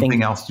 Is there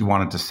something else you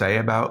wanted to say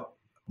about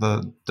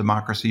the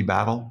democracy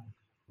battle?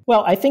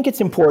 Well, I think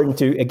it's important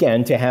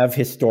to have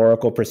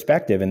historical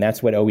perspective, and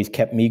that's what always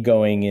kept me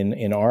going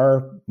in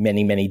our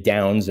many, many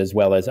downs as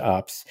well as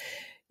ups.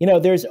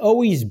 There's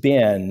always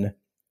been,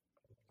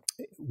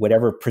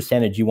 whatever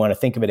percentage you want to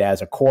think of it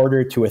as, a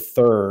quarter to a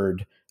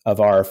third of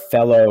our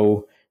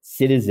fellow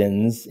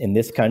citizens in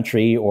this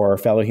country or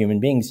fellow human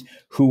beings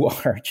who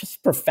are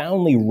just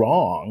profoundly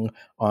wrong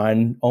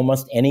on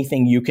almost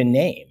anything you can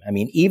name. I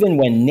mean, even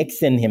when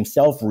Nixon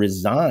himself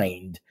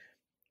resigned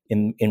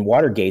in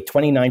Watergate,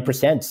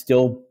 29%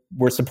 still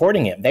were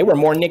supporting him. They were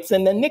more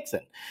Nixon than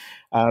Nixon.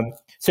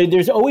 So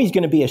there's always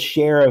going to be a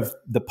share of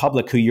the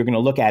public who you're going to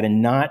look at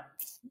and not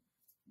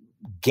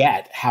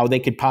get how they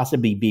could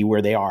possibly be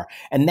where they are.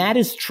 And that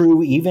is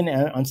true even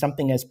on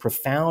something as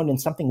profound and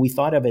something we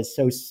thought of as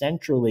so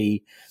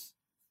centrally,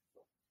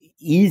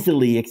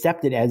 easily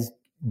accepted as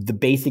the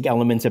basic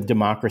elements of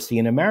democracy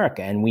in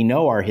America. And we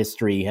know our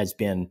history has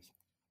been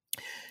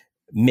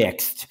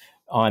mixed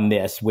on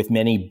this, with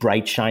many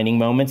bright, shining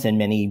moments and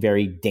many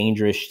very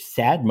dangerous,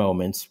 sad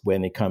moments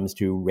when it comes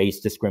to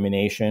race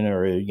discrimination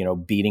or,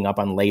 beating up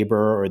on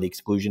labor or the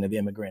exclusion of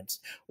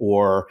immigrants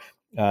or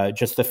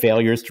just the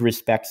failures to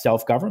respect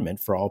self-government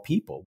for all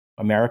people.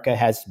 America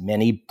has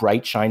many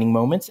bright, shining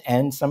moments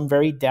and some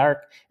very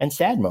dark and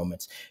sad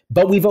moments,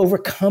 but we've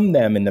overcome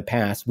them in the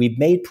past. We've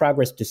made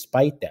progress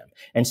despite them.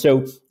 And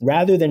so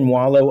rather than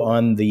wallow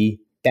on the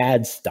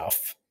bad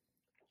stuff,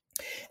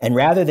 and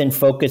rather than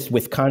focus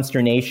with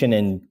consternation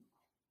and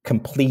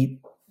complete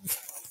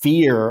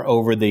fear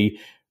over the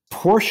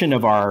portion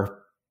of our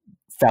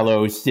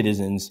fellow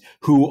citizens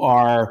who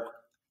are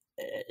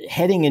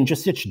heading in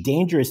just such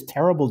dangerous,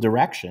 terrible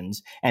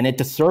directions and at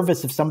the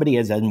service of somebody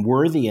as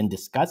unworthy and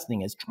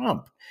disgusting as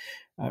Trump,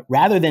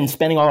 rather than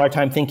spending all our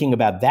time thinking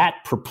about that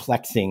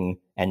perplexing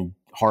and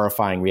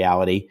horrifying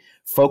reality,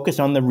 focus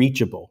on the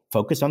reachable.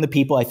 Focus on the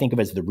people I think of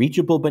as the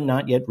reachable but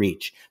not yet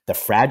reached, the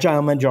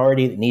fragile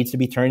majority that needs to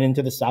be turned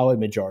into the solid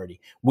majority.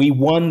 We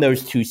won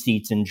those 2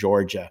 seats in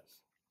Georgia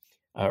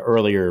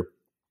earlier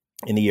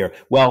in the year.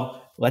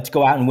 Well, let's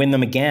go out and win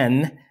them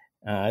again.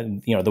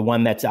 The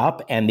one that's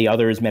up and the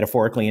others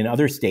metaphorically in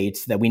other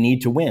states that we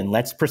need to win.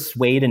 Let's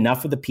persuade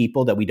enough of the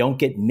people that we don't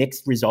get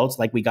mixed results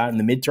like we got in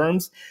the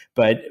midterms,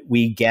 but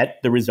we get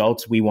the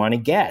results we want to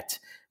get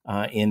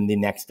in the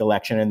next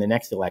election and the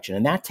next election.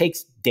 And that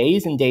takes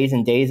days and days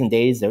and days and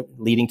days,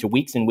 leading to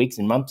weeks and weeks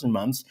and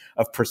months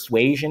of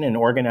persuasion and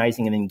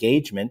organizing and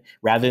engagement,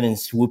 rather than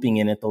swooping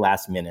in at the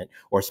last minute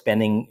or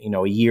spending,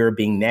 a year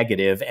being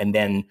negative and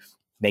then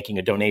making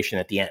a donation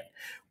at the end.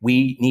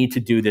 We need to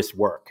do this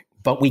work,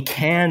 but we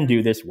can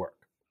do this work.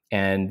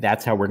 And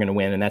that's how we're going to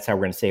win. And that's how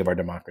we're going to save our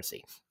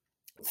democracy.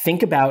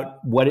 Think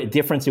about what a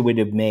difference it would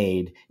have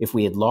made if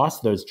we had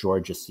lost those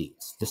Georgia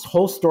seats. This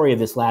whole story of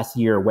this last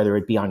year, whether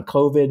it be on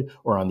COVID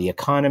or on the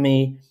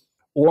economy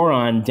or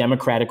on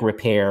democratic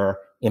repair,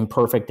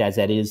 imperfect as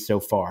that is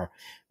so far,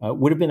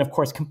 would have been, of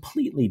course,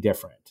 completely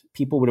different.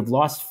 People would have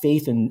lost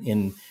faith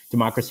in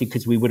democracy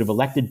because we would have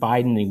elected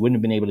Biden and he wouldn't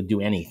have been able to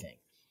do anything.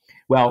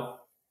 Well,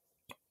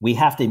 we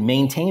have to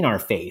maintain our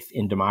faith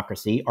in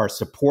democracy, our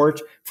support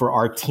for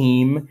our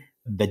team,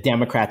 the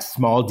Democrats,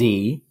 small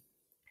d.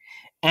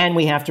 And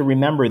we have to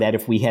remember that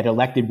if we had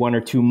elected 1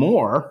 or 2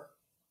 more,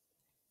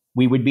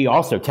 we would be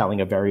also telling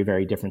a very,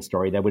 very different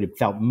story that would have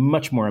felt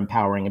much more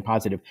empowering and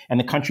positive. And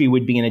the country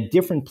would be in a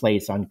different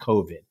place on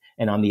COVID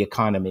and on the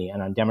economy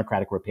and on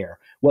democratic repair.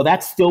 Well,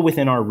 that's still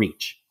within our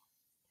reach.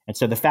 And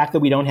so the fact that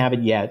we don't have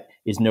it yet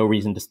is no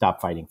reason to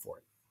stop fighting for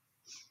it.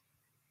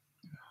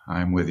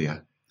 I'm with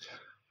you.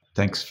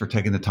 Thanks for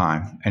taking the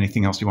time.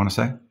 Anything else you want to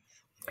say?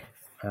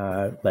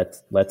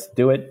 Let's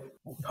do it.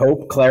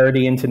 Hope,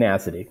 clarity, and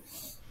tenacity.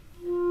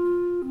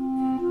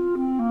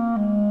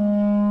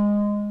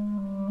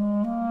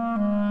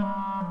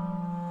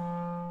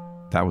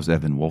 That was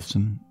Evan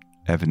Wolfson.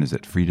 Evan is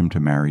at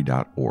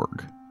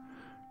freedomtomarry.org.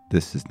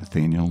 This is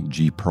Nathaniel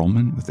G.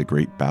 Pearlman with the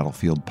Great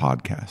Battlefield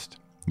Podcast.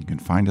 You can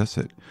find us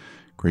at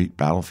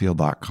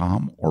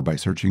greatbattlefield.com or by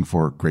searching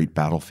for Great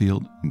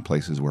Battlefield in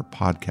places where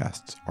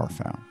podcasts are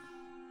found.